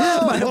Great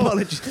Hall. My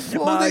apologies.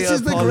 This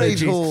is the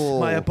Great Hall.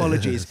 My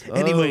apologies.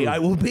 Anyway, I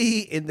will be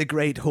in the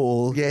Great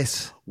Hall.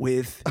 Yes.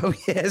 With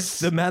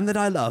the man that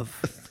I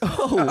love.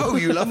 Oh,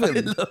 you love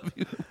him.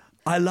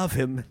 I love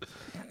him.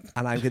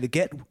 And I'm going to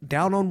get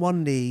down on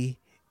one knee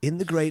in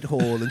the Great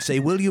Hall and say,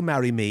 will you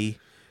marry me,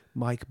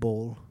 Mike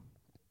Ball?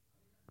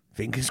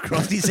 Fingers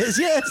crossed he says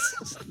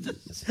yes.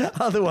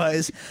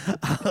 Otherwise,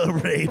 I'll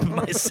rape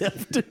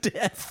myself to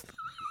death.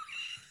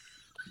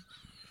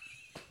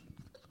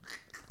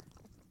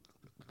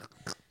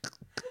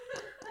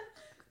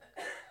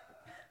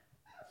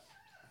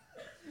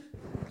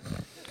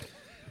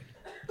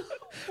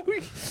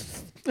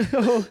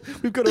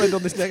 We've got to end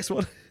on this next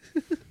one.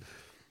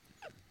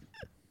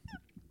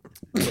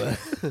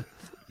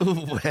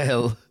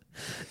 Well,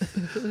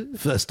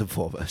 first and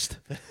foremost,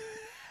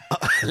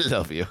 I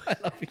love you. I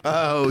love you.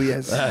 Oh,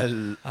 yes. I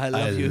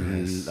love you.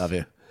 Love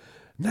you.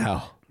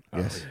 Now,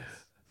 yes,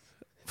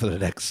 for the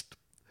next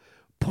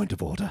point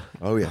of order.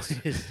 Oh, yes.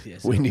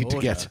 Yes, we need to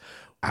order. get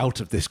out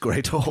of this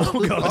great hall.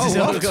 Oh, God.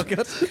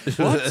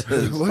 What?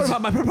 What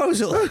about my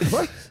proposal?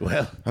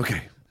 Well,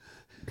 okay.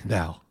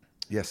 Now,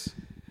 yes,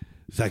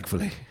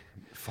 thankfully,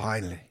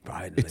 finally,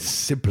 it's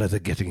simpler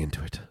than getting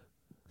into it.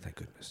 Thank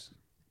goodness.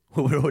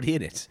 Well, we're already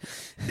in it.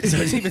 So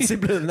it's even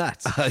simpler than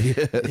that.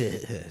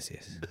 Yes.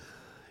 Yes.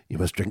 You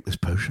must drink this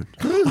potion.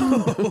 I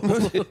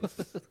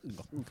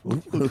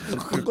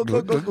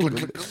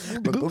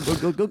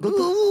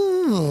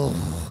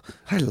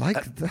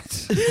like that.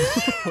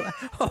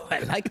 Oh, I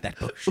like that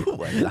potion.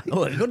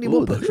 Oh, you got any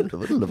more potion?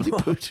 What a lovely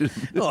potion.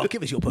 Oh,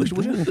 give us your potion,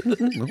 would you?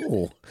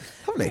 Oh,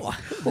 lovely. Oh,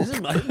 this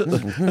is my...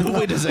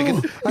 Wait a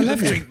second. I love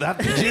drink that.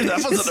 Did you?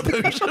 That wasn't a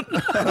potion.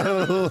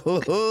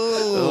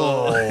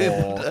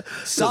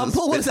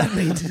 Sample? What does that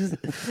mean?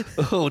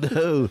 Oh,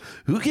 no.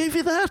 Who gave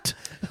you that?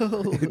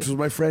 It was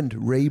my friend,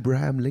 Ray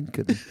Abraham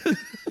Lincoln.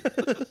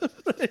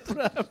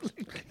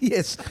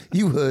 Yes,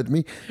 you heard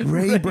me.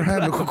 Ray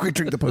Abraham. Quick,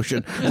 drink the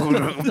potion.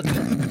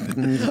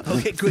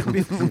 Okay, quick,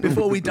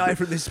 before we die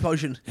from this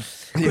potion.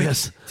 Quick,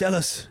 Yes. Tell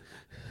us.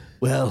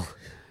 Well,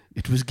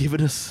 it was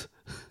given us.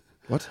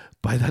 What?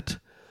 By that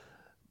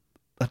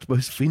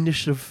most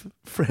fiendish of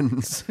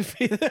friends.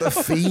 The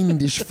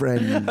fiendish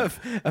friend.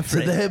 To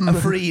them. A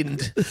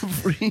friend. A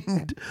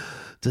friend.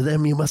 To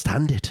them you must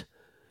hand it.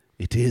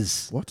 It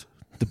is. What?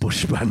 The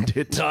Bush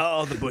Bandit.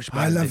 Oh, the Bush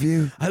I Bandit. love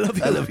you. I love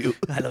you. I love you.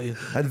 I love you.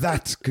 And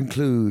that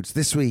concludes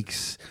this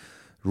week's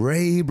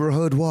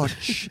Neighborhood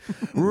Watch.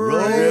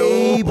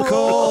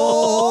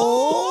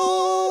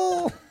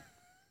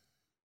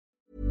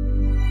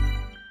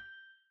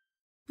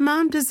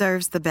 Mom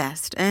deserves the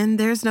best, and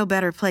there's no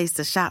better place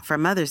to shop for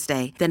Mother's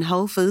Day than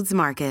Whole Foods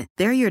Market.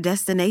 They're your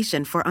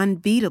destination for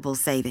unbeatable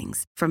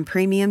savings, from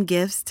premium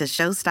gifts to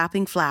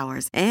show-stopping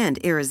flowers and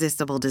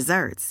irresistible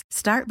desserts.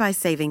 Start by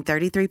saving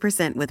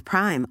 33% with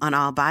Prime on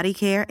all body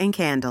care and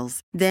candles.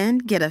 Then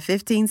get a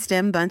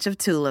 15-stem bunch of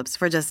tulips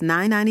for just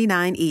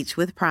 $9.99 each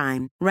with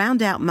Prime.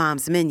 Round out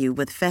Mom's menu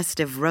with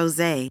festive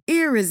rosé,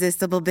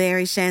 irresistible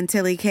berry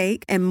chantilly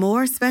cake, and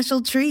more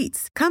special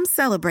treats. Come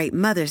celebrate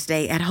Mother's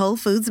Day at Whole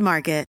Foods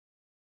Market.